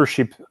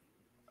membership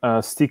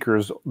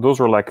stickers. Those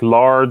are like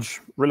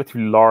large,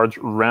 relatively large,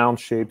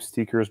 round-shaped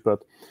stickers. But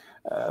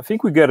I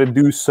think we got to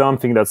do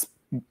something that's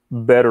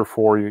better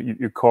for you,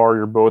 your car,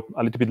 your boat,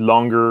 a little bit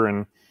longer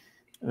and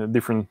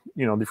different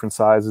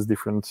sizes,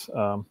 different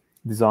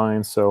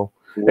designs. So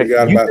we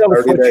got about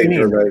 30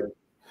 days.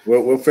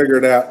 We'll figure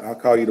it out. I'll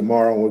call you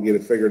tomorrow and we'll get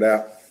it figured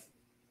out.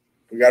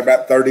 We got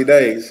about 30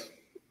 days.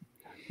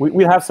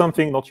 We have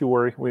something. Don't you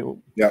worry. We're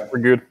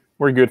good.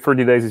 We're good.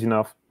 30 days is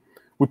enough.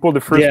 We pulled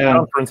the first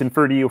conference in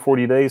 30 or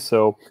 40 days.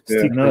 So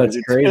no, it's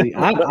crazy.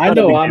 I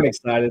know I'm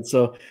excited.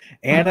 So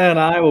Anna and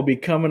I will be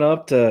coming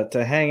up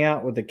to hang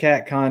out with the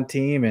CatCon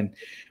team, and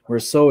we're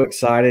so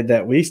excited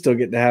that we still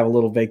get to have a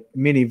little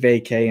mini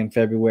vacay in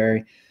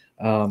February.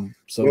 So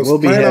we'll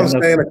be plan on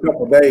staying a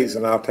couple of days,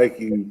 and I'll take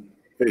you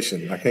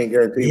fishing. I can't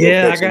guarantee.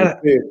 Yeah,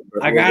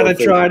 I gotta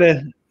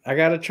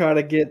try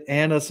to get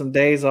Anna some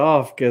days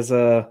off because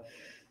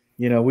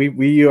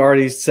we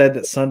already said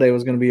that Sunday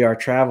was going to be our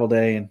travel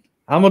day, and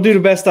I'm going to do the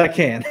best I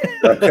can.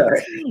 Okay.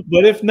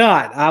 But if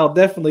not, I'll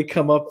definitely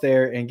come up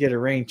there and get a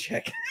rain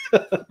check.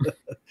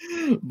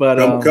 But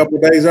come a couple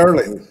of days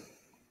early.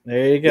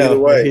 There you go. Either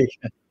way. You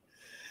go.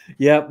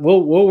 Yep,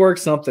 we'll work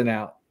something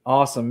out.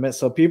 Awesome.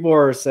 So people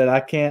are said, I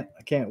can't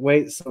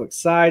wait. So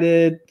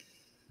excited,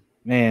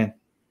 man.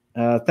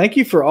 Thank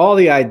you for all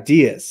the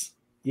ideas.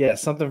 Yeah,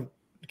 something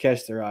to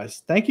catch their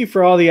eyes. Thank you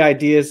for all the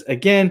ideas.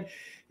 Again,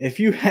 if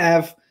you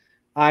have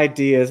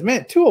ideas,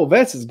 man, Two Old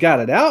Vets has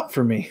got it out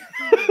for me.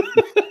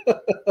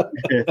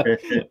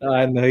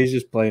 I know he's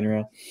just playing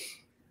around.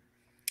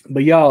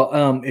 But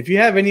y'all, if you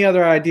have any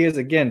other ideas,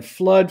 again,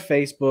 flood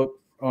Facebook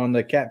on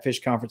the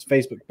Catfish Conference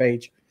Facebook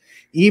page.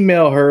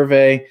 Email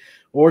Hervé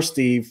or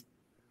Steve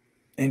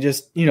and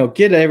just,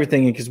 get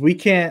everything in, because we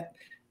can't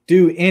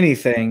do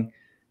anything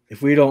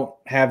if we don't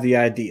have the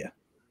idea,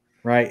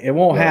 right? It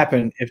won't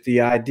happen if the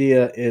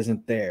idea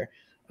isn't there.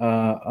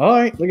 All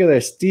right, look at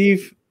this.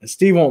 Steve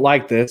won't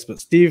like this,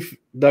 but Steve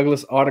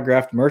Douglas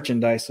autographed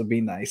merchandise would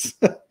be nice.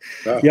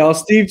 Y'all,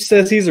 Steve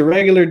says he's a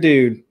regular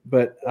dude,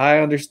 but I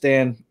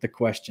understand the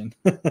question.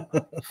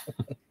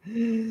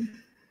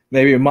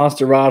 Maybe a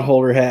monster rod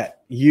holder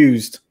hat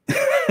used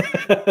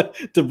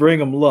to bring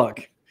him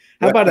luck.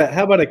 How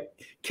about a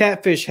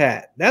catfish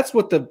hat? That's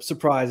what the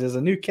surprise is,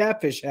 a new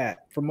catfish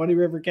hat from Muddy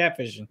River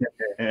Catfishing.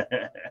 I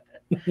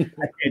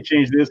can't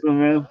change this one,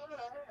 man.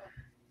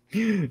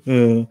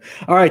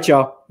 All right,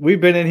 y'all.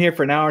 We've been in here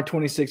for an hour and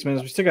 26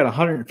 minutes. We still got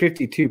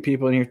 152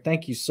 people in here.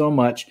 Thank you so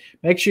much.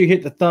 Make sure you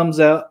hit the thumbs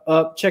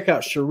up. Check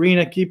out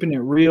Sharina, Keeping It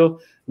Real.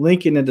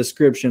 Link in the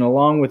description,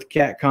 along with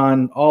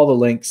CatCon, all the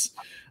links.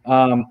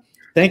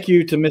 Thank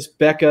you to Miss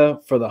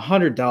Becca for the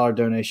 $100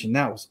 donation.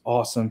 That was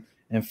awesome.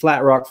 And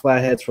Flat Rock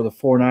Flatheads for the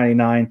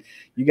 $4.99.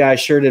 You guys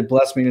sure did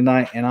bless me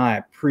tonight, and I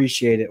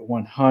appreciate it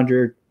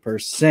 100%,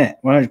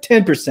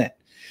 110%.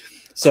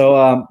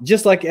 So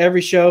just like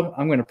every show,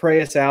 I'm going to pray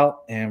us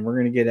out, and we're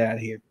going to get out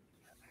of here.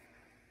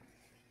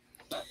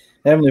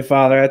 Heavenly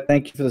Father, I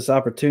thank you for this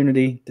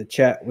opportunity to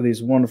chat with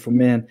these wonderful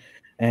men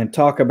and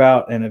talk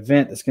about an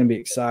event that's going to be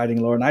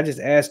exciting, Lord. And I just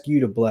ask you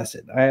to bless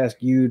it. I ask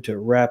you to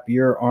wrap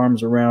your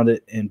arms around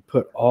it and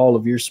put all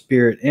of your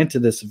spirit into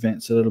this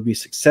event so that it'll be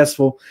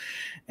successful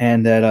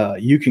and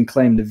that you can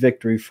claim the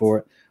victory for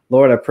it.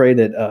 Lord, I pray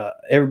that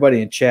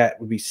everybody in chat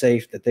would be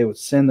safe, that they would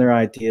send their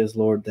ideas,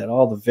 Lord, that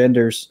all the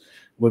vendors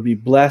would be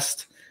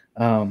blessed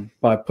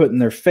by putting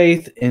their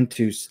faith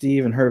into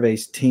Steve and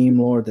Hervé's team,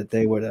 Lord, that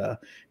they would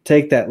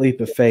take that leap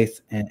of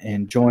faith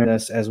and join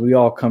us as we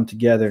all come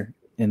together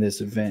in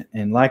this event.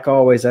 And like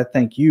always, I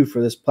thank you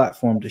for this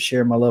platform to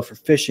share my love for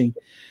fishing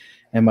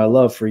and my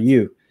love for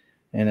you,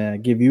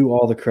 and give you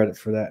all the credit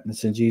for that. And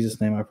it's in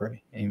Jesus' name I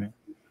pray. Amen.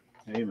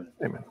 Amen.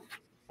 Amen.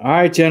 All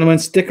right, gentlemen,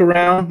 stick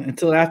around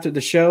until after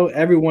the show.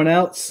 Everyone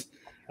else,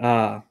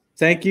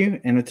 thank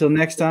you. And until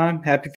next time, happy